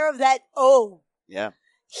take care of that. Yeah.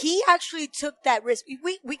 He actually took that risk.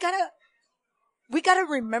 We gotta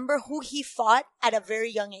remember who he fought at a very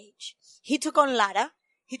young age. He took on Lara.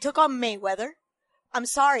 He took on Mayweather. I'm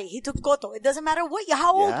sorry, he took Cotto. It doesn't matter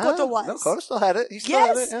how old Cotto was. No, Cotto still had it. He still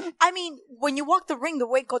had it. Yeah. I mean, when you walk the ring the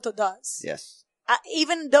way Cotto does. Yes.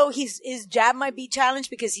 Even though his jab might be challenged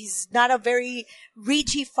because he's not a very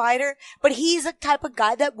reachy fighter, but he's a type of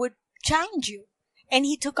guy that would challenge you. And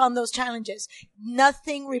he took on those challenges.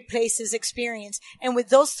 Nothing replaces experience. And with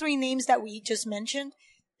those 3 names that we just mentioned,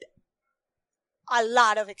 a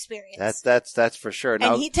lot of experience. That's for sure.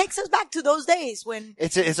 Now, and he takes us back to those days when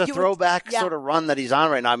it's a throwback sort of run that he's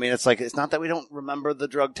on right now. I mean, it's like, it's not that we don't remember the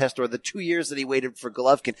drug test or the 2 years that he waited for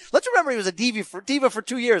Golovkin. Let's remember he was a diva for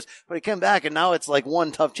 2 years, but he came back and now it's like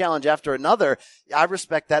one tough challenge after another. I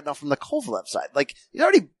respect that now from the Kovalev side. Like, he's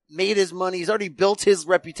already made his money. He's already built his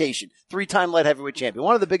reputation. 3-time light heavyweight champion.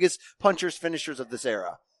 One of the biggest punchers, finishers of this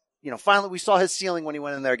era. You know, finally we saw his ceiling when he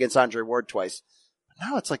went in there against Andre Ward twice.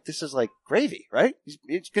 Now it's like, this is like gravy, right? He's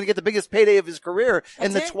going to get the biggest payday of his career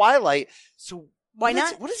in the twilight. So why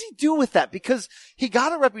not? What does he do with that? Because he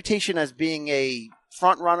got a reputation as being a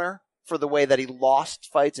front runner for the way that he lost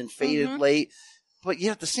fights and faded late. But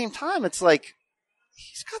yet at the same time, it's like,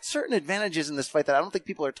 he's got certain advantages in this fight that I don't think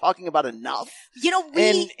people are talking about enough. You know,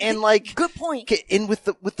 good point. And with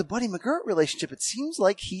the Buddy McGirt relationship, it seems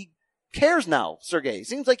like he cares now, Sergey.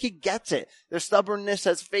 Seems like he gets it. Their stubbornness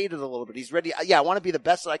has faded a little bit. He's ready. Yeah, I want to be the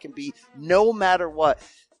best that I can be no matter what.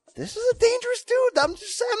 This is a dangerous dude. I'm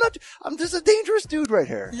just saying, I'm just a dangerous dude right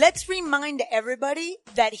here. Let's remind everybody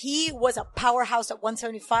that he was a powerhouse at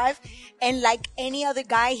 175. And like any other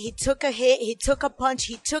guy, he took a hit, he took a punch,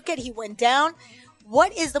 he took it, he went down.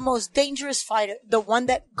 What is the most dangerous fighter? The one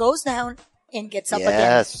that goes down and gets up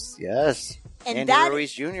again. Yes. And Andy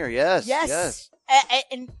Ruiz Jr., yes.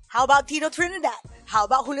 And how about Tito Trinidad? How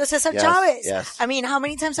about Julio Cesar Chavez? Yes. I mean, how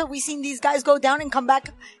many times have we seen these guys go down and come back?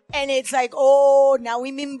 And it's like, oh, now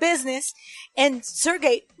we mean business. And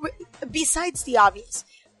Sergey, besides the obvious,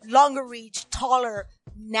 longer reach, taller,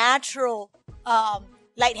 natural,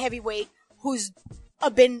 light heavyweight, who's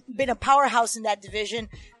been a powerhouse in that division,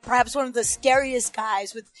 perhaps one of the scariest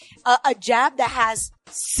guys with a jab that has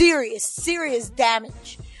serious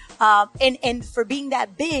damage. And for being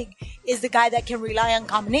that big is the guy that can rely on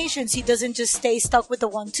combinations. He doesn't just stay stuck with the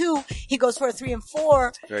 1-2. He goes for a 3 and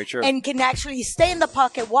 4. Very true. And can actually stay in the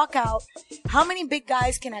pocket, walk out. How many big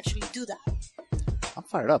guys can actually do that? I'm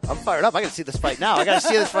fired up. I got to see this fight now.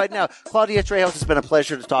 Claudia Trejos, it's been a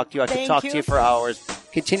pleasure to talk to you. I could talk to you for hours.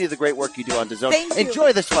 Continue the great work you do on Dazn.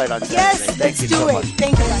 Enjoy this fight on Saturday. Yes, let's do it.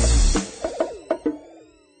 Thank you, guys.